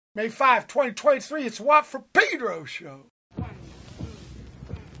May 5, 2023, it's What for Pedro Show.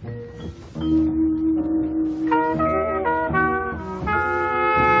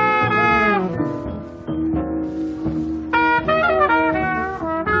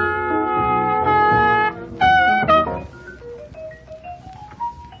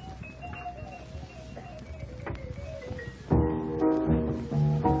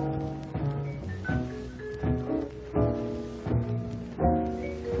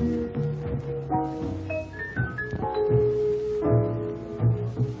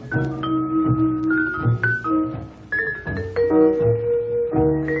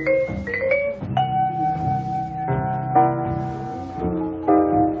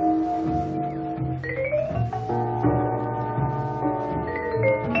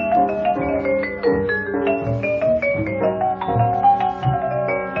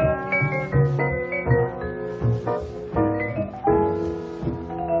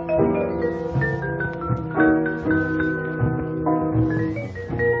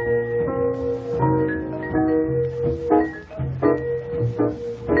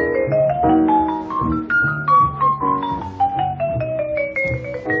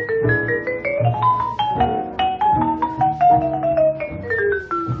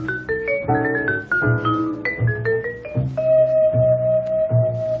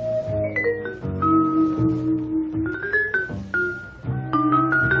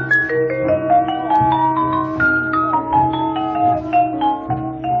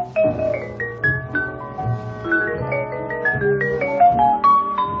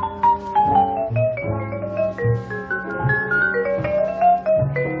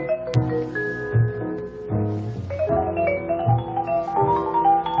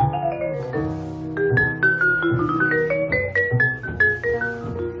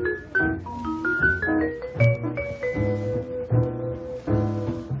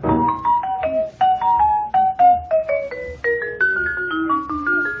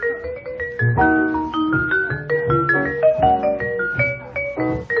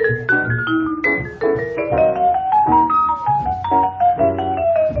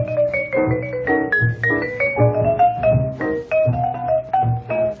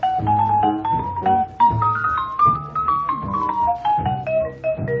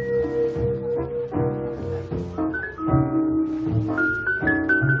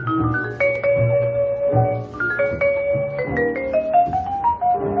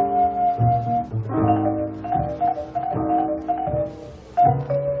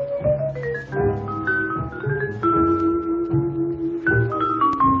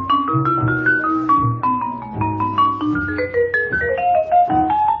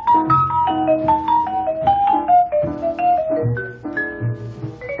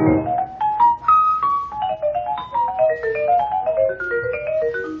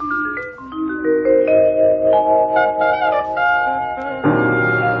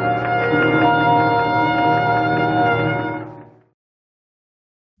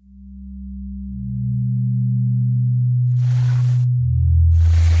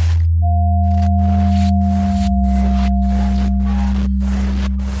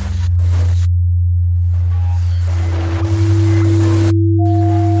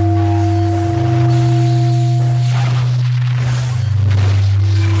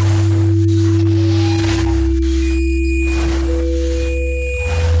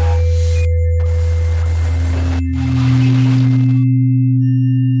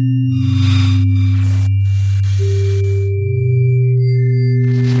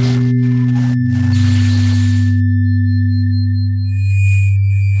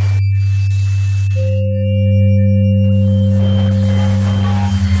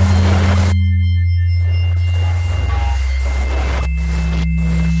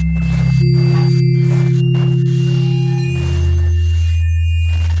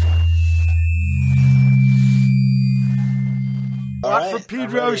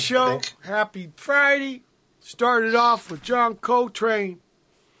 Pedro Show. Happy Friday. Started off with John Coltrane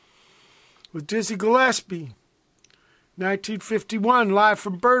with Dizzy Gillespie. 1951, live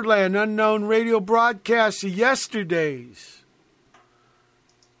from Birdland, unknown radio broadcast of Yesterdays.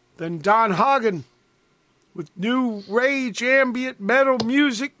 Then Don Haugen with New Rage Ambient Metal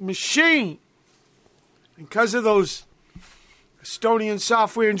Music Machine. And because of those Estonian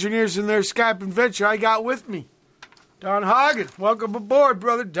software engineers and their Skype adventure, I got with me Don Haugen. Welcome aboard,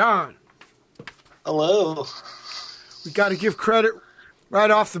 brother Don. Hello. We got to give credit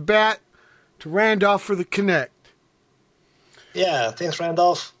right off the bat to Randolph for the connect. Yeah, thanks,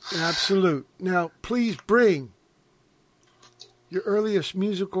 Randolph. Absolute. Now, please bring your earliest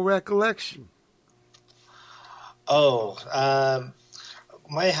musical recollection. Oh,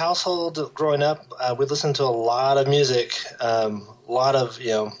 my household growing up, we listened to a lot of music, a lot of,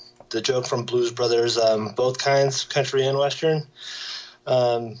 the joke from Blues Brothers, both kinds, country and Western,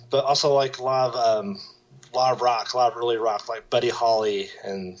 but also like a lot of rock, a lot of early rock, like Buddy Holly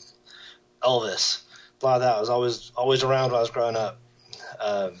and Elvis. A lot of that was always around when I was growing up.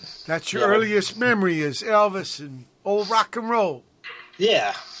 That's your earliest memory is Elvis and old rock and roll.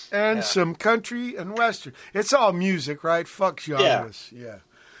 Yeah. And some country and Western. It's all music, right? Fuck genres. Yeah.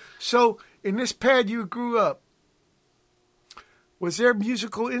 So, in this pad you grew up, was there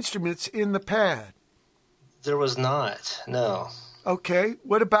musical instruments in the pad? There was not, no. Okay.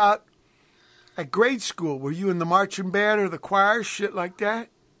 What about at grade school? Were you in the marching band or the choir, shit like that?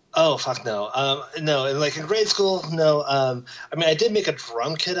 Oh, fuck no. No, and like in grade school, no. I mean, I did make a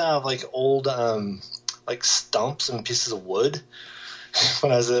drum kit out of like old, like stumps and pieces of wood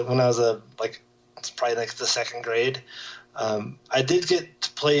when I was like, it's probably like the second grade. I did get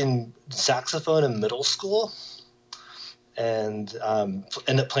to play in saxophone in middle school and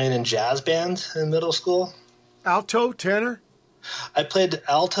ended up playing in jazz band in middle school. Alto, tenor? I played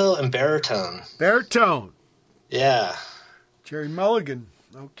alto and baritone. Baritone. Yeah. Jerry Mulligan.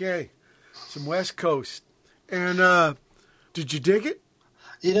 Okay. Some West Coast. And did you dig it?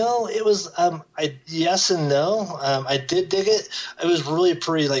 It was yes and no. I did dig it. It was really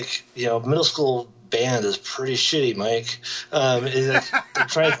pretty, like, middle school band is pretty shitty, Mike.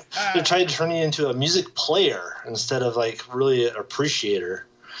 They tried to turn you into a music player instead of like really an appreciator.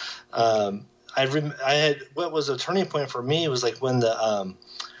 I had what was a turning point for me was like when the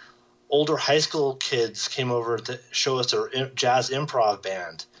older high school kids came over to show us their jazz improv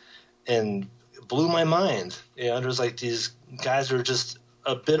band, and it blew my mind. There's like these guys that were just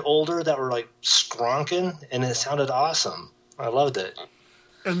a bit older that were like skronking, and it sounded awesome. I loved it.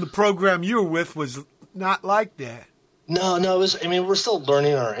 And the program you were with was not like that. No, it was. I mean, we're still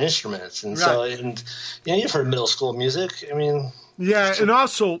learning our instruments, and right. You've heard middle school music. I mean, yeah, and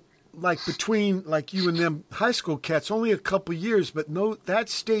also like between like you and them high school cats, only a couple years, but that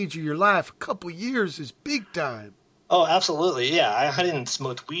stage of your life, a couple years is big time. Oh, absolutely, yeah. I hadn't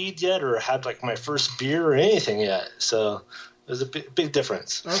smoked weed yet, or had like my first beer or anything yet, so there's a big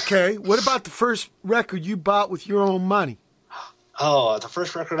difference. Okay, what about the first record you bought with your own money? Oh, the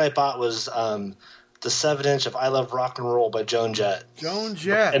first record I bought was the 7-inch of I Love Rock and Roll by Joan Jett. Joan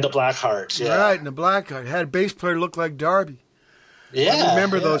Jett. And the Blackhearts, yeah. Right, and the Blackhearts. Had a bass player look like Darby. Yeah. I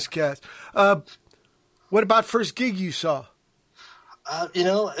remember those cats. What about first gig you saw?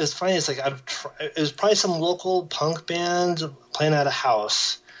 It's funny. It's like it was probably some local punk band playing at a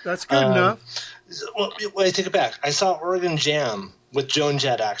house. That's good enough. Well, I take it back. I saw Oregon Jam with Joan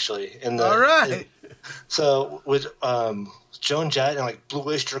Jett, actually. All right. So with Joan Jett and like Blue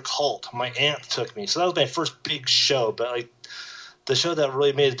Oyster Cult, my aunt took me. So that was my first big show. But like the show that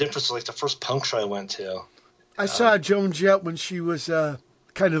really made a difference was like the first punk show I went to. I saw Joan Jett when she was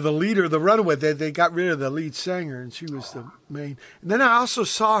kind of the leader of the Runaway. They got rid of the lead singer, and she was the main. And then I also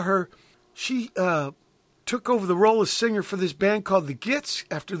saw her. She took over the role of singer for this band called the Gits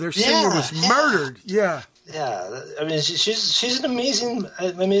after their singer was murdered. Yeah. Yeah. I mean, she's an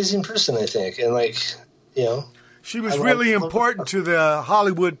amazing person, I think, and like she was really important to the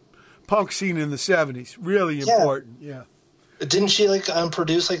Hollywood punk scene in the 70s. Really important. Yeah. Didn't she like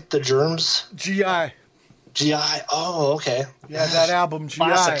produce like the Germs? GI. Oh, okay. Yeah, that album, GI.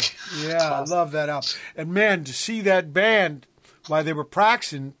 Classic. Yeah, Classic. I love that album. And man, to see that band while they were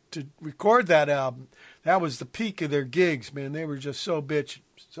practicing to record that album, that was the peak of their gigs, man. They were just so bitchin',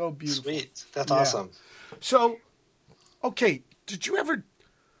 so beautiful. Sweet. That's awesome. So, okay, did you ever,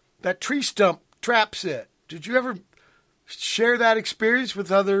 that tree stump trap set, did you ever share that experience with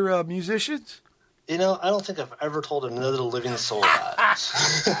other musicians? I don't think I've ever told another living soul that.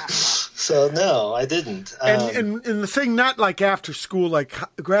 So, no, I didn't. And the thing, not like after school, like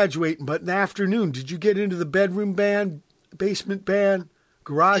graduating, but in the afternoon, did you get into the bedroom band, basement band,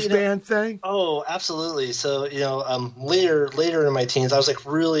 garage band thing? Oh, absolutely. So, later in my teens, I was like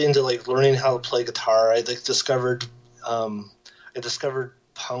really into like learning how to play guitar. I like discovered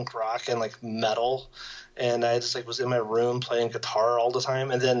punk rock and like metal, and I just like was in my room playing guitar all the time.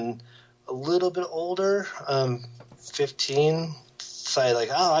 And then a little bit older, 15, decided like,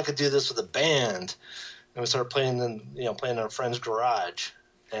 oh, I could do this with a band, and we started playing in a friend's garage.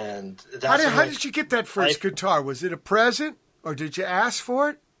 And how did you get that first guitar? Was it a present, or did you ask for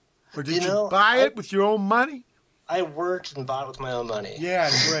it, or did you buy it with your own money? I worked and bought it with my own money. Yeah,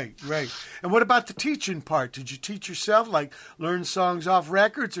 great. And what about the teaching part? Did you teach yourself, like learn songs off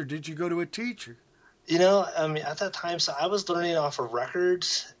records, or did you go to a teacher? I mean, at that time, so I was learning off of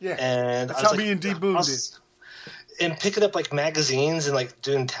records. Yeah, and that's how me and D Boone did. and picking up like magazines and like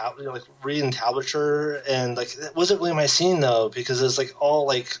doing like reading tablature, and like it wasn't really my scene though, because it was like all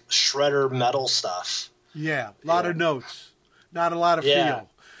like shredder metal stuff. Yeah, a lot of notes, not a lot of feel.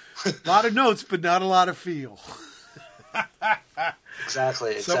 A lot of notes, but not a lot of feel.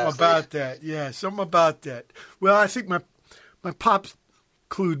 Exactly. Something about that. Yeah, something about that. Well, I think my pops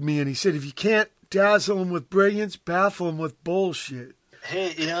clued me in. He said, if you can't dazzle them with brilliance, baffle them with bullshit.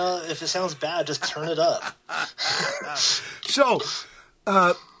 Hey, you know, if it sounds bad, just turn it up. So,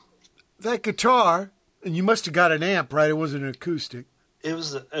 that guitar, and you must have got an amp, right? It wasn't an acoustic. It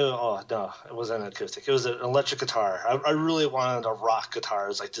was, no, it wasn't an acoustic. It was an electric guitar. I really wanted a rock guitar. It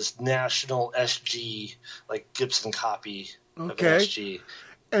was like this National SG, like Gibson copy of an SG.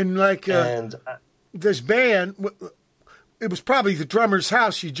 And like this band, it was probably the drummer's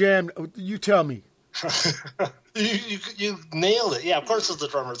house you jammed. You tell me. You nailed it. Yeah, of course it's the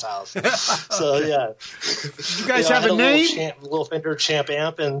drummer's house. So, yeah. Did you guys have a name? Little Fender Champ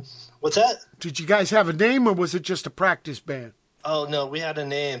amp. And what's that? Did you guys have a name, or was it just a practice band? Oh, no, we had a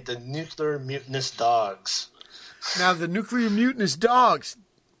name, the Nuclear Mutinous Dogs. Now, the Nuclear Mutinous Dogs,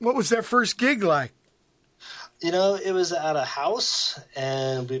 what was their first gig like? You know, it was at a house,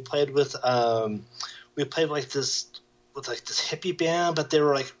 and we played with this hippie band, but they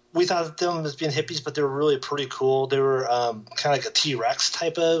were like, we thought of them as being hippies, but they were really pretty cool. They were kind of like a T-Rex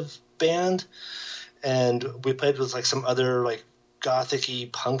type of band, and we played with like some other like gothic-y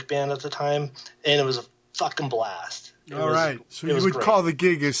punk band at the time, and it was a fucking blast. All right. So you would call the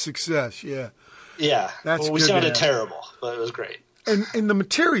gig a success, yeah. Yeah. That's we sounded terrible, but it was great. And the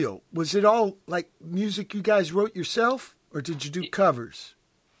material, was it all like music you guys wrote yourself, or did you do covers?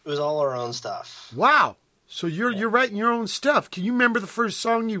 It was all our own stuff. Wow. So you're writing your own stuff. Can you remember the first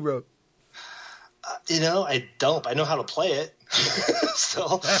song you wrote? You know, I don't. I know how to play it.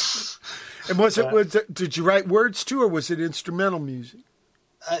 So. And did you write words too, or was it instrumental music?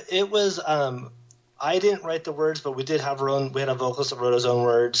 It was. I didn't write the words, but we did have our own. We had a vocalist that wrote his own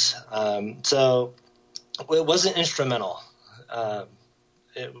words. So it wasn't instrumental.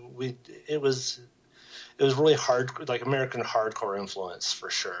 It was really hard, like American hardcore influence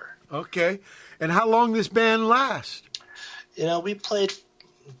for sure. Okay. And how long this band last? You know, we played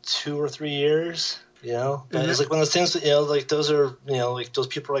 2 or 3 years. You know, but it's like one of those things. You know, like those are, you know, like those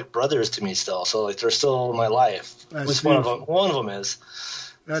people are like brothers to me still. So like they're still in my life. At least one of them is.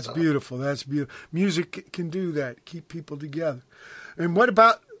 That's beautiful. That's beautiful. Music can do that, keep people together. And what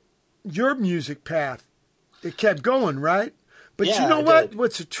about your music path? It kept going, right? But you know what?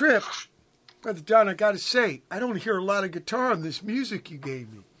 What's a trip? Brother Don, I got to say, I don't hear a lot of guitar in this music you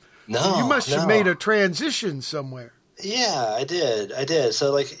gave me. No, so you must have made a transition somewhere. Yeah, I did.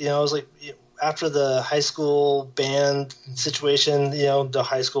 So, like, you know, I was like, after the high school band situation, you know, the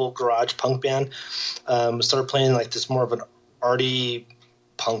high school garage punk band, started playing like this more of an arty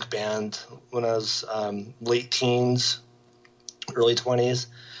punk band when I was late teens, early 20s,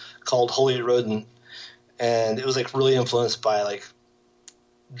 called Holy Rodent. And it was like really influenced by like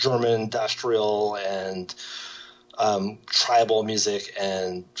German industrial and tribal music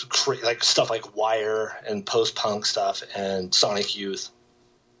and like stuff like Wire and post-punk stuff and Sonic Youth.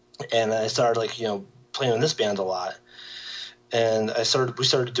 And I started like, you know, playing in this band a lot. And we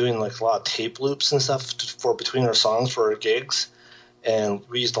started doing like a lot of tape loops and stuff for between our songs for our gigs. And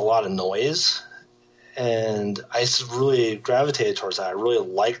we used a lot of noise. And I really gravitated towards that. I really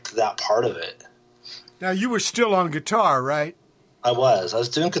liked that part of it. Now, you were still on guitar, right? I was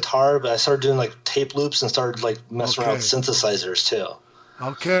doing guitar, but I started doing like tape loops and started like messing around with synthesizers too.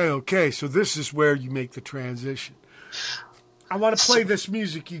 Okay. So this is where you make the transition. I want to play this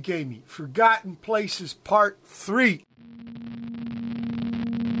music you gave me. Forgotten Places Part 3.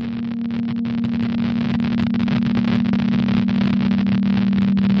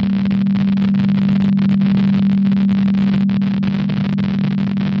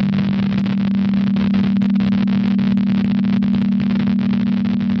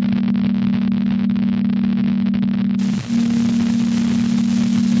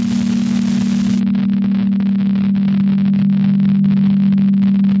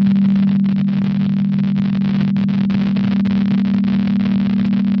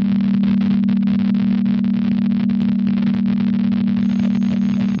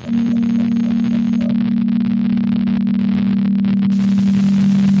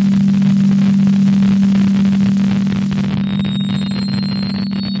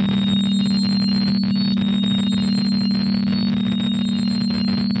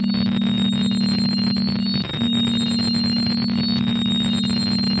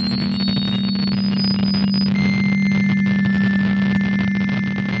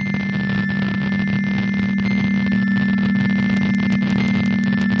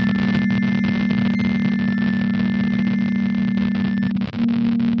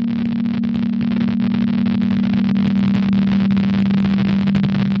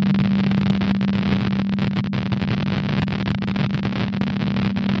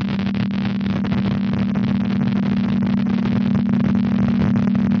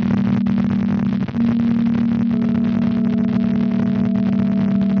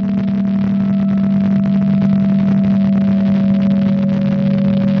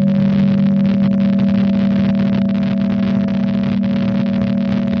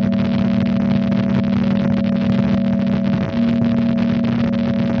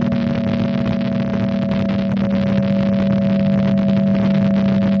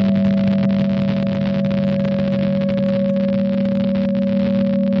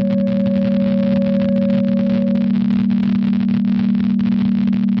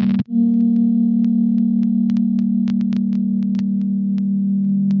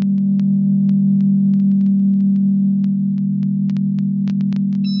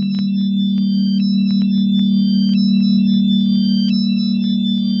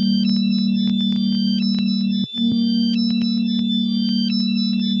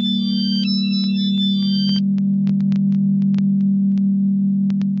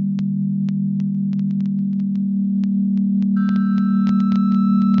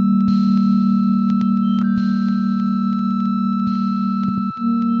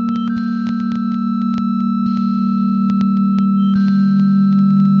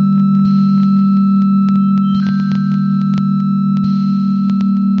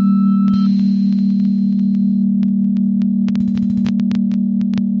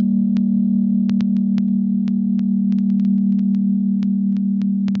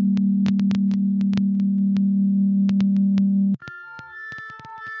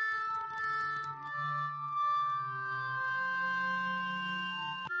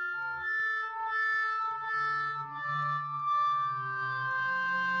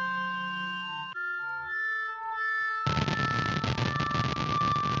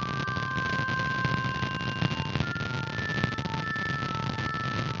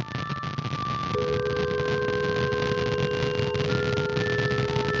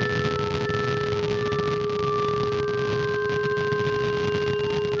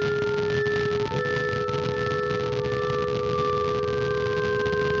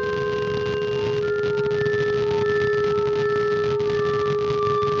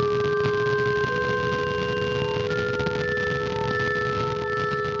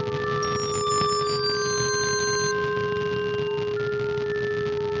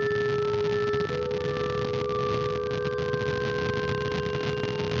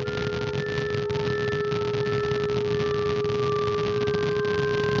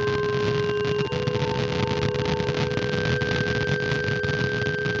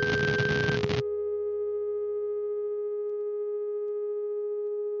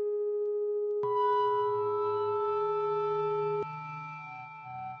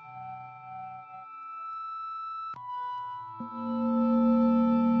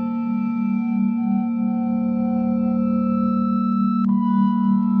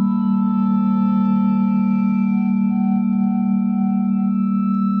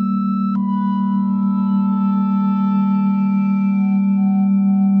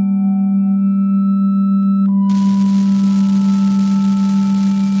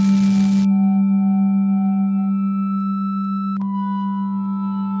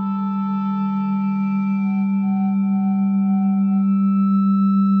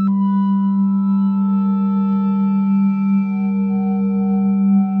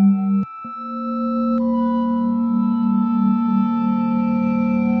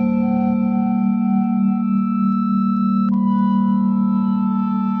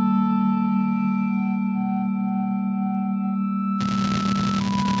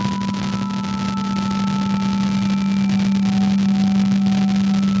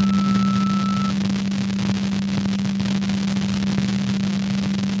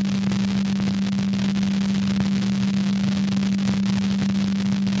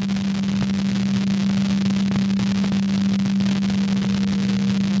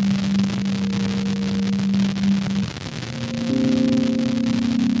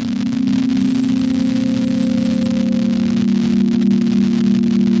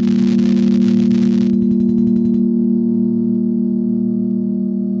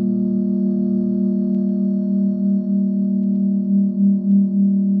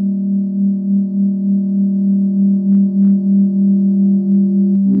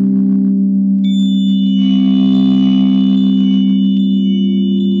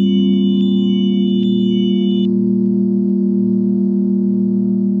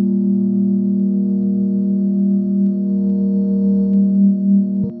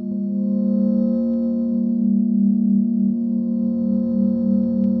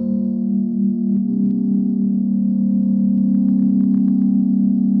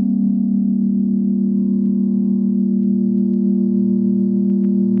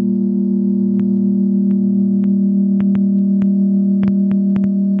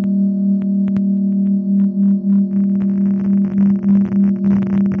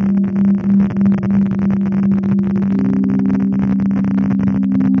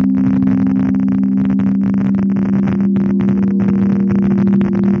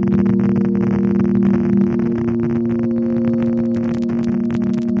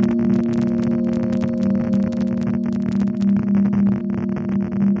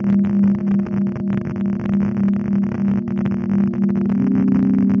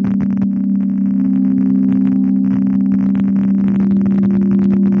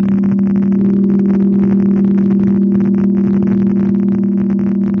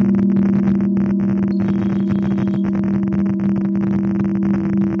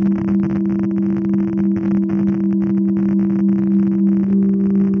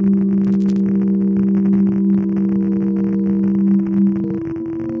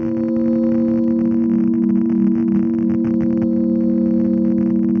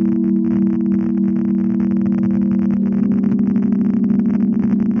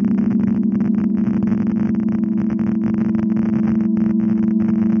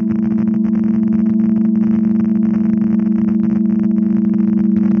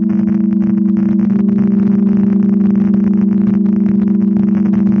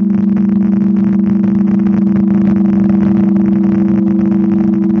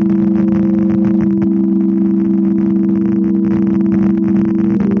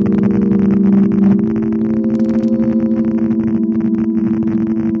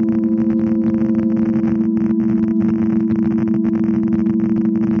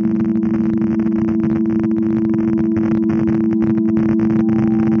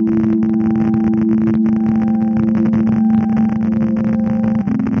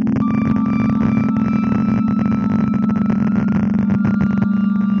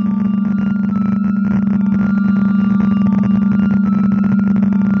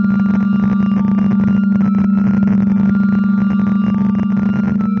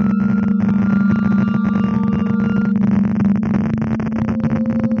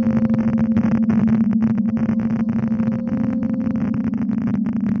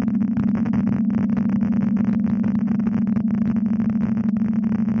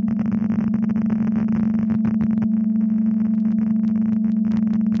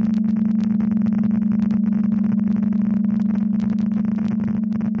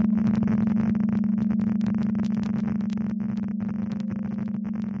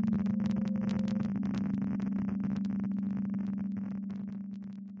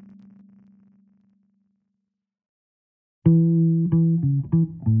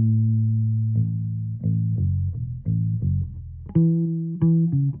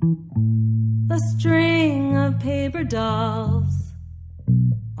 string of paper dolls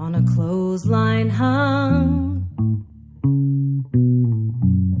on a clothesline hung.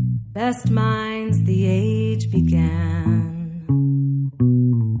 Best minds the age began.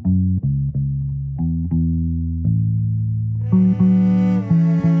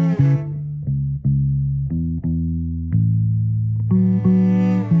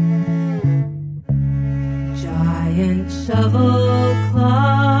 Giant shovel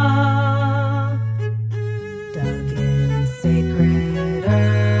claw dug in sacred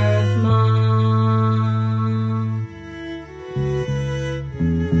earth maw.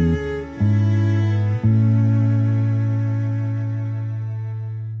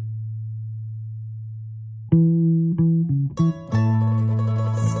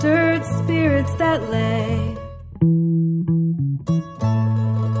 Stirred spirits that lay,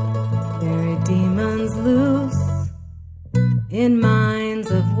 buried demons loose in mines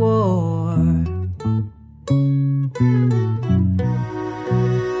of war.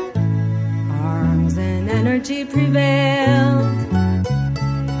 Arms and energy prevailed.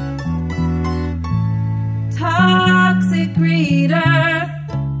 Toxic greed earth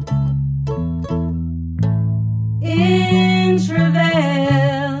in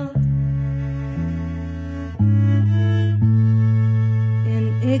travail, in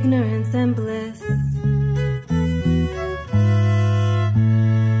ignorance and bliss,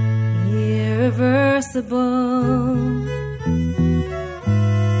 irreversible,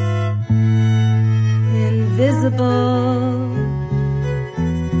 invisible,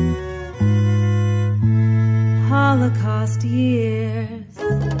 Holocaust years.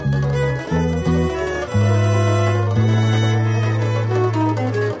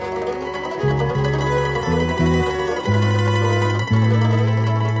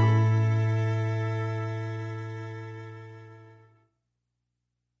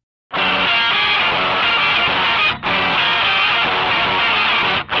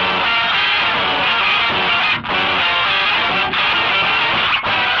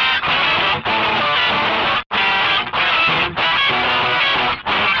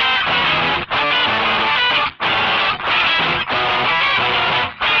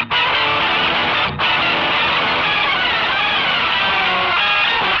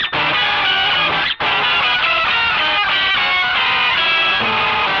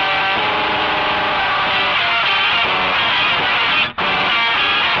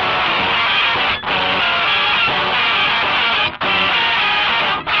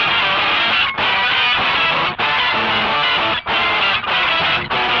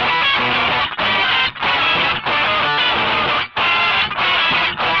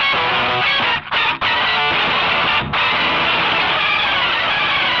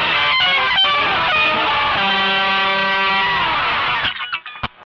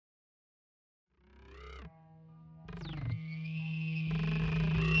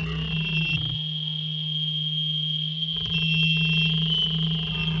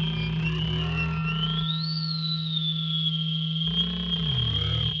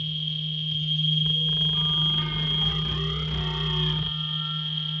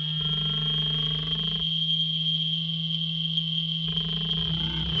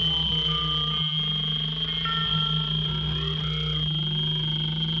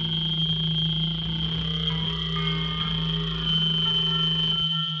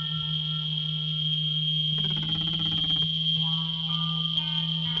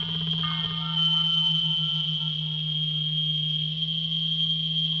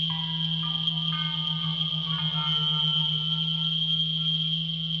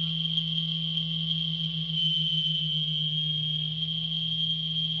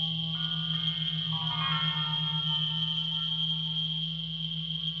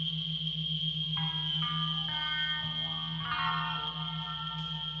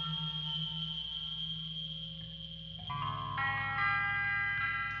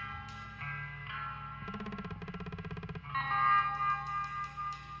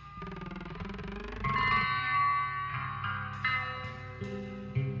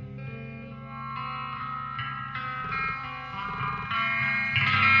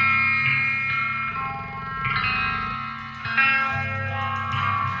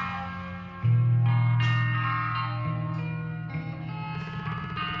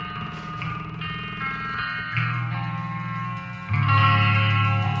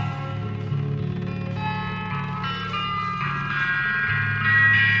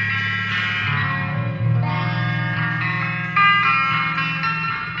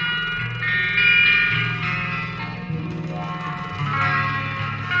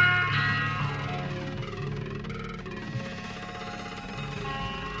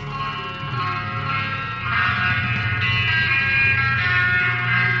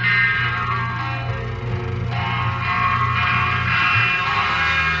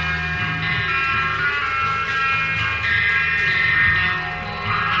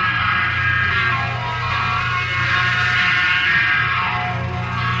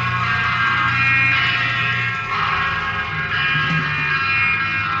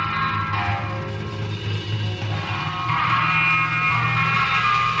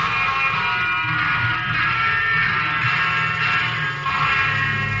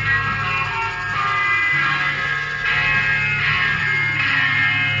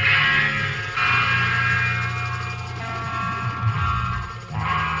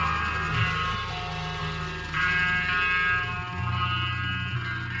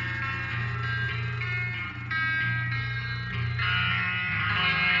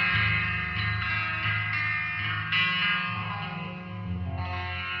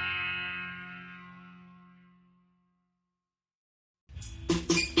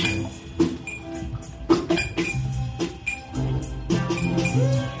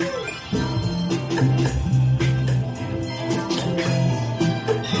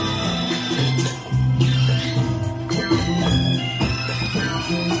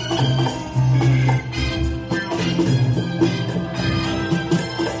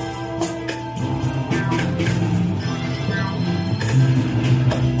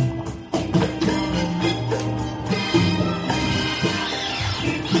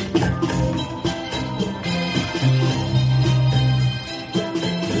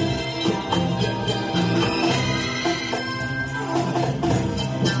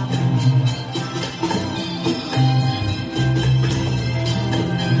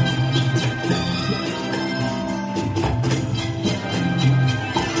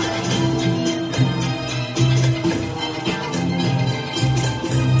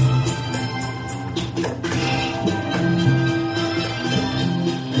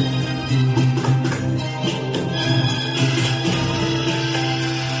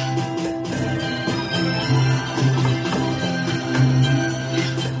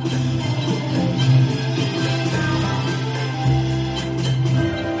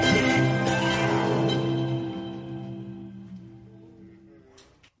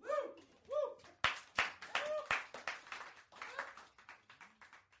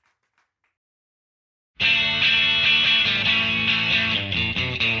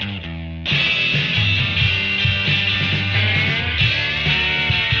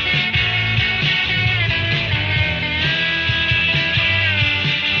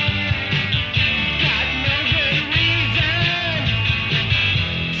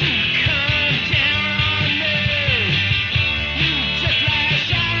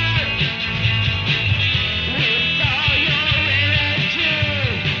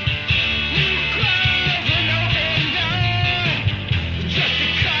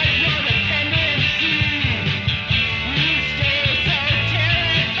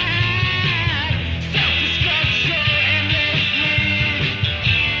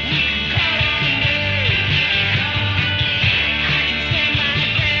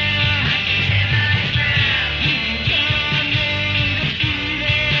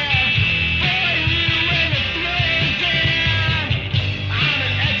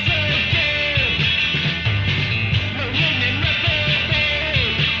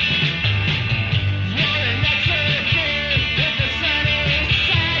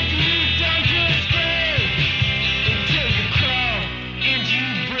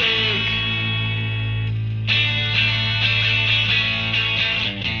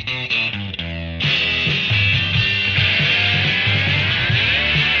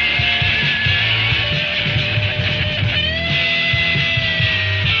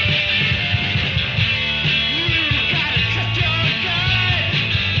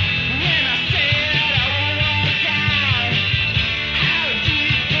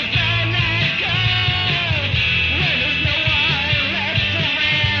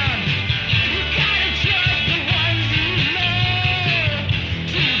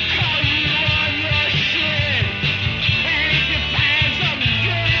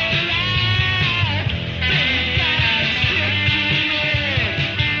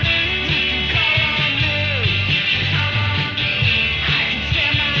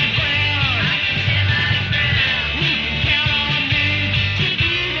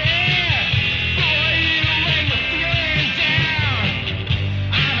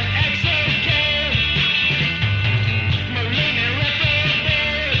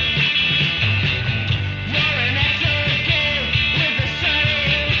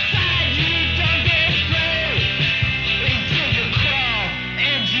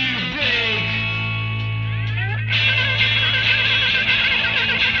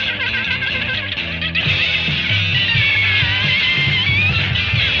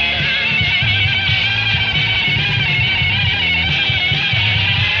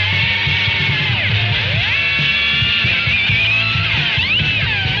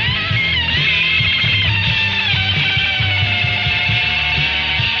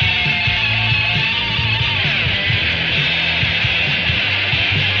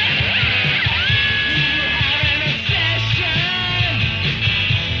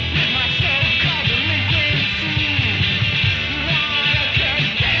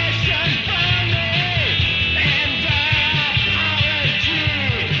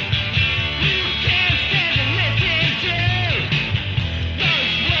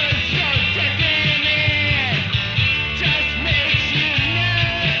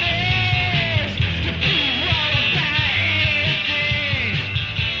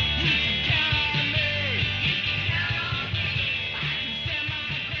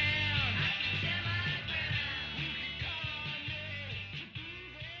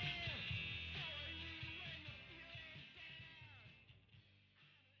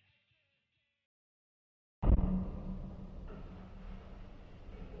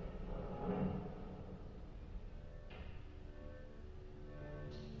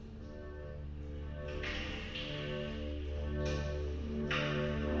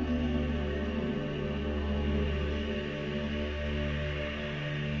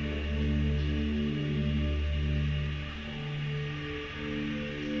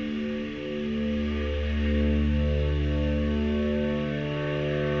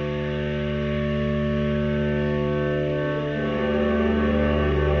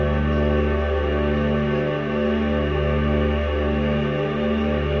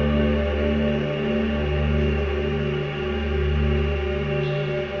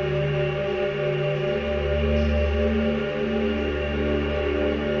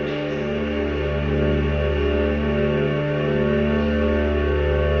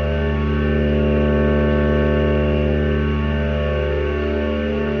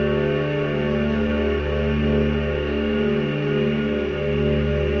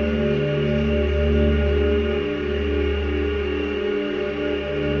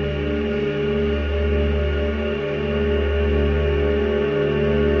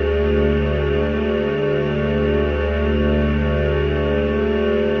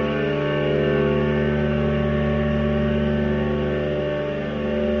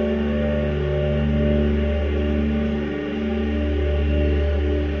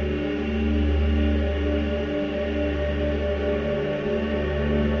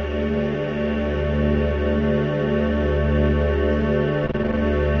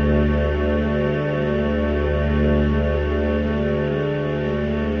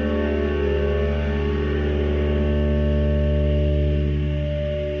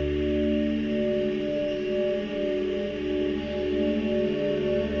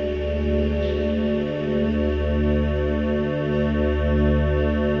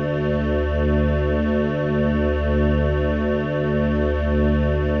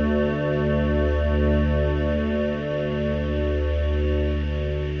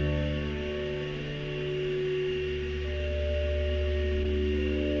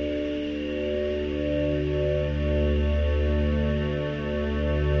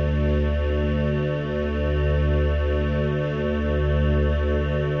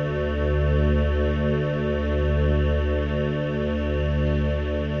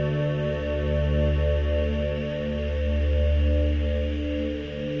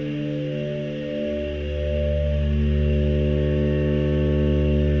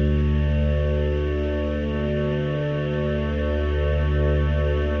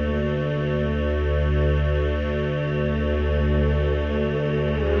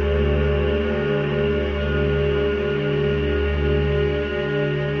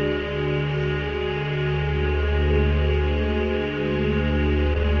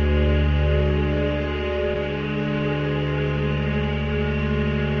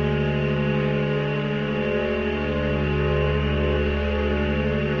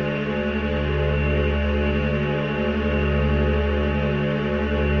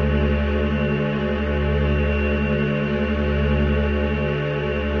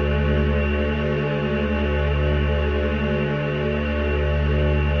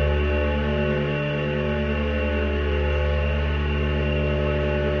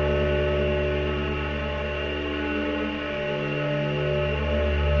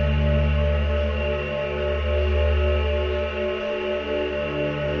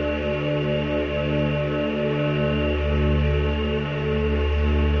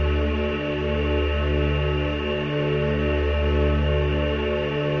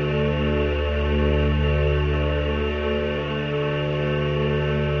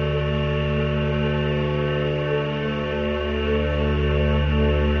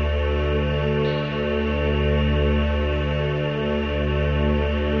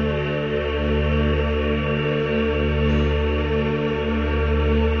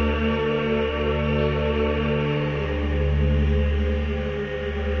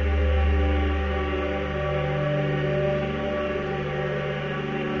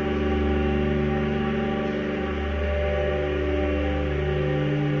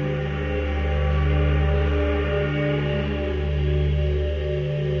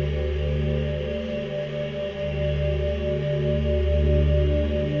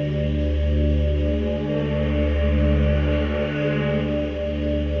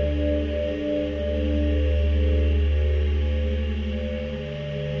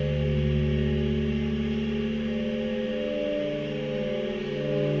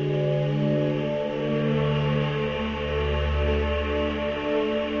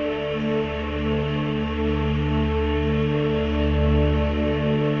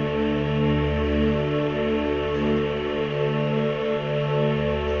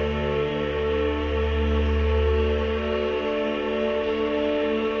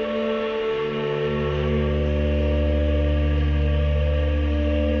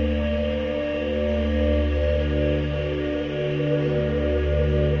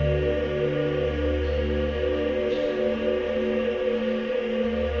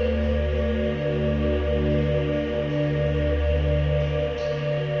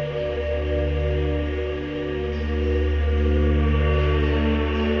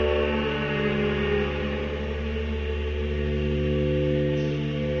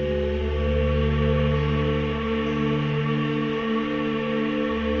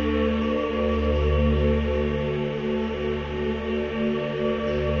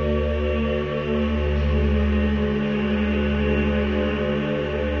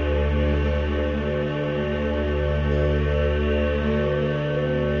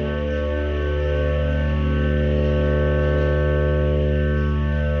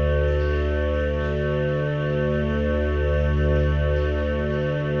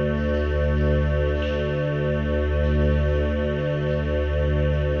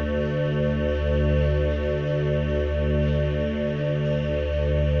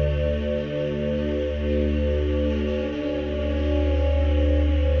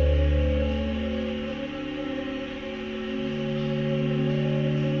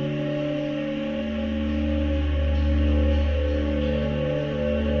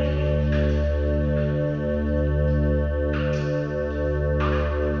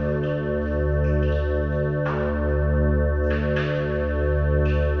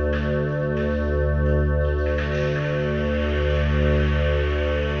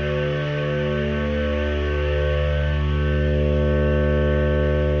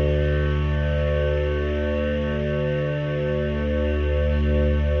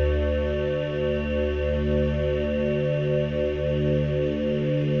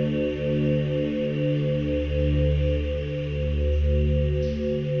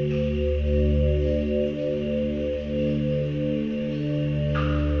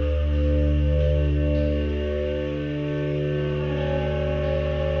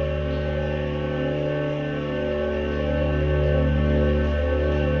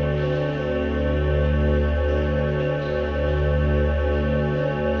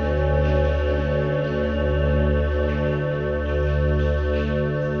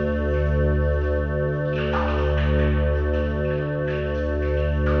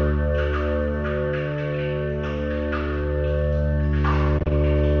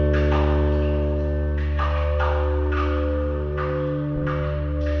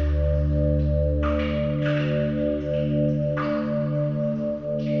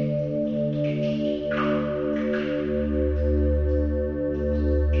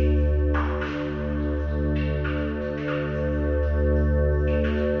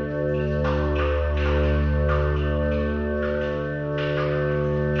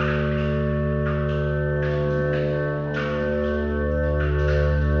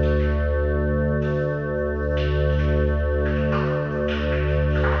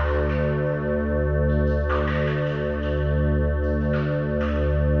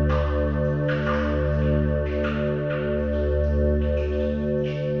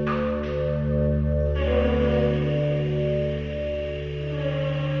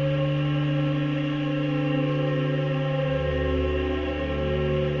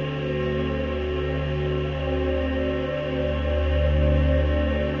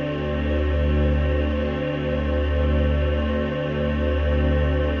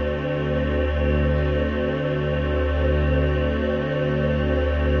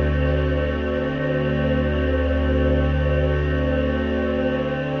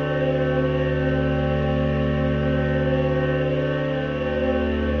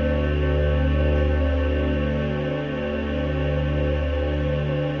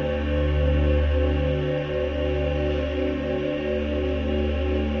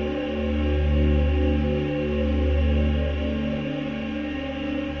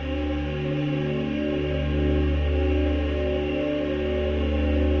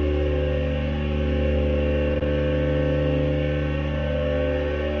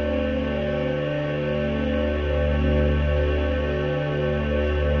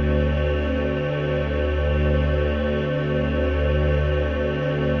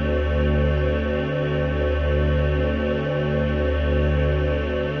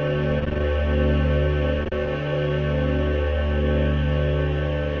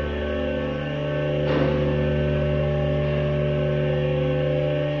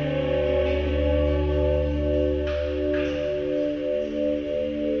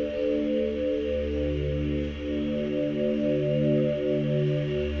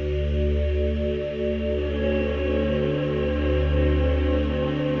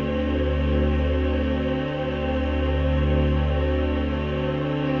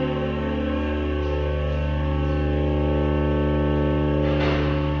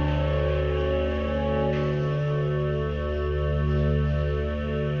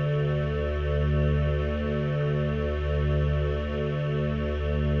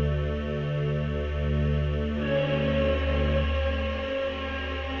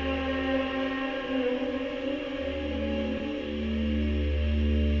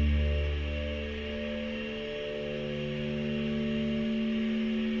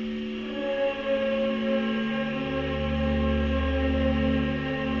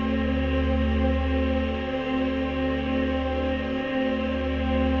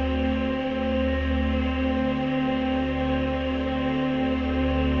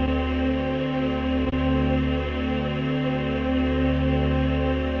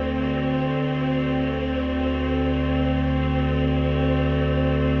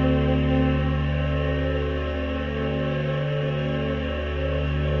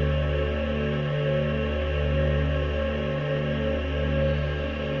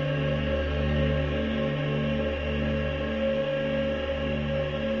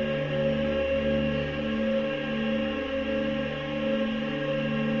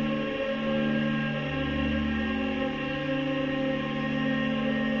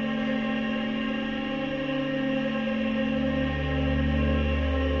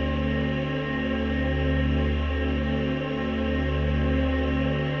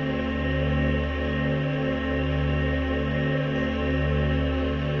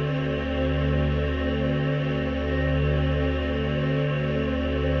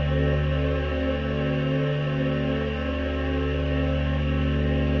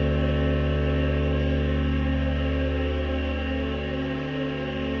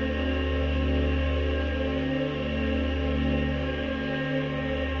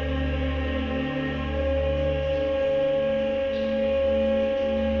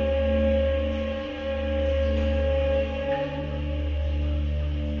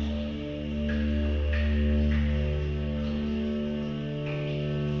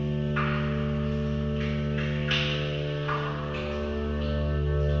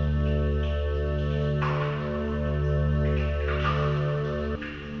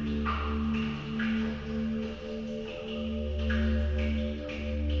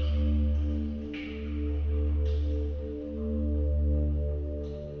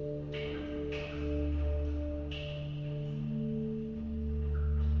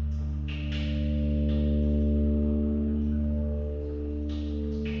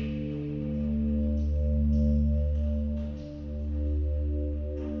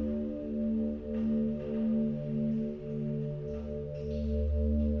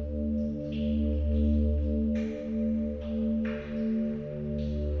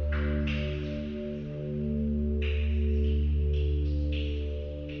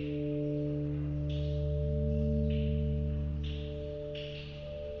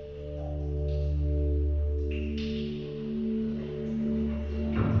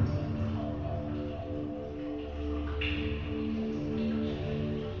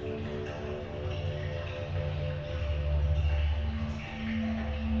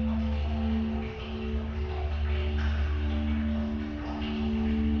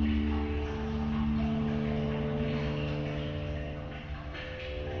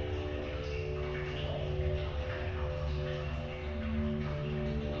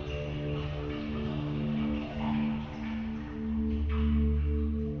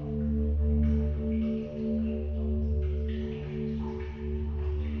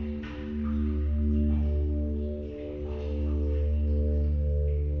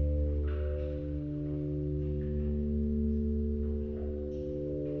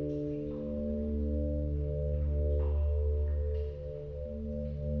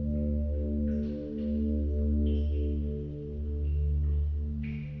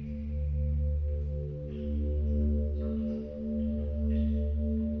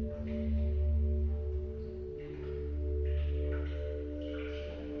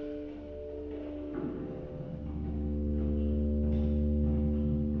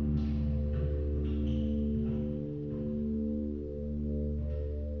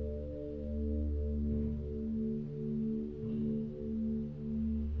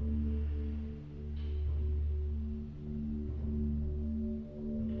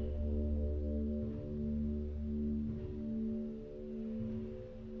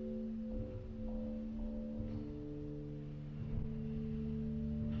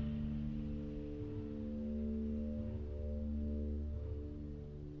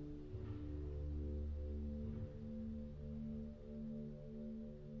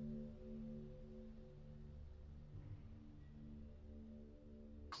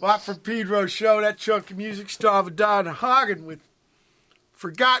 Well, from Pedro Show, that chunk of music started with Don Haugen with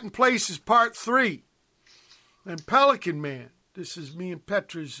Forgotten Places Part 3. And Pelicanman. This is me and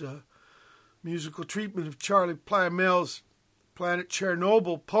Petra's musical treatment of Charlie Plamel's Planet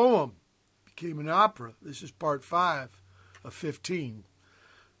Chernobyl poem. Became an opera. This is Part 5 of 15.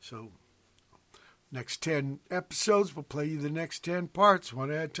 So, next 10 episodes, we'll play you the next 10 parts,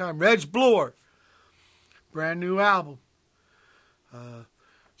 one at a time. Bloor. Brand new album.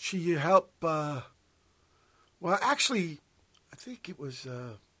 She helped, well, actually, I think it was,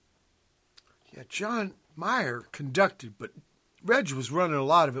 John Mayer conducted, but Reg was running a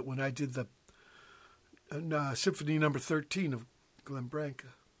lot of it when I did the Symphony No. 13 of Glenn Branca.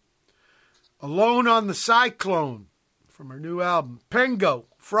 Alone on the Cyclone from her new album. Pengo,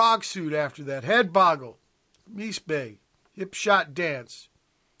 Frog Suit after that. Headboggle, East Bay, Hipshoot Dance.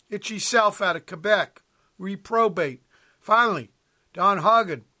 Itchy Self out of Quebec. Reprobate. Finally, Don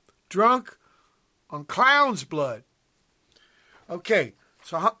Haugen, Drunk on Clown's Blood. Okay,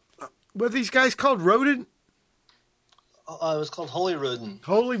 so what are these guys called? Rodent? It was called Holy Rodent.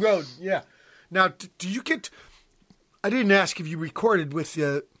 Holy Rodent, yeah. Now, do you get... I didn't ask if you recorded with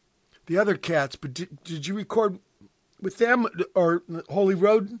the other cats, but did you record with them or Holy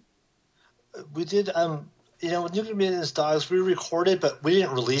Rodent? We did, when You Can Be in His Dogs, we recorded, but we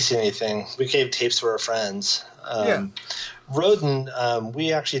didn't release anything. We gave tapes to our friends. Rodent,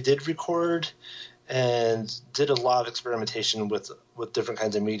 we actually did record and did a lot of experimentation with different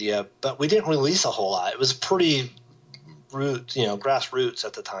kinds of media, but we didn't release a whole lot. It was pretty grassroots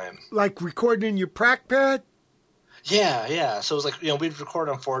at the time. Like recording in your prac pad? Yeah. So it was like, we'd record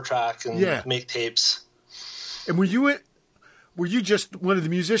on 4-track and make tapes. And were you just one of the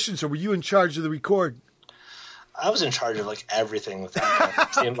musicians, or were you in charge of the record? I was in charge of like everything with that.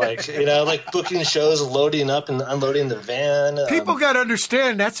 It seemed like, like booking shows, loading up and unloading the van. People got to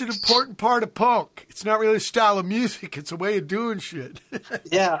understand that's an important part of punk. It's not really a style of music. It's a way of doing shit.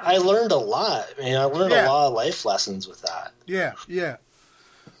 Yeah, I learned a lot. I learned a lot of life lessons with that. Yeah.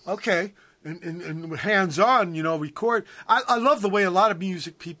 Okay. And hands-on, record. I love the way a lot of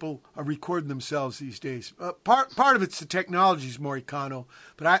music people are recording themselves these days. Part of it's the technology's more econo,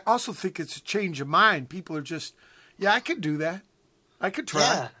 but I also think it's a change of mind. People are just, I could do that. I could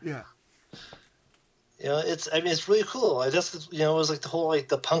try. Yeah. It's really cool. I guess, it was like the whole,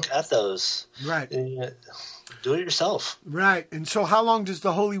 the punk ethos. Right. Do it yourself. Right. And so how long does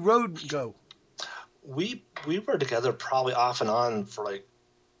the Holy Road go? We were together probably off and on for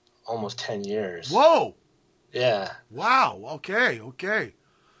almost 10 years. Whoa. Yeah. Wow. Okay.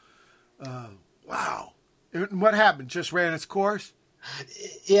 Wow. And what happened? Just ran its course?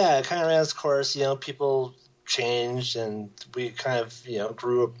 Yeah, it kind of ran its course. People changed, and we kind of,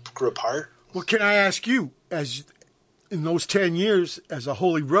 grew apart. Well, can I ask you, as in those 10 years as a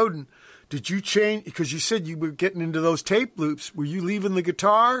Holy Rodent, did you change? Because you said you were getting into those tape loops. Were you leaving the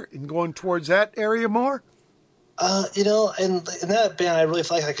guitar and going towards that area more? In that band, I really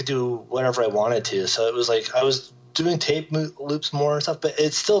felt like I could do whatever I wanted to. So it was like I was doing tape loops more and stuff, but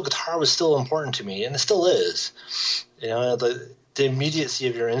guitar was still important to me, and it still is. The immediacy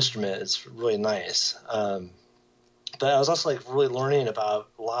of your instrument is really nice. But I was also really learning about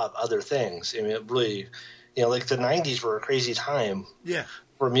a lot of other things. It really, the 90s were a crazy time. Yeah.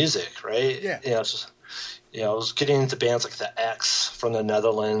 For music, right? Yeah. I was getting into bands like the X from the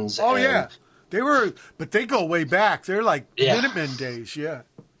Netherlands. Oh, yeah. But they go way back. They're like Minutemen days, yeah.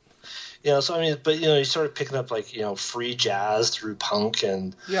 You started picking up free jazz through punk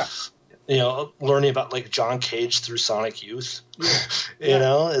and learning about John Cage through Sonic Youth.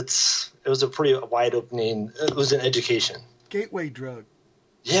 Yeah. It was a pretty wide opening. It was an education. Gateway drug.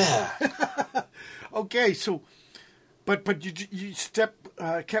 Yeah. Okay, so, but you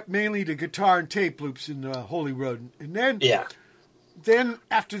kept mainly to guitar and tape loops in Holy Road, and then Then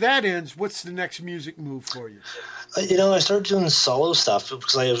after that ends, what's the next music move for you? I started doing solo stuff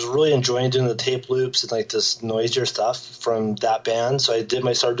because I was really enjoying doing the tape loops and this noisier stuff from that band. So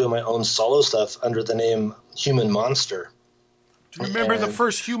I started doing my own solo stuff under the name Human Monster. Do you remember the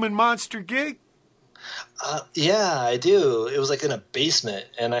first Human Monster gig? Yeah, I do. It was in a basement,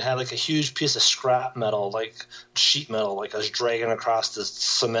 and I had a huge piece of scrap metal, sheet metal, I was dragging across the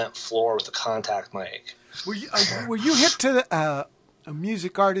cement floor with a contact mic. Were you hip to a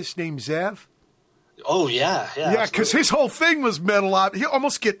music artist named Zev? Oh, yeah. Yeah, because his whole thing was metal. He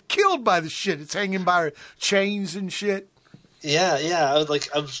almost get killed by the shit. It's hanging by chains and shit. Yeah.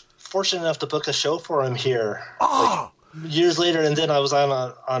 I was fortunate enough to book a show for him here. Oh! Years later, and then I was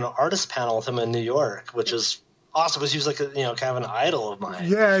on an artist panel with him in New York, which was awesome because he was kind of an idol of mine.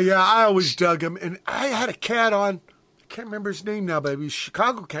 Yeah, I always dug him. And I had a cat on can't remember his name now, but he was a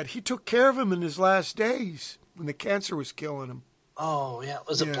Chicago cat. He took care of him in his last days when the cancer was killing him. Oh, yeah.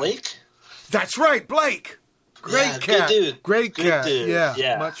 Was it Blake? That's right, Blake. Great cat. Good dude. Great good cat. Dude.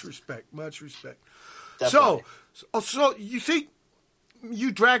 Yeah. Much respect. Definitely. So you think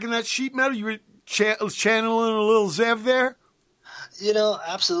you dragging that sheet metal, you were channeling a little Zev there?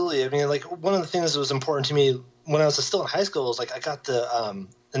 Absolutely. I mean, like, one of the things that was important to me when I was still in high school was, like, I got the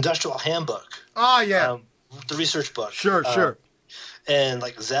industrial handbook. Oh, yeah. The research book. Sure. And,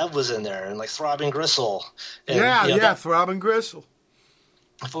 like, Zev was in there, and, like, Throbbing Gristle. And, Throbbing Gristle.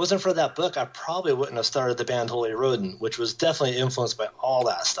 If it wasn't for that book, I probably wouldn't have started the band Holy Rodent, which was definitely influenced by all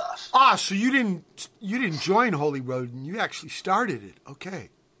that stuff. Ah, so you didn't join Holy Rodent. You actually started it.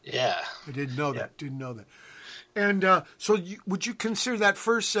 Okay. Yeah. I didn't know that. And so would you consider that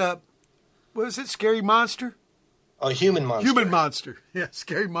first, what was it, Scary Monster? Oh, Human Monster. Human Monster. Yeah,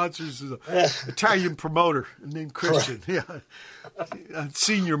 Scary Monsters is an Italian promoter named Christian. Right. Yeah.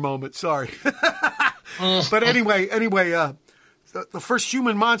 Senior moment, sorry. But anyway, the first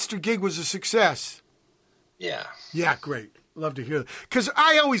Human Monster gig was a success. Yeah. Yeah, great. Love to hear that. Because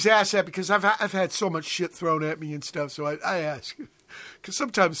I always ask that because I've had so much shit thrown at me and stuff, so I ask. Because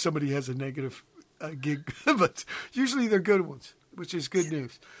sometimes somebody has a negative gig, but usually they're good ones, which is good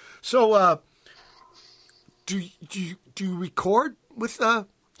news. So, do you record with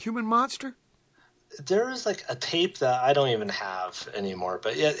Human Monster? There is like a tape that I don't even have anymore,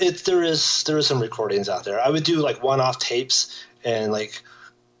 but yeah, there is some recordings out there. I would do like one-off tapes and like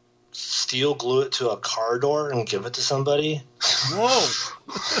steel glue it to a car door and give it to somebody. Whoa.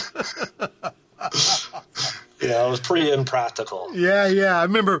 Yeah, it was pretty impractical. Yeah. I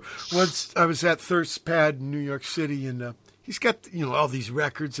remember once I was at Thirst Pad in New York City, and he's got all these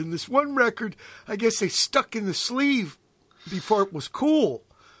records, and this one record, I guess they stuck in the sleeve before it was cool,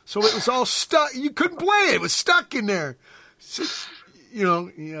 so it was all stuck. You couldn't play it; it was stuck in there. So,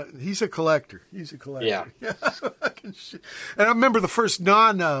 he's a collector. Yeah. And I remember the first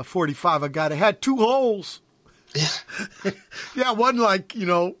non-45 I got. It had two holes. Yeah. Yeah, one like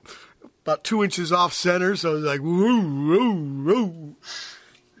about 2 inches off center, so it was like woo, woo, woo.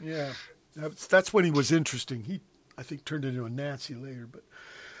 Yeah, that's when he was interesting. He, I think, turned into a Nazi later.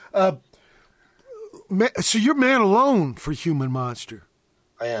 But so you're man alone for Human Monster.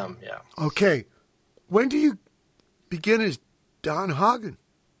 I am, yeah. Okay, when do you begin as Don Haugen?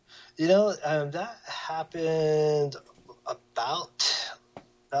 That happened about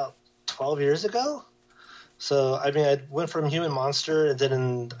 12 years ago. So, I mean, I went from Human Monster, and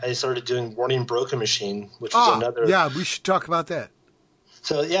then I started doing Warning Broken Machine, which was another... Yeah, we should talk about that.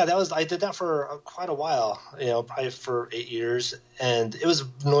 So, yeah, I did that for quite a while, probably for 8 years. And it was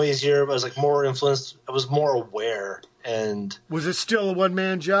noisier, but I was, like, more influenced. I was more aware. And was it still a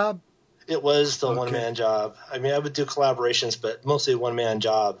one-man job? It was still a one-man job. I mean, I would do collaborations, but mostly a one-man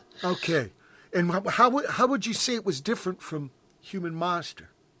job. Okay. And how would you say it was different from Human Monster?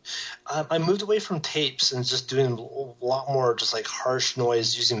 I moved away from tapes and just doing a lot more just like harsh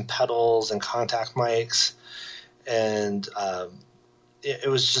noise using pedals and contact mics. And it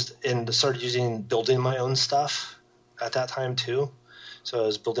was just, and started building my own stuff at that time too. So I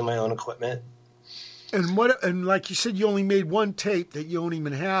was building my own equipment. And like you said, you only made one tape that you don't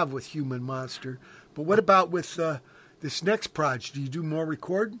even have with Human Monster. But what about with this next project? Do you do more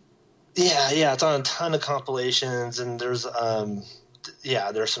recording? Yeah, it's on a ton of compilations, and there's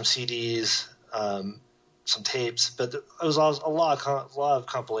there's some CDs, some tapes, but it was a lot of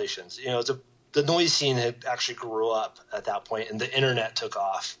compilations. The noise scene had actually grew up at that point, and the internet took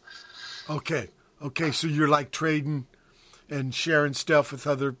off. Okay, so you're like trading and sharing stuff with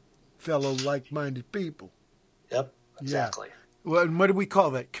other fellow like-minded people. Yep, exactly. Yeah. Well, and what do we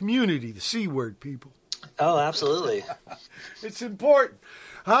call that? Community, the C word, people. Oh, absolutely. It's important.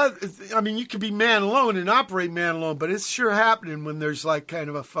 I mean, you can be man alone and operate man alone, but it's sure happening when there's like kind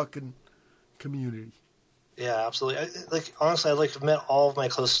of a fucking community. Yeah, absolutely. Honestly, I've met all of my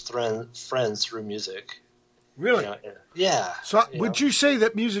close friends through music. Really? Yeah. So would you say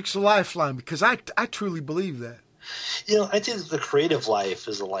that music's a lifeline? Because I truly believe that. I think the creative life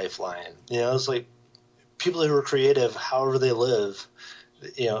is a lifeline. It's like people who are creative, however they live,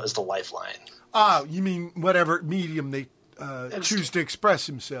 is the lifeline. Ah, you mean whatever medium they choose to express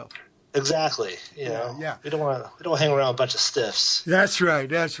himself. Exactly. Yeah. We don't want to hang around a bunch of stiffs. That's right.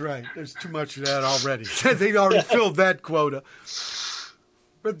 There's too much of that already. They already filled that quota.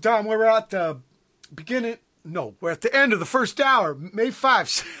 But Don, we're at the beginning. No, we're at the end of the first hour, May 5,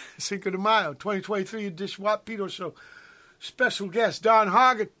 Cinco de Mayo, 2023 edition Pedro Show. Special guest, Don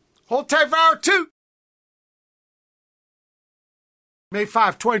Haugen. Hold tight for hour 2. May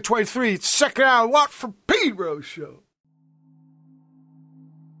 5, 2023, it's second hour, Pedro Show.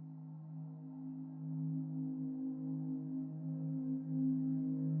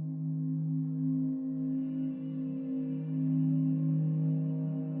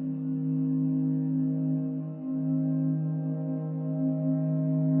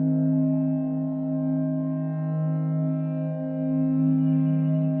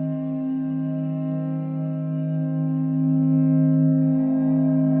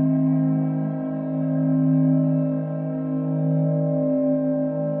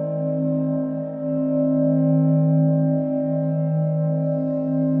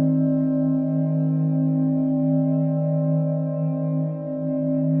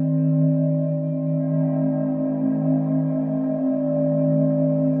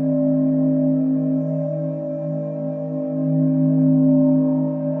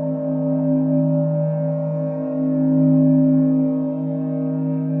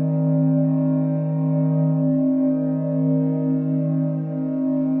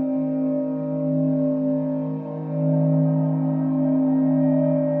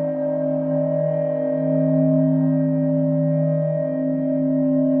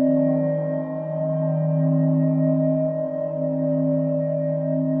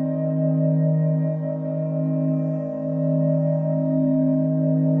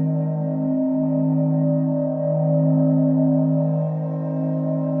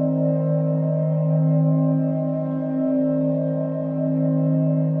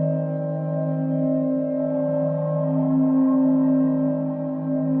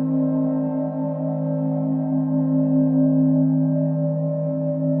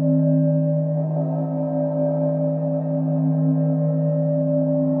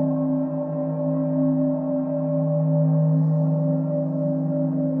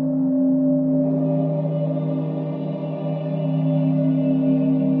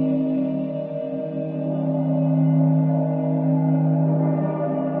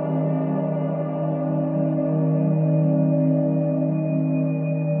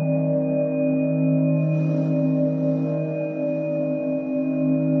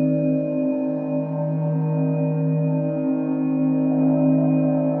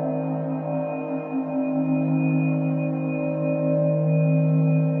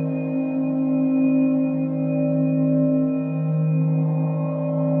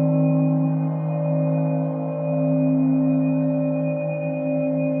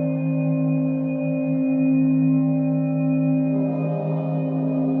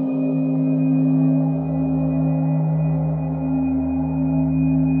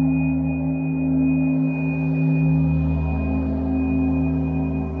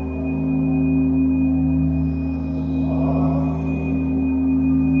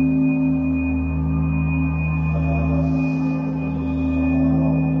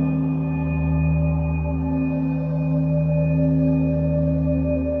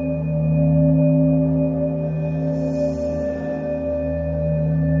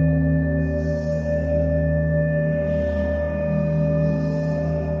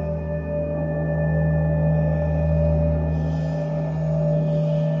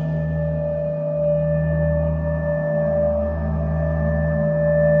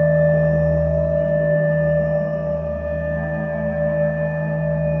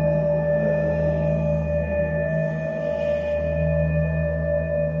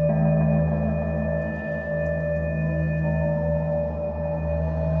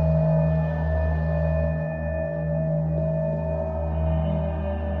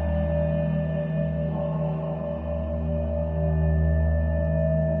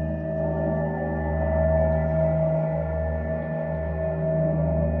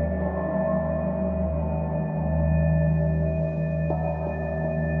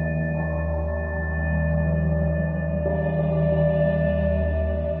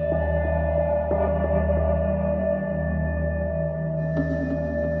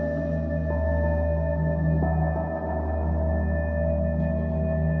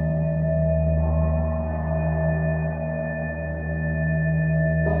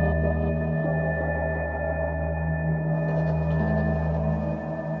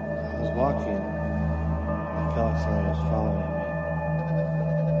 following me.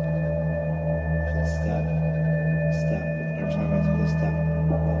 Step. Every time I took a step, I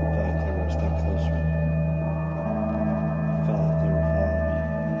felt like they were a step closer. I felt like they were following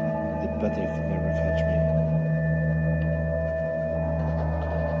me. But they could never catch me.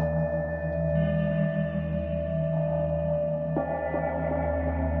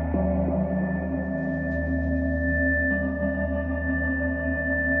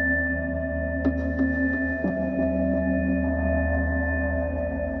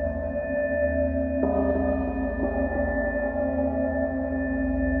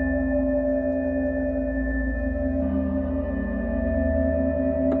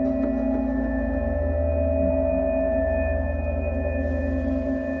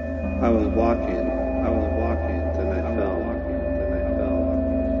 I was walking, then I fell.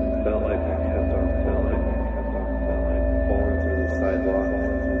 Felt like I kept on falling, falling through the sidewalk,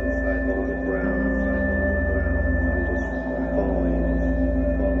 on the ground, just falling,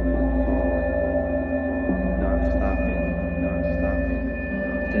 not stopping.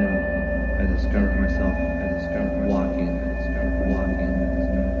 Then I discovered myself walking. I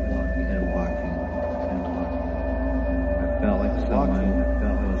felt like someone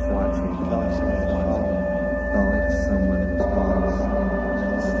was watching. Felt like someone was following.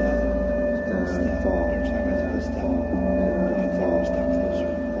 Then I'd fall. Every time I took a step, I felt like they were a step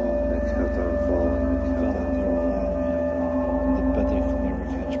closer. I kept on falling. Felt like they were following me. But they could never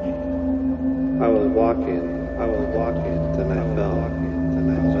catch me. I was walking, then I fell.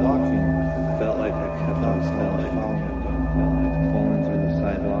 Felt like I kept on falling. Falling through the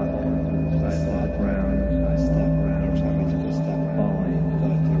sidewalk, ground. Every time I took a step, falling.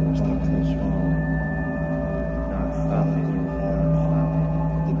 Felt like they were a step closer. Not stopping.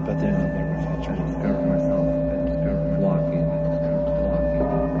 But they could never catch me. I discovered myself walking. I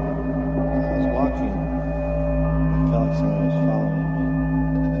was walking. I felt like someone was following me.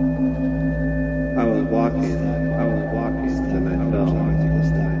 I was walking, then I fell.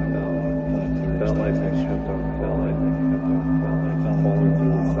 Felt like I kept on falling. Falling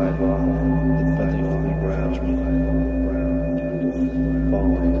through the sidewalk, on the ground,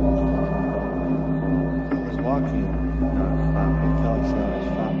 falling. I was walking, not stopping. Felt like someone was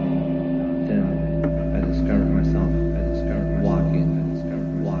following me. Then I discovered myself walking.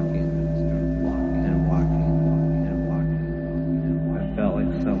 I felt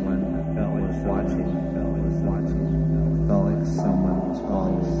like someone was watching. Felt like someone was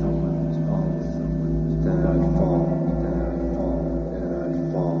following. Then I'd fall.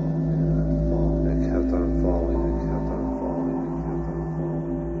 I kept on falling.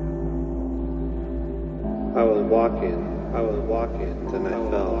 I was walking, then I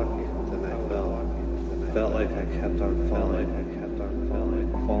fell. Felt like I kept on falling.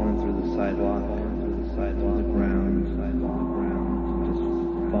 Falling through the sidewalk, on the ground, just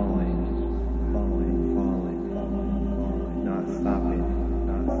falling. Not stopping.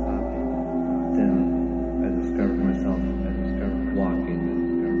 Then I discovered myself walking.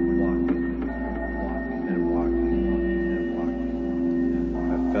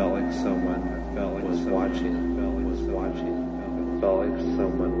 I felt like someone was watching. Felt like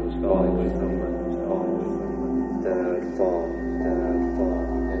someone was following. Then I'd fall.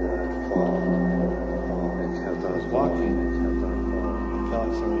 I was walking. I felt like someone was following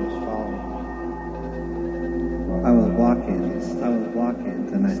me. I was walking,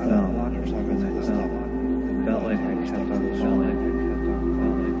 then I fell. Felt like I kept on falling.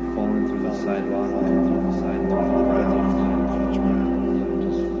 Falling through the sidewalk,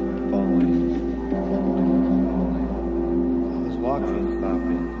 just falling. I was walking,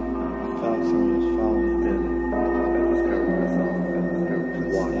 stopping. I felt like someone was following. Then I discovered myself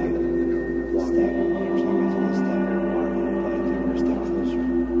walking. Step. Every time I took a step, I felt like they were a step closer.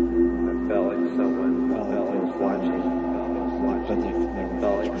 I felt like someone was watching. But they could never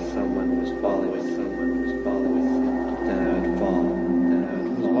felt like someone was following. Then I'd fall. I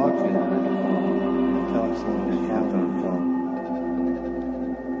was walking. I felt like someone was following.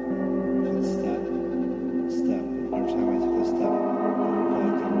 Step. Every time I took a step, I felt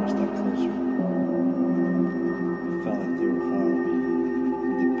like they were a step closer. I felt like they were following me.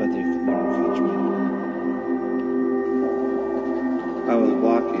 But they could never catch me. I was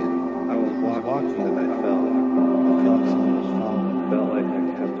walking, then I fell. I felt like someone was following. Felt like I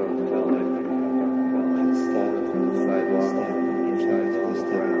kept on falling. Falling through the sidewalk, on the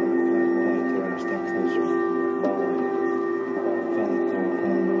ground. Felt like they were a step closer. Falling. Felt like they were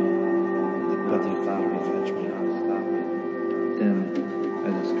following me. But they could never catch me. Then I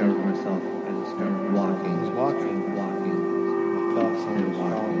discovered myself walking. I felt like someone was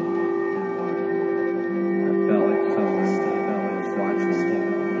following me. I felt like someone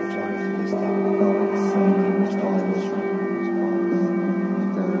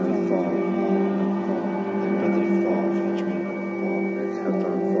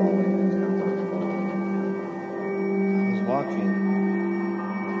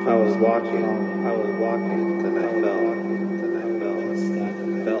walking, then I fell.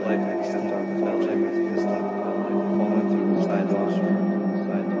 Felt like I kept on falling, falling through the sidewalk,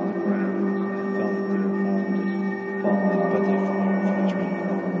 ground. I felt like they were falling, but they never finished me.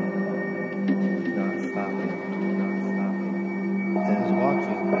 Not stopping. Then I was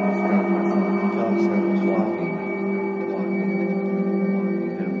walking, but I felt myself. I felt like I was walking,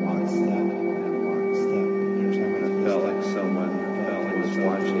 and one step. Every time I felt like someone was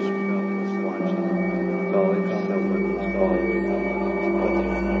watching. Felt like someone was following, but they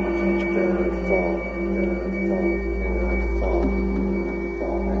never finished me. Then I'd fall, and I'd fall.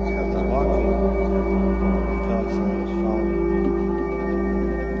 I kept on walking. I felt like someone was following me.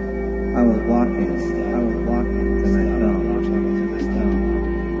 I was walking, then I fell.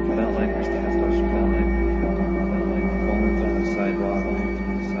 Felt like I kept on falling, falling down the sidewalk,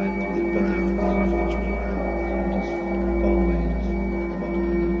 but they never finished me. Just falling.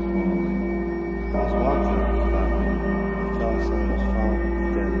 I was walking, I felt like someone was following me.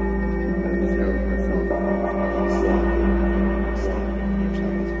 Then I observed myself. Every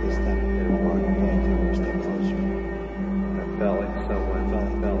time I took a step, they were walking, but I took a step closer. I felt like someone was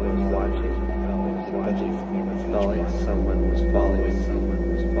watching. Felt like someone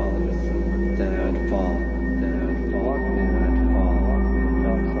was following. Then I'd fall. And I'd fall. I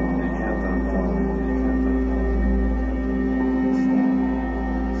kept on falling.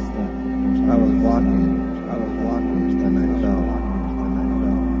 I was walking, then I fell. I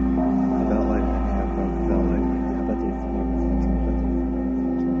felt like I kept on falling, but they never finished me.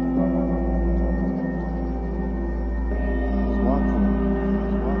 I was walking, I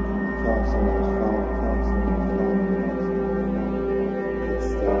felt like someone was following. Each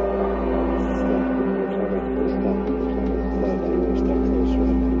step, every time I took a step, I felt like they were a step closer. I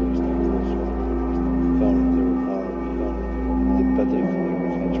felt like they were following me, but they never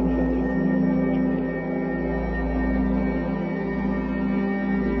finished me.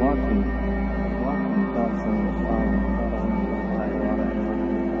 Walking, felt someone was following me.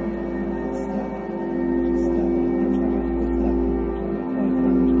 Step, every time I took a step, I felt like they were a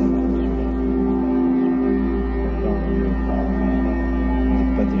step closer. I felt like they were following me,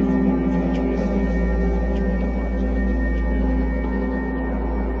 but they never finished me.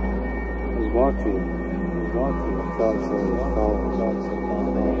 I was walking, I felt like someone was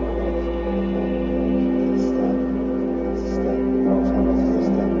following me.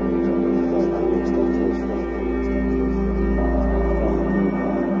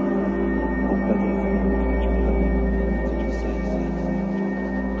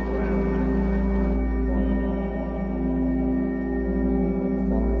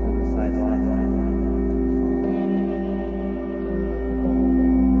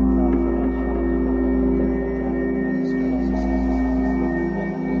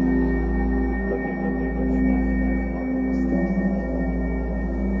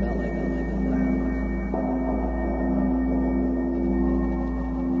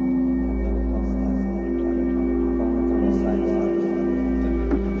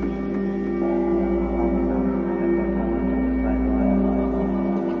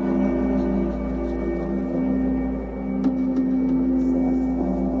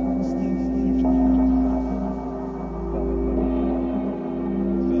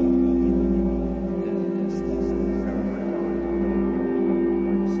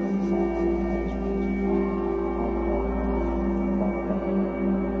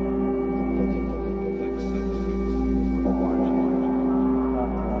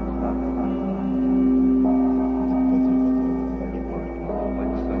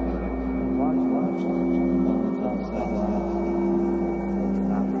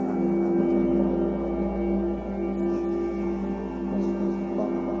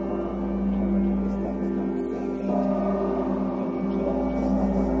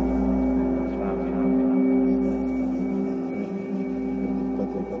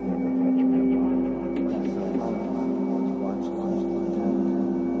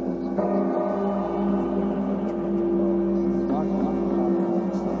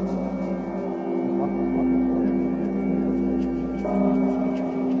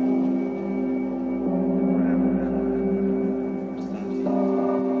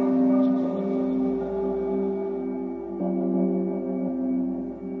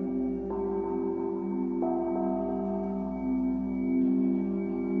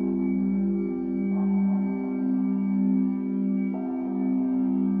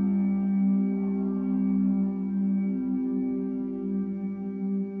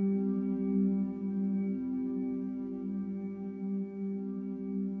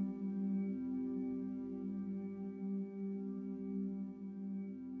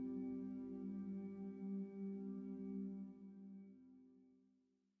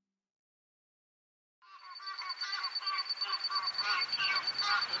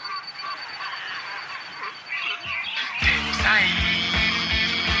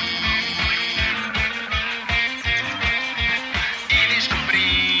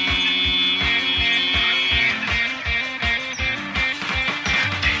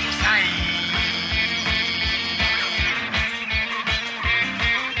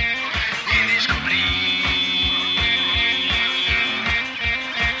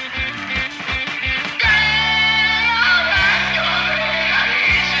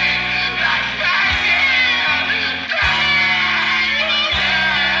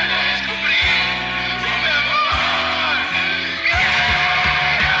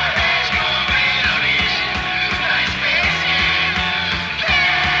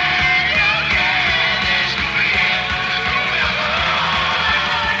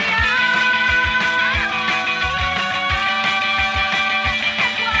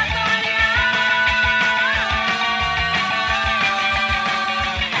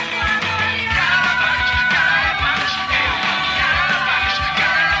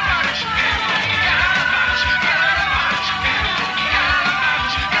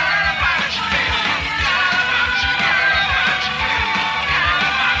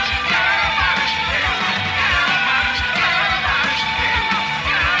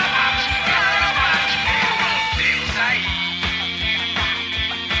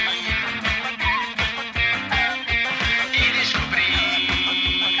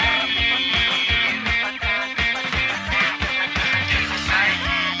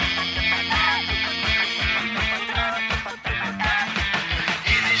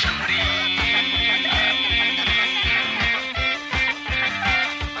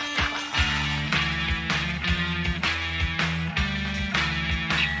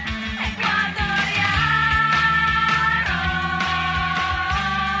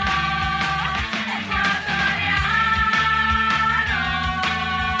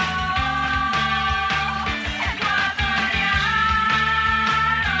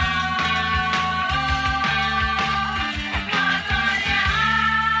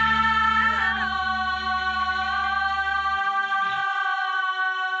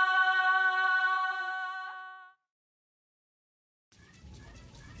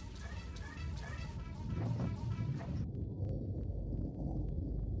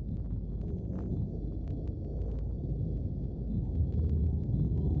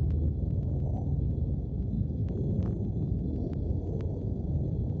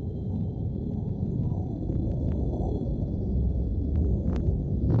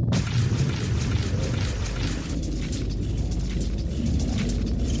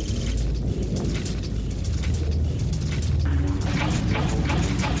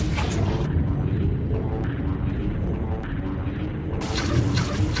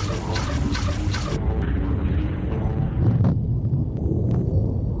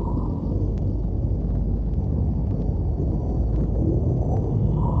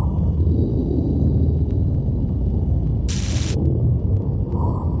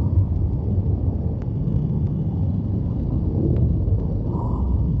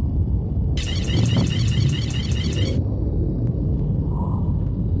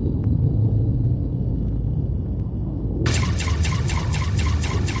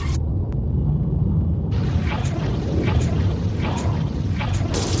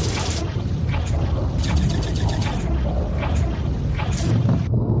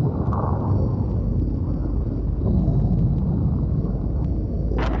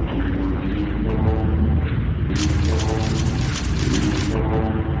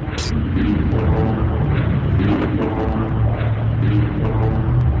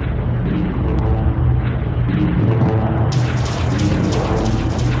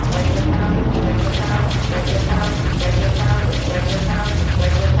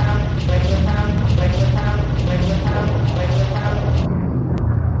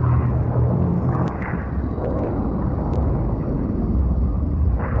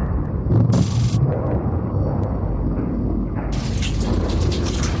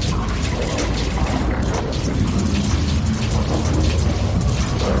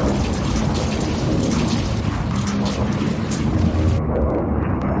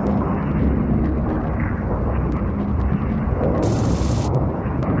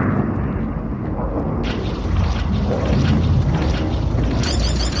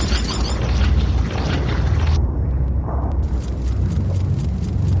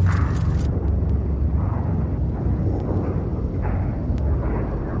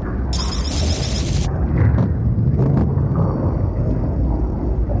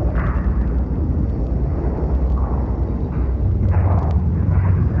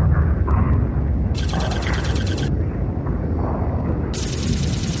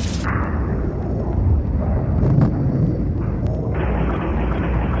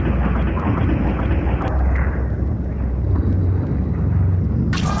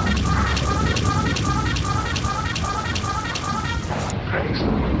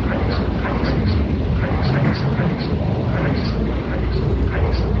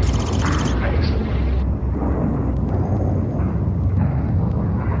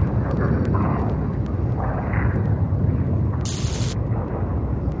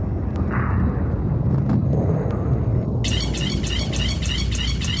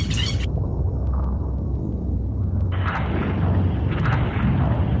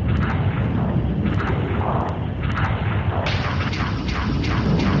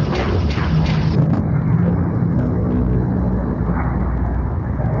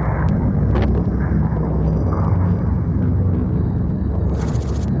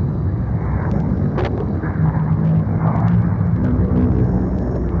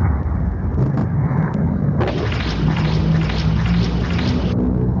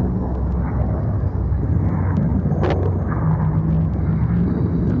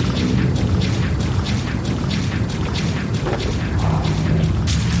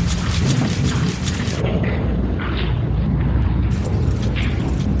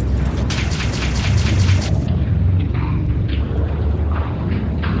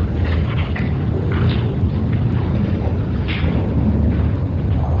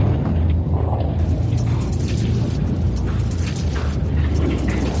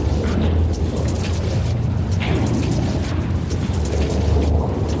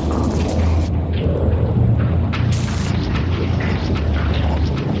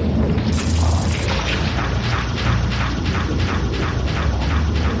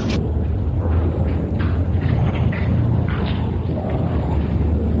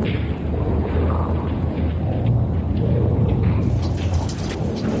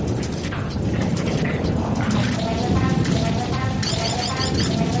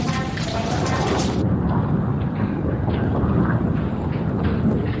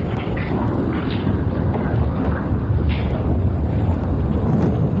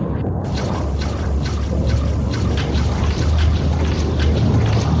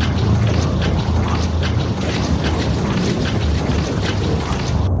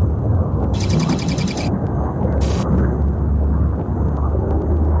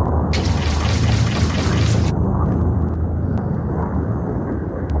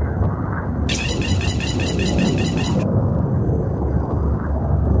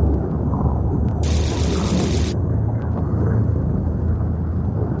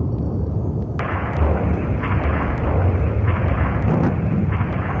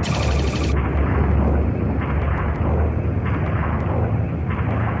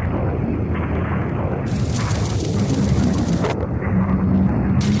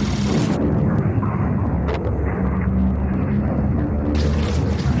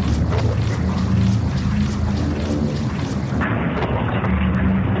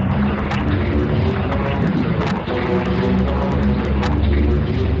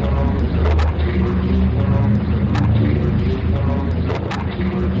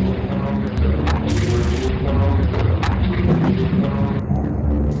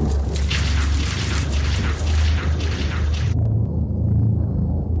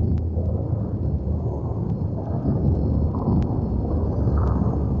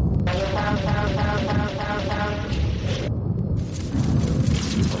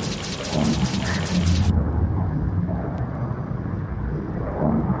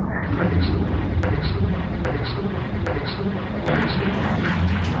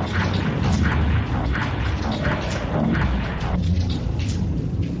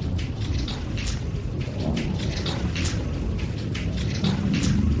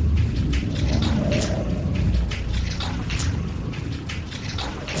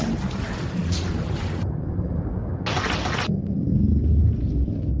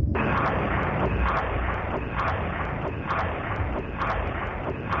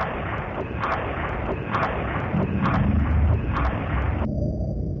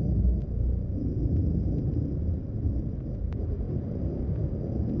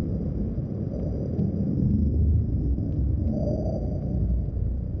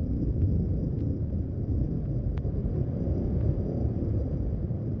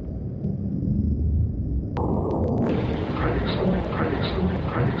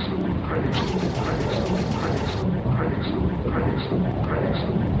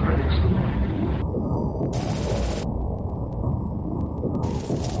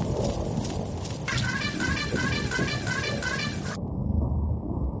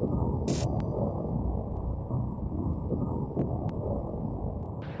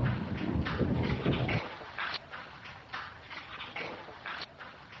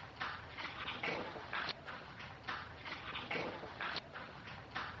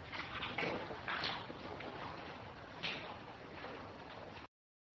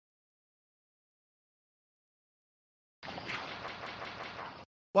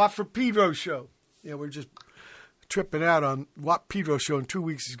 What for Pedro Show? Yeah, we're just tripping out on what Pedro Show in 2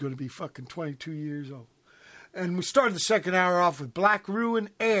 weeks is going to be fucking 22 years old. And we started the second hour off with Black Ruin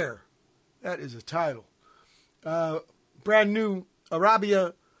Air. That is a title. Brand new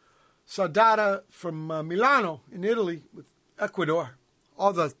Arabia Saudade from Milano in Italy with Ecuador.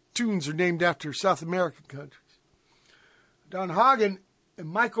 All the tunes are named after South American countries. Don Haugen and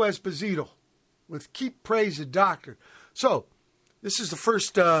Michael Esposito with Keep Praise the Doctor. So, this is the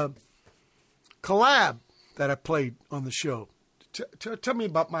first collab that I played on the show. Tell me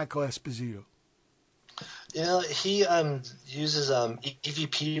about Michael Esposito. You know, he uses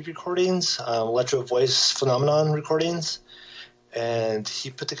EVP recordings, electro voice phenomenon recordings, and he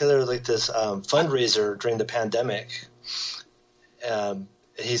put together like this fundraiser during the pandemic.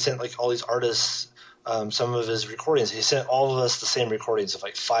 He sent like all these artists some of his recordings. He sent all of us the same recordings of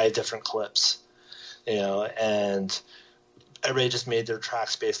like 5 different clips, you know, and everybody just made their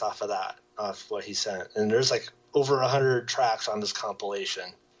tracks based off of that, off what he sent. And there's like over 100 tracks on this compilation.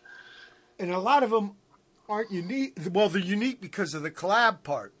 And a lot of them aren't unique. Well, they're unique because of the collab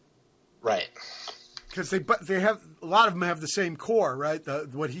part. Right. Because they have, a lot of them have the same core, right?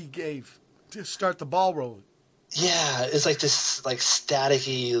 What he gave to start the ball rolling. Yeah, it's like this like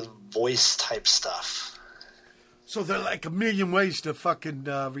staticky voice type stuff. So they're like a million ways to fucking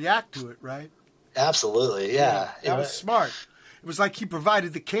react to it, right? Absolutely, yeah. That was smart. It was like he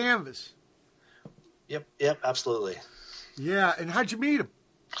provided the canvas. Yep, absolutely. Yeah, and how'd you meet him?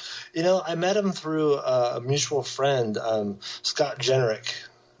 You know, I met him through a mutual friend, Scott Jenrick.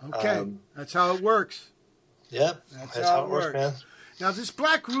 Okay, that's how it works. Yep, that's how it works, man. Now, this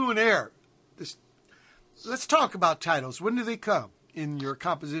Black Ruin Air, let's talk about titles. When do they come in your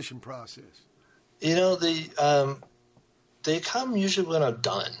composition process? You know, they come usually when I'm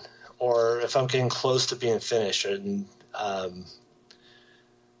done, or if I'm getting close to being finished, and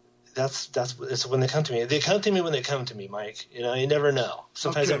it's when they come to me. They come to me when they come to me, Mike. You know, you never know.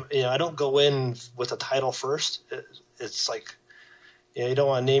 Sometimes I don't go in with a title first. It's like, you know, you don't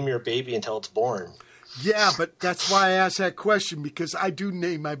want to name your baby until it's born. Yeah, but that's why I asked that question, because I do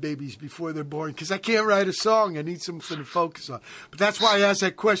name my babies before they're born, because I can't write a song. I need something to focus on. But that's why I asked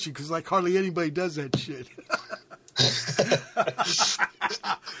that question, because like hardly anybody does that shit.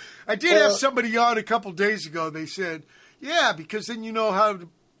 I did have somebody on a couple days ago. They said, yeah, because then you know how to,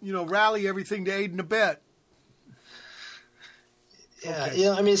 you know, rally everything to aid and abet. Yeah, okay. You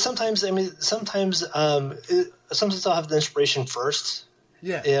know, I mean, sometimes I'll have the inspiration first.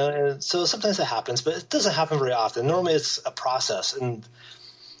 Yeah. You know, and so sometimes that happens, but it doesn't happen very often. Normally it's a process. And,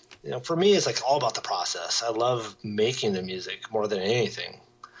 you know, for me, it's like all about the process. I love making the music more than anything.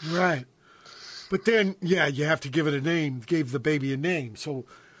 Right. But then, yeah, you have to give it a name, gave the baby a name. So,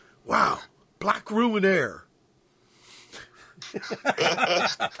 wow, Black Ruin Air.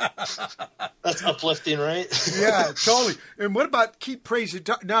 That's uplifting, right? Yeah, totally. And what about Keep Praise the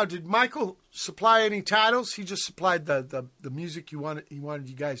Doctor? Now, did Michael supply any titles? He just supplied the music he wanted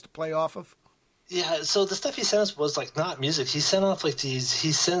you guys to play off of? Yeah, so the stuff he sent us was like not music. He sent off like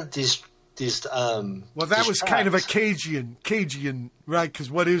these well, that was kind of a Cajun, right?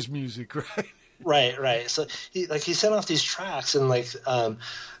 Because what is music, right? Right. So he sent off these tracks, and like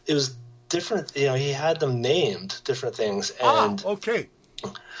it was different. You know, he had them named different things. And okay.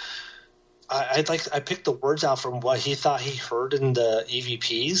 I picked the words out from what he thought he heard in the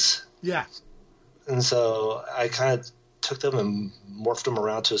EVPs. Yeah. And so I kind of took them and morphed them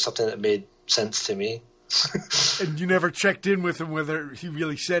around to something that made sense to me. And you never checked in with him whether he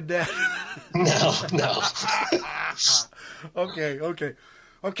really said that? No.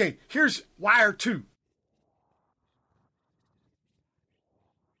 Okay, here's Wire 2.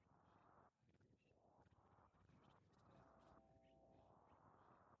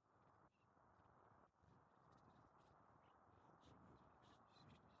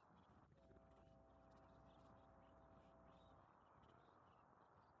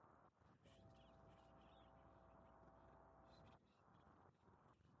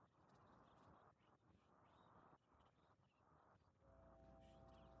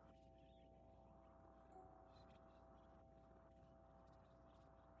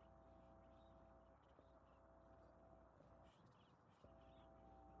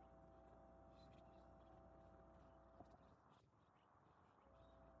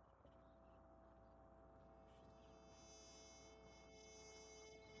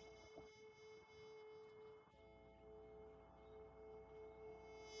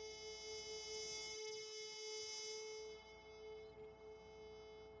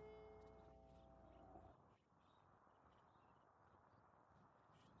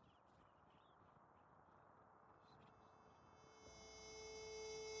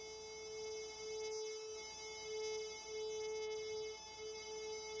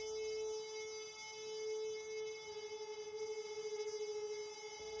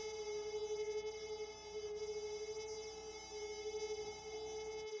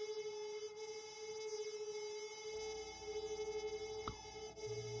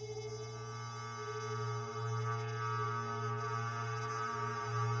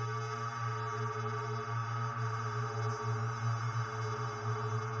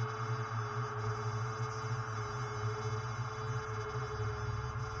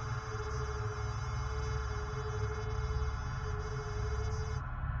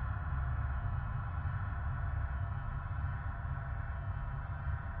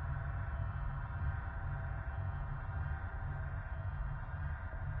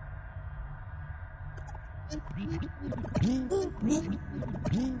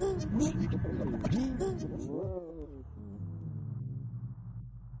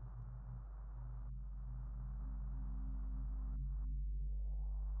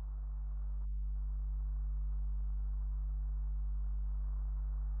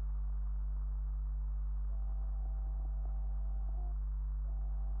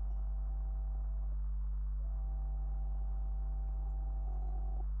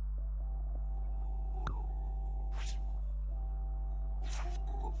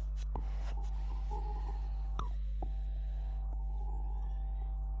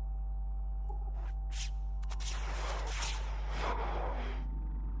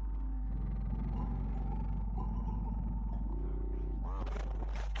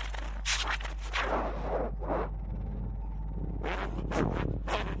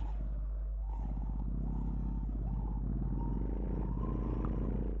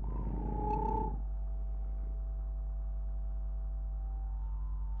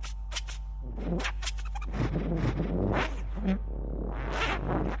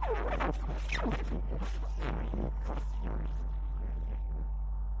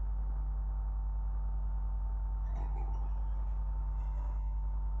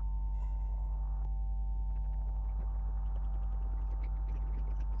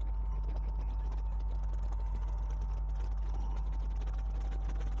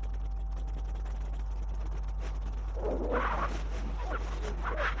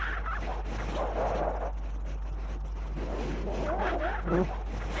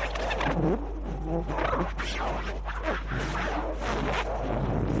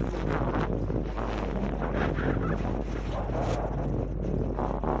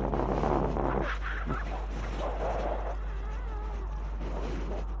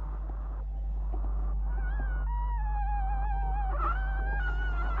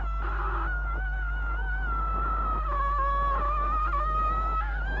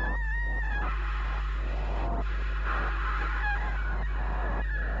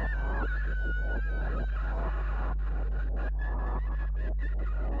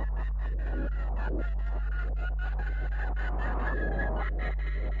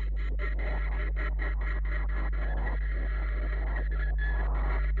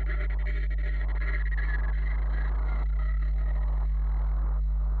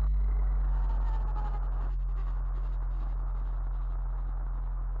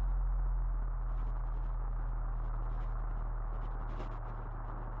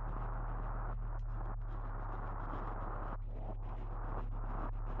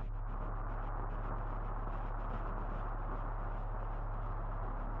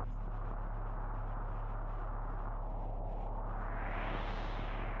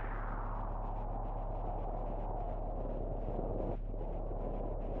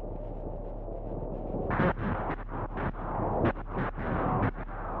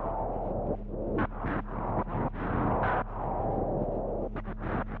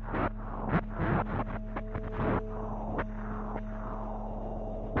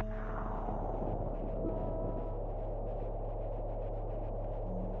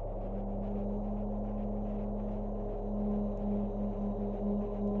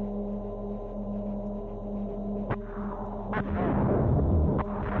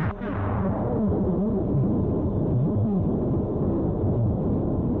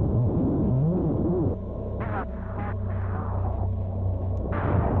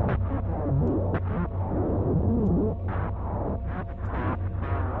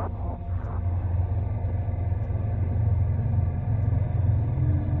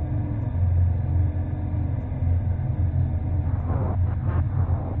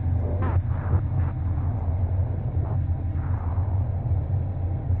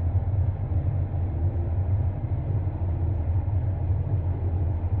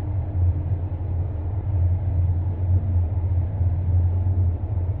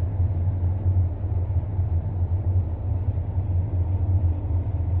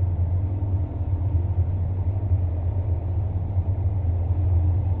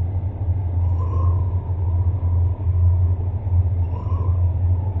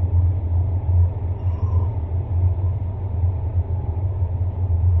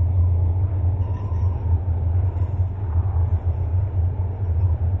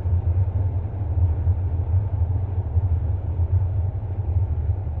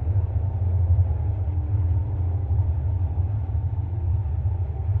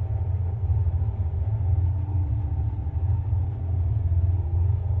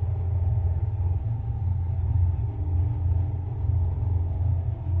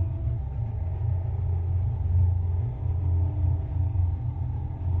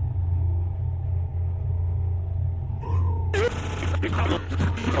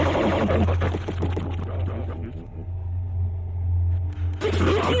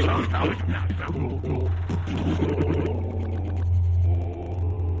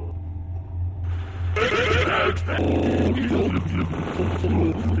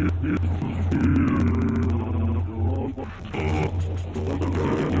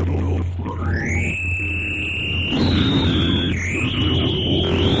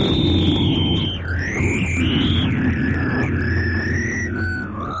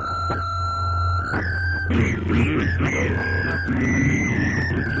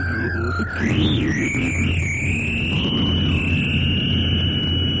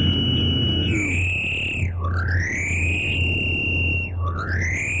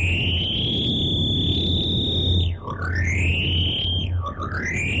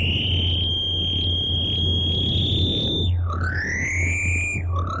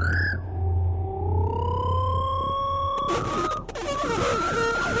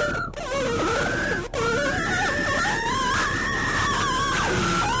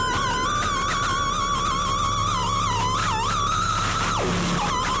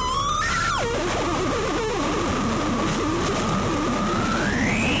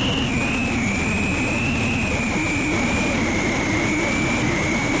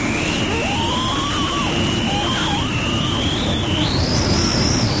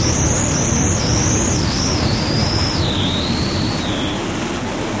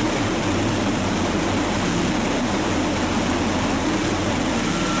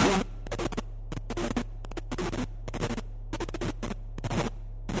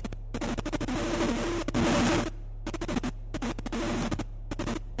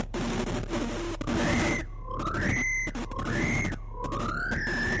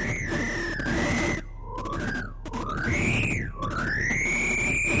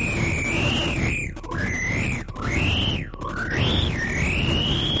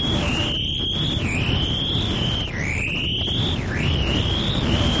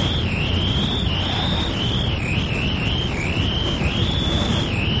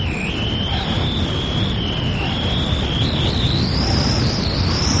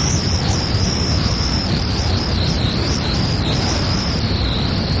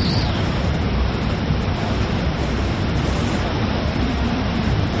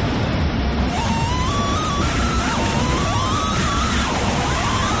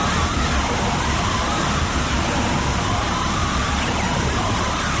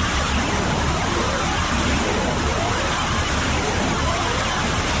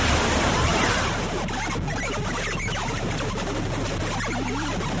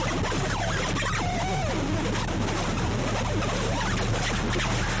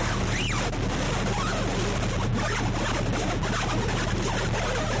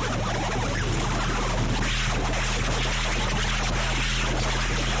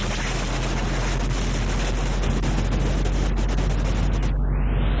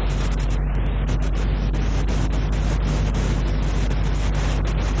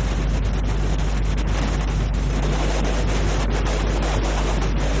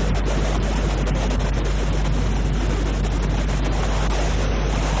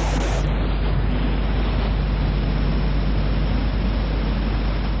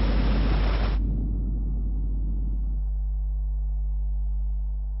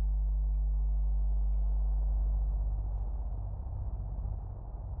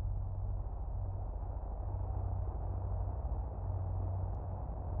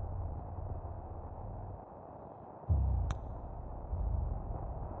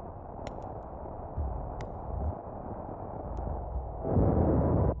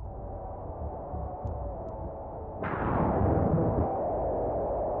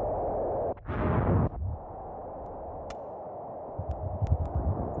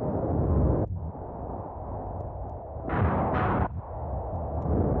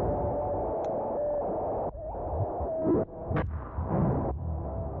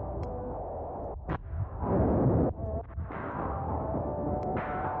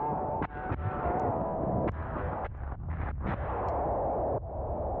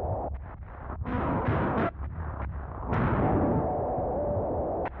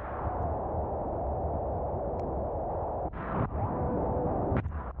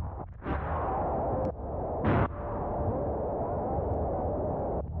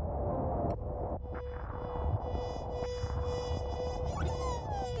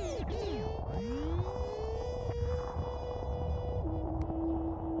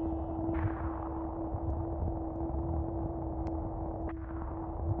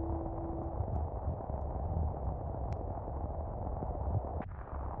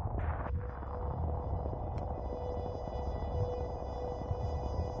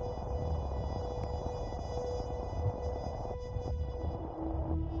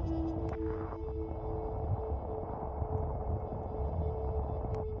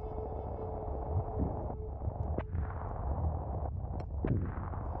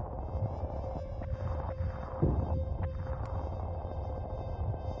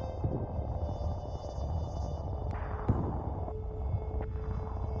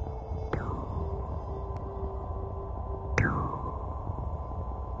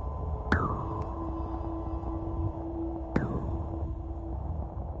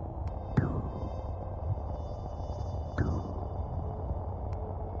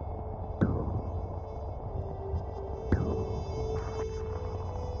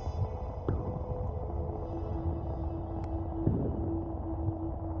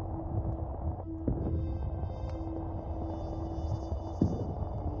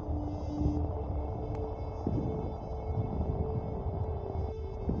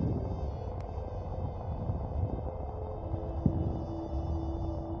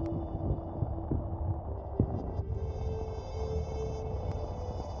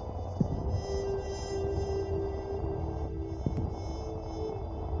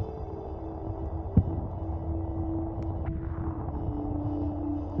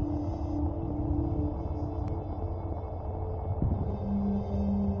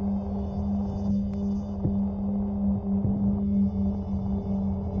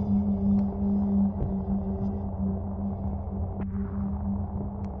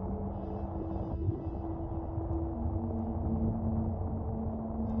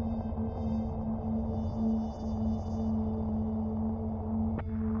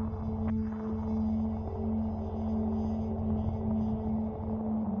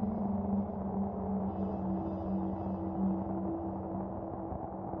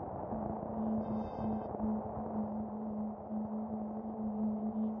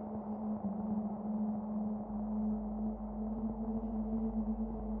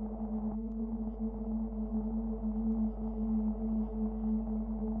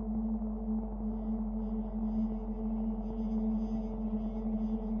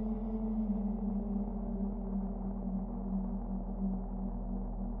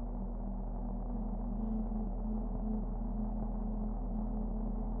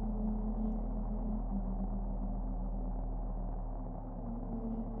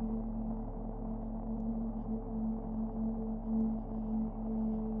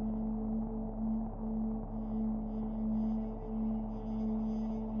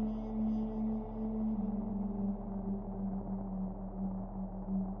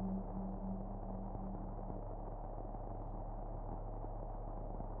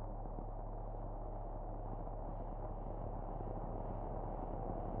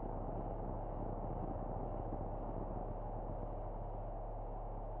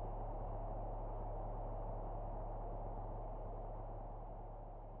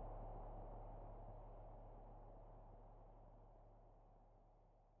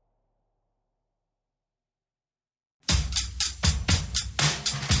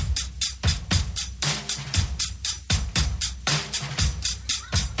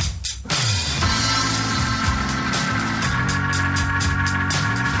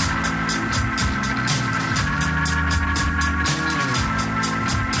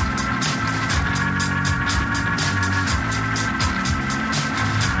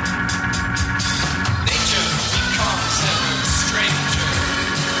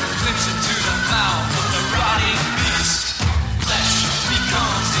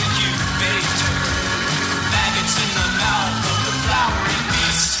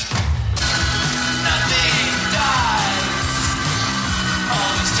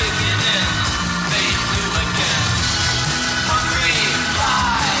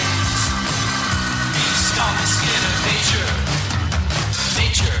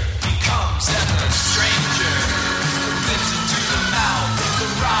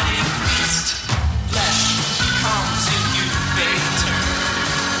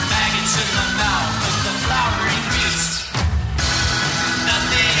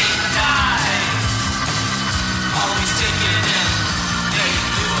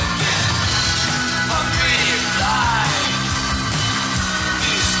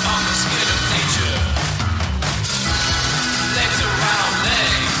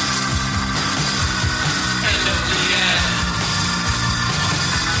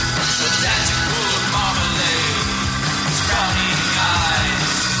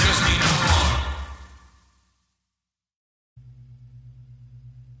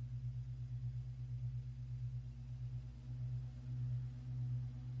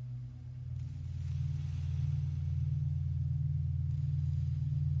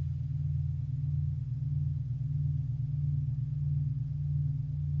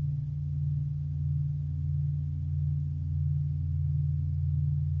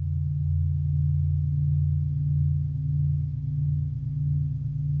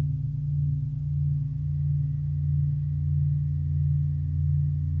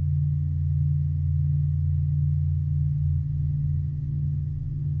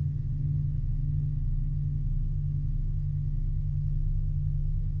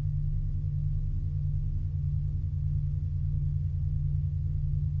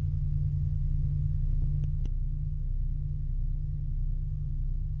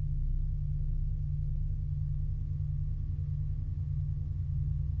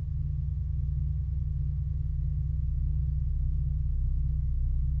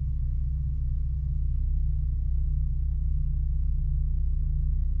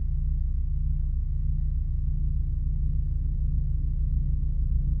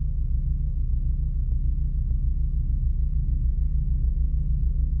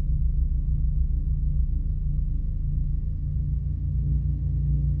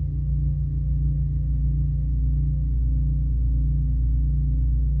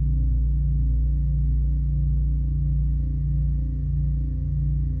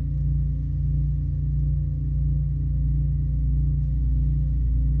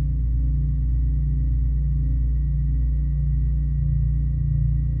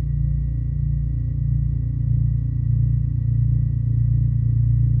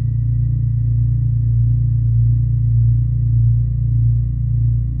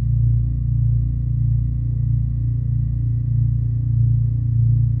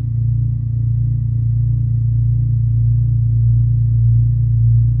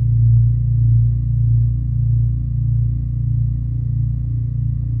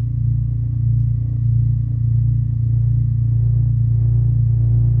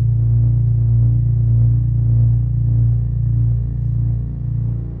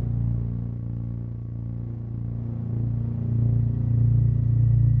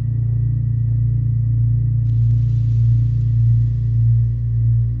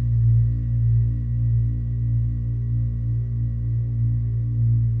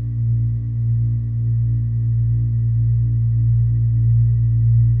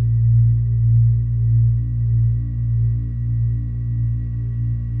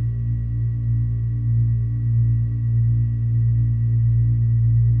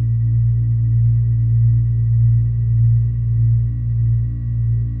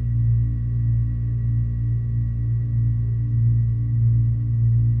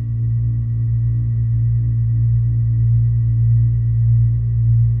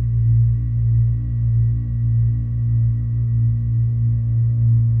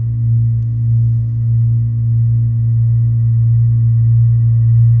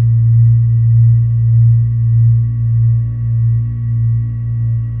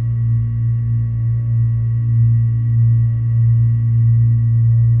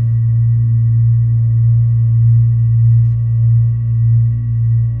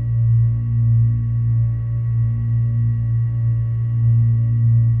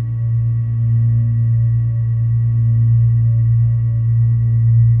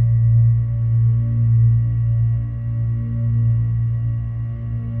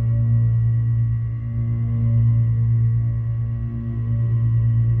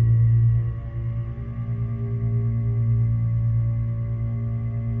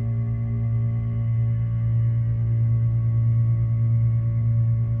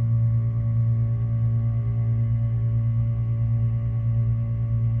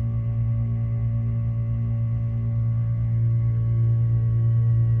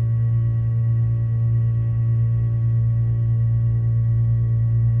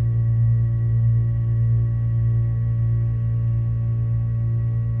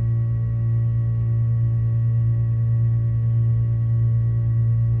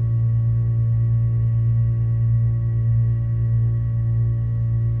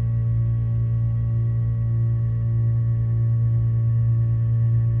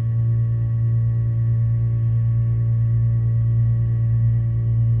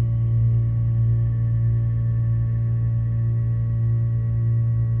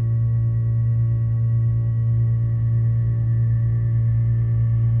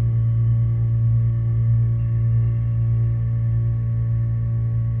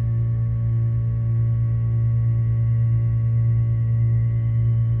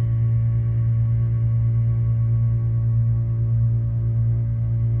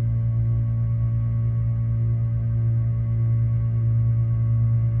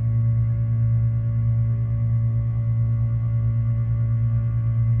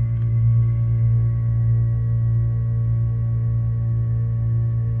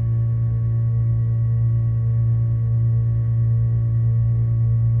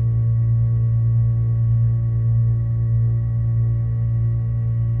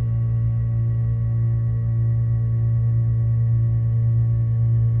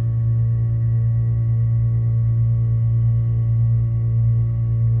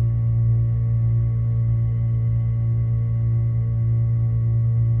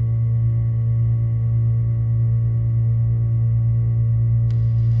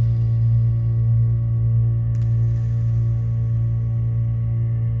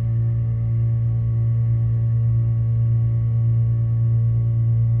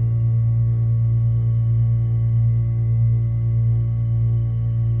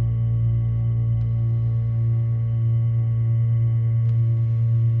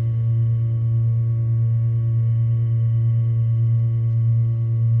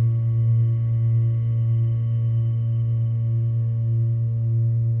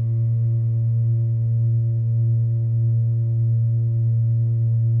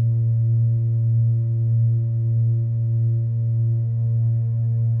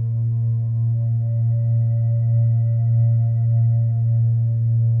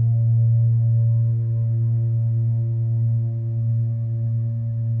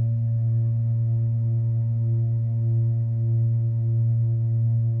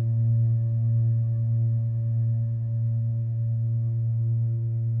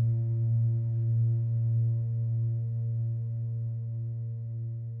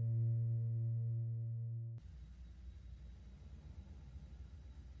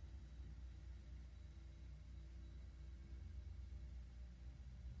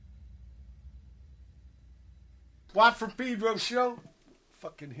 Watt for Pedro Show.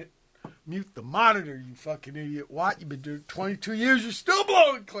 Fucking mute the monitor, you fucking idiot. Watt, you've been doing 22 years, you're still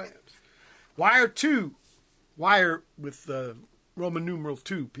blowing clams. Wire 2. Wire with Roman numeral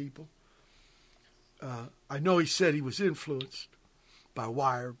 2, people. I know he said he was influenced by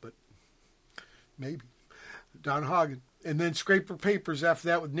Wire, but maybe. Don Haugen. And then Scraper Papers after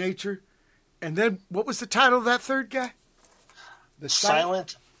that with Nature. And then, what was the title of that third guy? The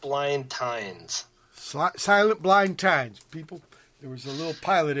Silent Blind Tines. Silent Blind Tines. People, there was a little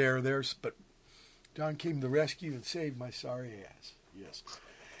pilot error there, but Don came to the rescue and saved my sorry ass. Yes.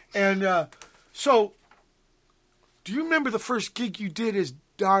 And so, do you remember the first gig you did as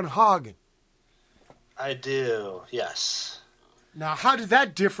Don Haugen? I do, yes. Now, how did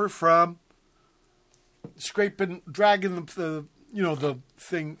that differ from dragging the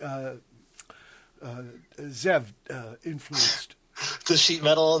thing Zev influenced? The sheet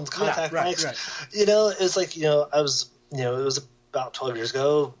metal and contact mics. Right. It's like, I was, it was about 12 years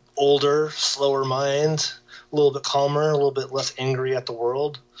ago, older, slower mind, a little bit calmer, a little bit less angry at the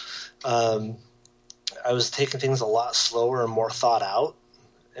world. I was taking things a lot slower and more thought out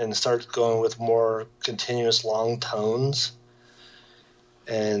and started going with more continuous long tones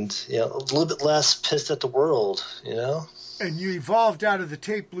and, a little bit less pissed at the world, And you evolved out of the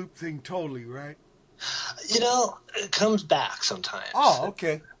tape loop thing totally, right? It comes back sometimes. Oh,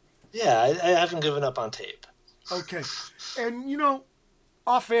 okay. Yeah, I haven't given up on tape. Okay. And,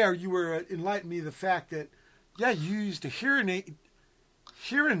 off air, you were enlightening me the fact that, you used a hearing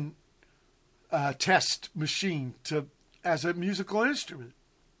test machine as a musical instrument.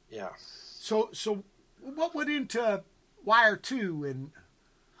 Yeah. So what went into Wire 2 and,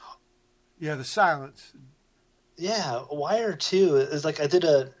 the silence? Yeah, Wire 2 is like I did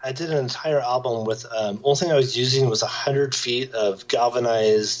an entire album with only thing I was using was 100 feet of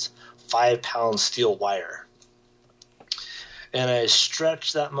galvanized 5-pound steel wire, and I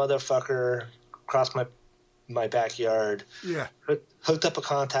stretched that motherfucker across my backyard. Yeah, hooked up a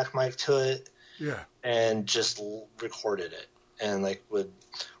contact mic to it. Yeah, and just recorded it, and would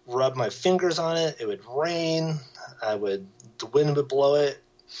rub my fingers on it. It would rain. The wind would blow it,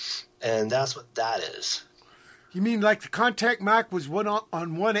 and that's what that is. You mean like the contact mic was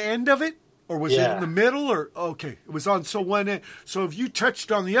on one end of it? Or was it in the middle? Or okay, it was on one end. So if you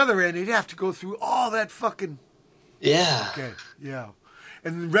touched on the other end, it'd have to go through all that fucking... Yeah. Okay, yeah.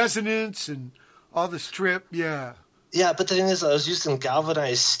 And resonance and all the strip, yeah. Yeah, but the thing is, I was using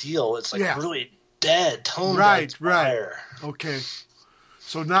galvanized steel. It's really dead, tone right. wire. Okay.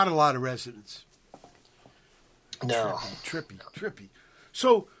 So not a lot of resonance. No. Trippy.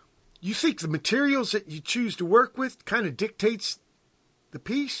 So... You think the materials that you choose to work with kind of dictates the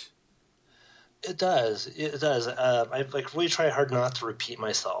piece? It does. I really try hard not to repeat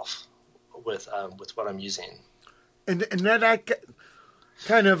myself with what I'm using. And that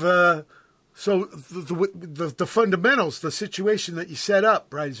kind of so the fundamentals, the situation that you set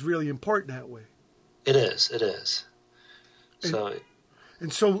up, right, is really important that way. It is.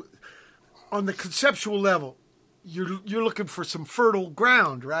 So on the conceptual level, you're looking for some fertile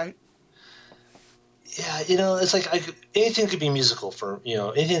ground, right? Yeah, it's like anything could be musical for,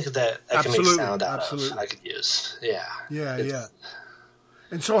 anything that I can make sound out of, I could use. Yeah. Yeah.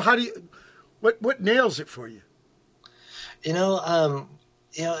 And so how do you, what nails it for you?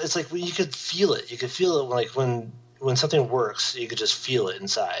 It's like you could feel it. You could feel it like when something works, you could just feel it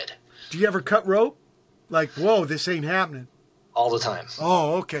inside. Do you ever cut rope? Like, whoa, this ain't happening. All the time.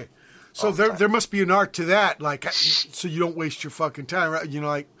 Oh, okay. So there must be an art to that, like, so you don't waste your fucking time, right?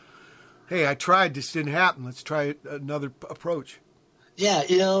 Like, hey, I tried, this didn't happen. Let's try another approach. Yeah,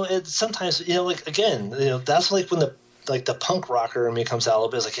 it's sometimes, again, that's like when the punk rocker in me comes out a little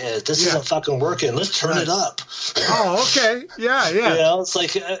bit. It's like, hey, this isn't fucking working. Let's turn it up. Oh, okay. Yeah. It's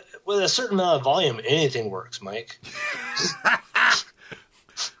like with a certain amount of volume, anything works, Mike.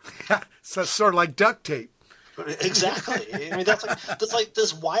 So it's sort of like duct tape. Exactly. I mean, that's like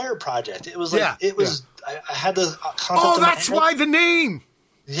this Wire project. It was like, I had the concept. Oh, that's why the name.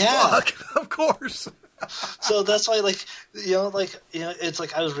 Yeah, fuck, of course. So that's why, it's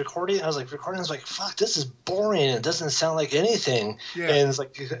like I was recording. I was like, fuck, this is boring. It doesn't sound like anything. Yeah. And it's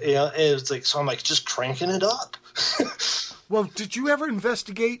like, it's like, so I'm like just cranking it up. Well, did you ever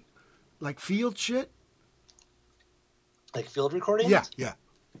investigate like field shit? Like field recording? Yeah.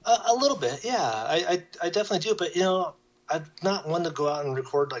 A little bit, yeah. I definitely do, but I'm not one to go out and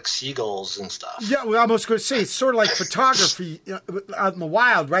record like seagulls and stuff. Yeah, well, I was going to say, it's sort of like photography out in the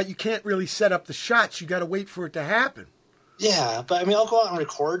wild, right? You can't really set up the shots. You got to wait for it to happen. Yeah, but I mean, I'll go out and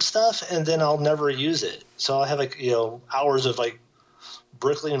record stuff, and then I'll never use it. So I'll have hours of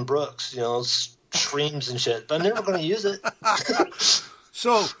Brickley and Brooks, streams and shit, but I'm never going to use it.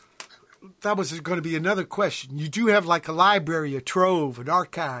 So that was going to be another question. You do have like a library, a trove, an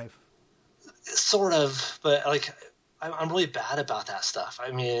archive. Sort of, but like I'm really bad about that stuff.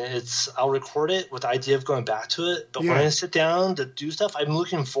 I mean, I'll record it with the idea of going back to it, but when I sit down to do stuff, I'm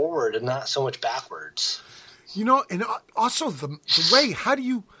looking forward and not so much backwards. You know, and also the way, how do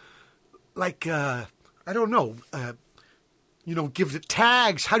you, like, I don't know, give it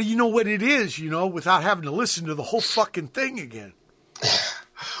tags? How do you know what it is, without having to listen to the whole fucking thing again?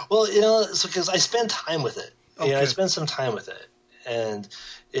 Well, it's because I spend time with it. Okay. I spend some time with it. And,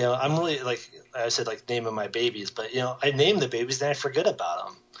 I'm really, like I said, like naming my babies, but, I name the babies and I forget about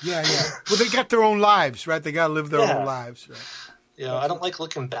them. Yeah. Well, they got their own lives, right? They got to live their own lives, right? I don't like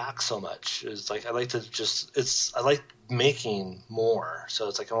looking back so much. It's like I like to I like making more. So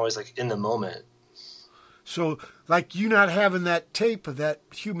it's like I'm always like in the moment. So like you not having that tape of that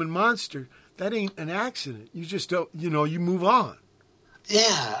human monster, that ain't an accident. You just don't, you move on.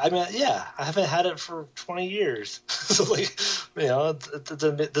 Yeah, I mean, I haven't had it for 20 years. So like,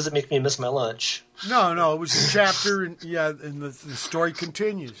 it doesn't make me miss my lunch. No, it was a chapter, and the story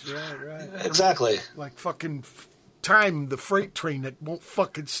continues. Right. Exactly. Like fucking time, the freight train that won't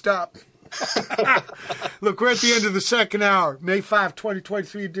fucking stop. Look, we're at the end of the second hour. May 5,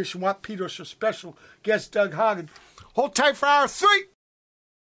 2023 edition, Pedro Show special. Guest Doug Haugen. Hold tight for hour 3.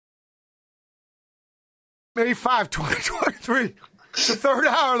 May 5, 2023. It's the third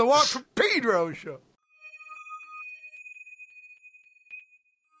hour of the Walk from Pedro Show.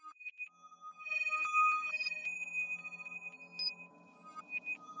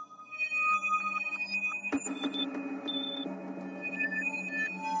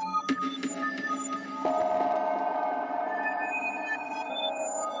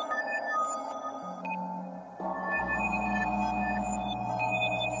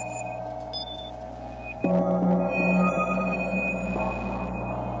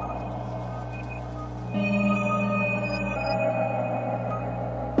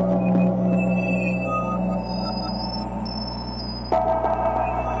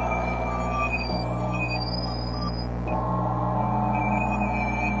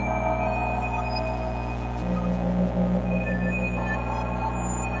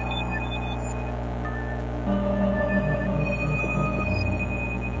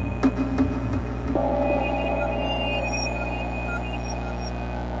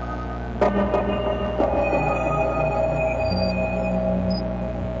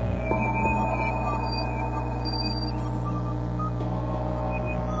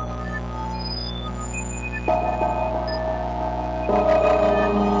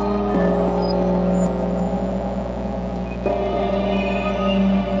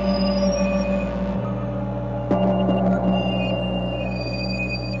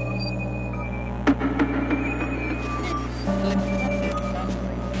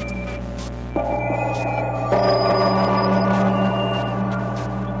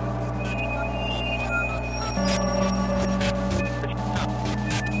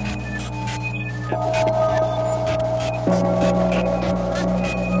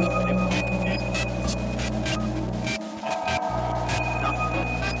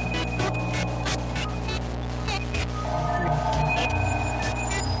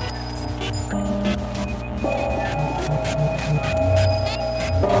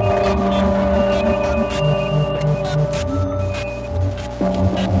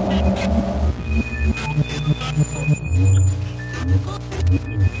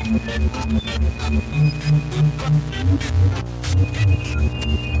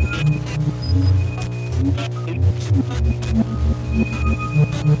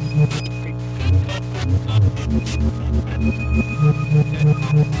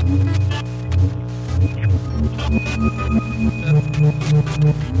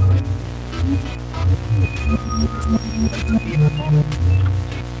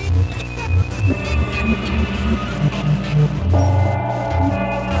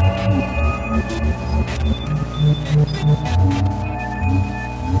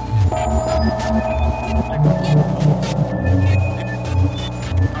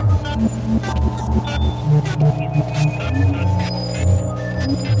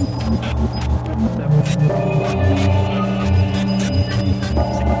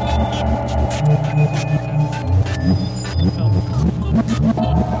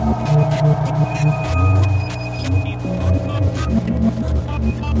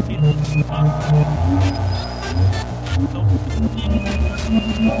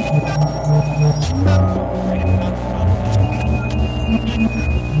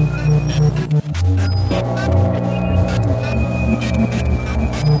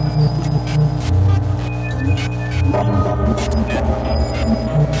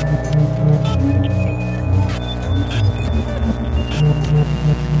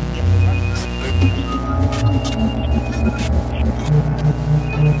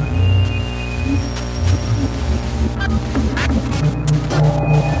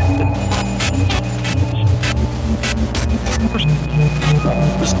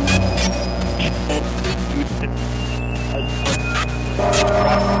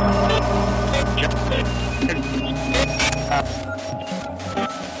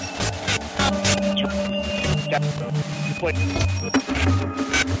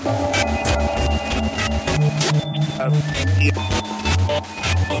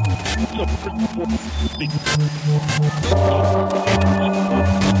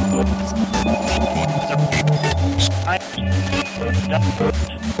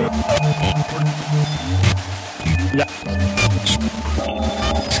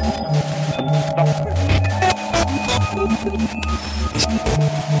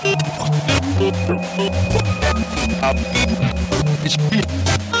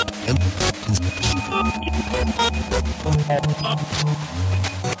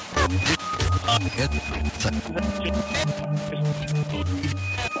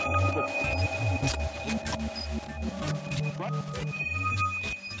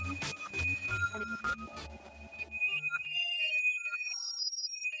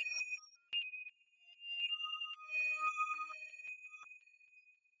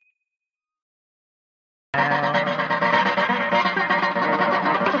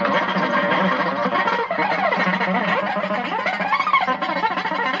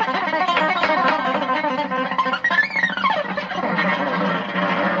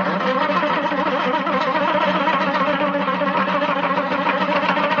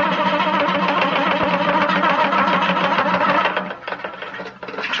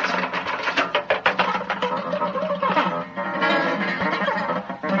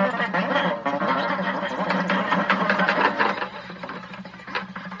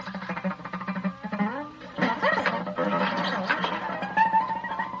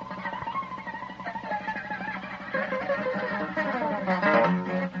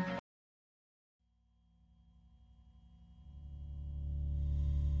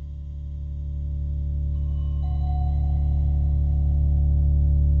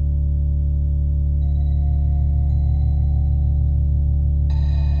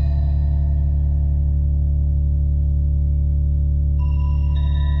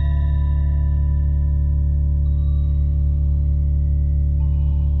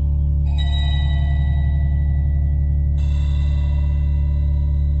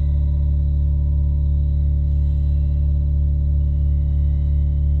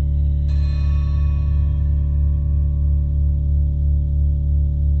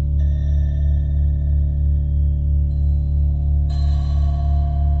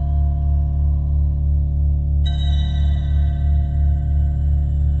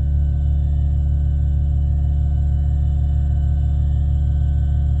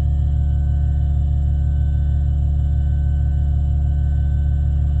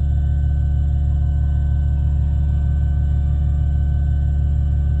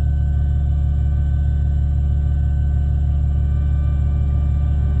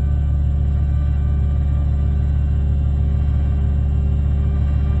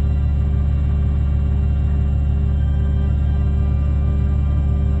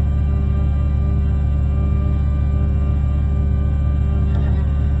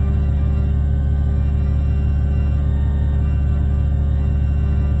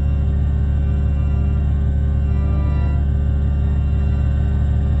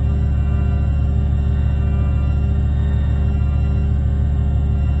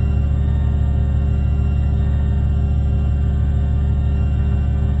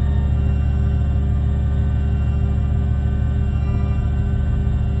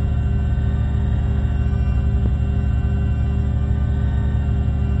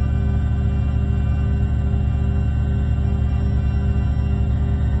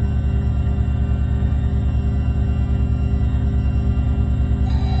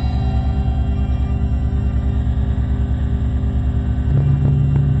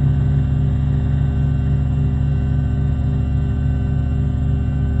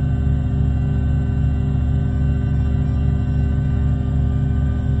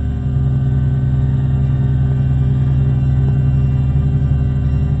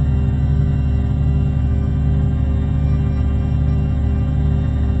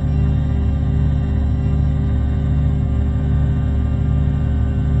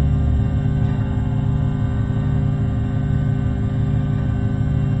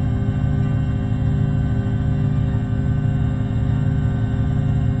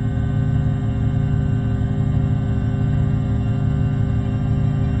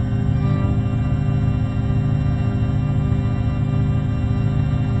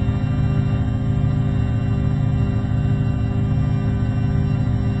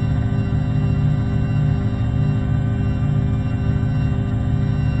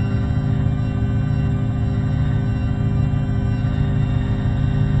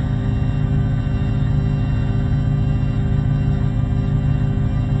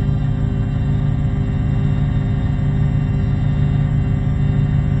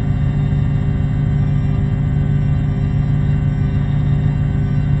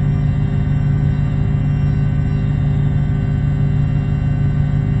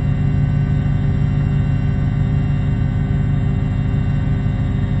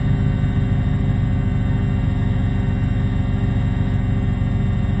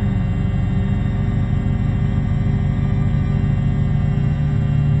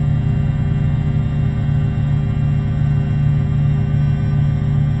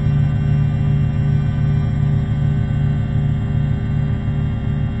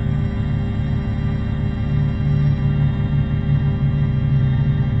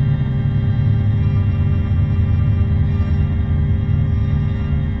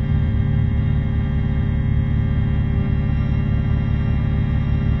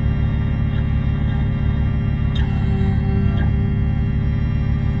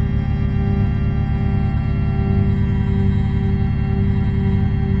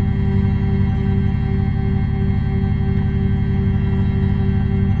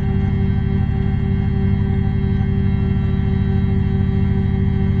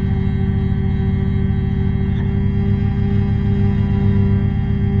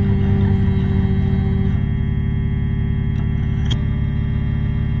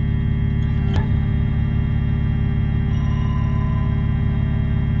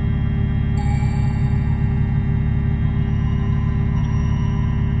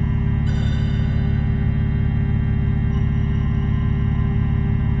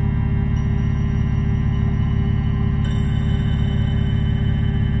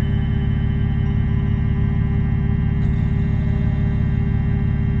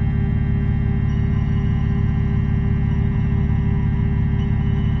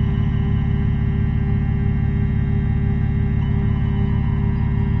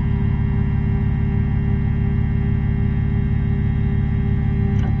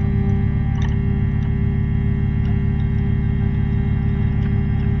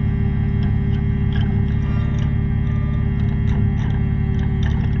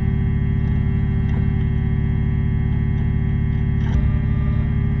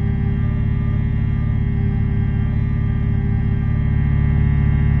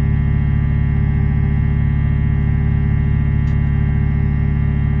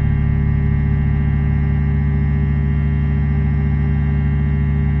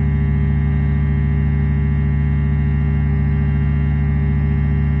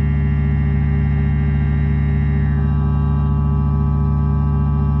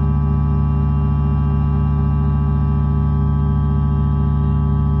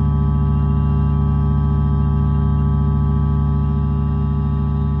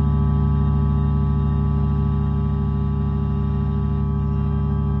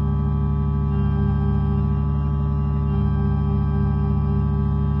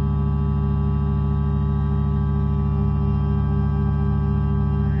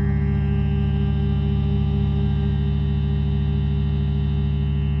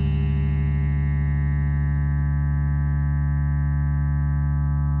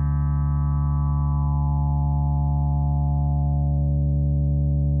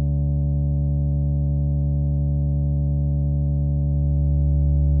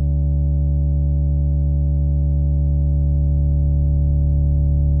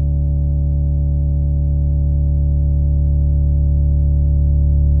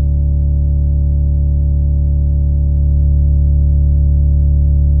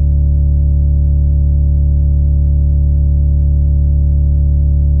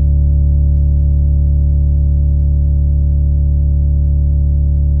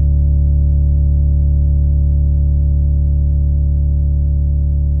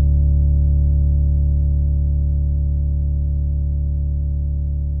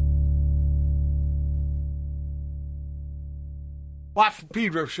 Watt from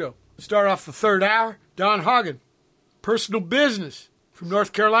Pedro Show. Start off the third hour. Don Haugen, personal business from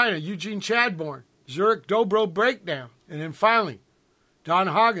North Carolina. Eugene Chadbourne, Zurich dobro breakdown. And then finally, Don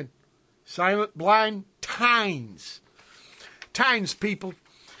Haugen, silent blind tines. Tines, people,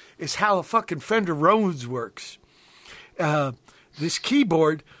 is how a fucking Fender Rhodes works. This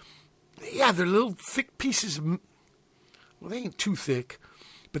keyboard, yeah, they're little thick pieces of, well, they ain't too thick,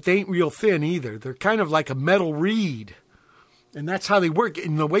 but they ain't real thin either. They're kind of like a metal reed. And that's how they work.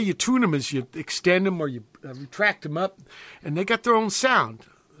 And the way you tune them is you extend them or you retract them up, and they got their own sound.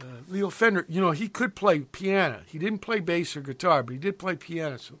 Leo Fender, he could play piano. He didn't play bass or guitar, but he did play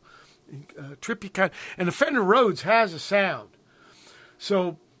piano. So trippy kind. And the Fender Rhodes has a sound.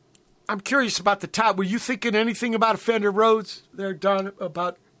 So I'm curious about the top. Were you thinking anything about a Fender Rhodes there, Don,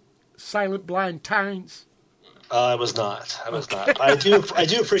 about silent blind tines? I was not. But I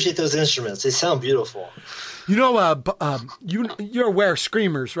do appreciate those instruments. They sound beautiful. You're aware of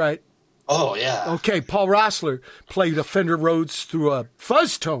screamers, right? Oh, yeah. Okay, Paul Rossler played a Fender Rhodes through a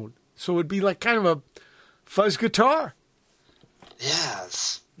fuzz tone. So it'd be like kind of a fuzz guitar. Yeah,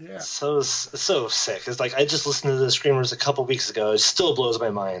 it's so sick. It's like I just listened to the Screamers a couple weeks ago. It still blows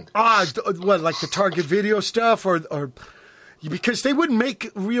my mind. What, like the Target video stuff or because they wouldn't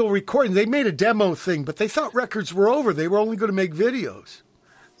make real recording. They made a demo thing, but they thought records were over. They were only going to make videos.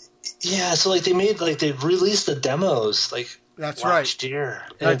 Yeah, so they released the demos that's last right. year.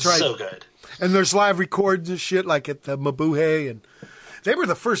 And That's it's right. so good. And there's live recordings and shit like at the Mabuhay, and they were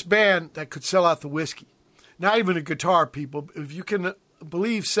the first band that could sell out the whiskey. Not even a guitar, people. If you can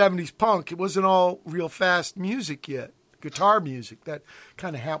believe 70s punk, it wasn't all real fast music yet. Guitar music. That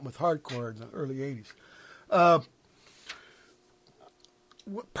kind of happened with hardcore in the early 80s.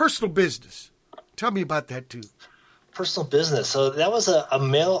 Personal business. Tell me about that, too. Personal business. So that was a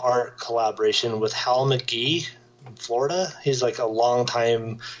mail art collaboration with Hal McGee in Florida. He's like a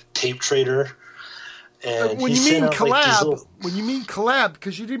longtime tape trader. And when you mean collab,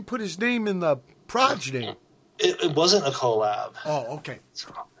 because you didn't put his name in the proj name. It wasn't a collab. Oh, okay.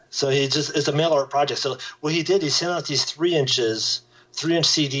 So it's a mail art project. So what he did, he sent out these 3-inch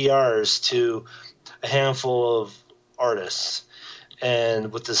CDRs to a handful of artists,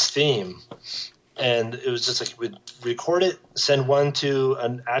 and with this theme. And it was just like we'd record it, send one to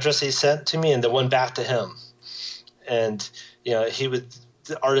an address he sent to me, and then one back to him. And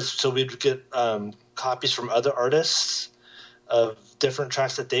we'd get copies from other artists of different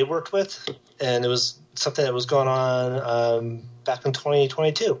tracks that they worked with, and it was something that was going on back in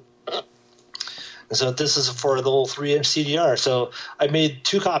 2022. And so this is for the little 3-inch CDR. So I made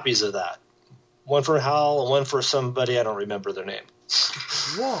 2 copies of that, one for Hal and one for somebody I don't remember their name.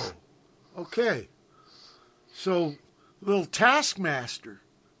 Whoa. Okay. So, little Taskmaster.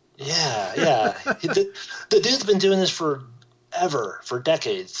 Yeah. The dude's been doing this for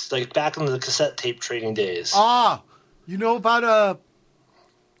decades, like back in the cassette tape trading days. You know about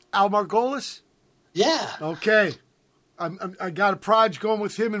Al Margolis? Yeah. Okay. I got a proj going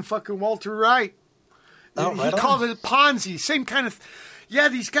with him and fucking Walter Wright. He called it Ponzi. Same kind of. Yeah,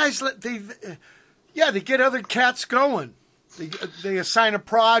 these guys they get other cats going. They assign a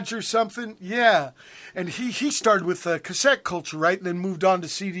proj or something. Yeah. And he started with cassette culture, right? And then moved on to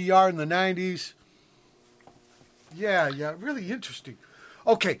CDR in the 90s. Yeah, really interesting.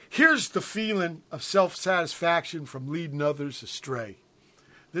 Okay, here's the feeling of self-satisfaction from leading others astray.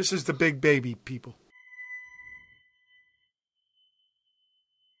 This is the big baby, people.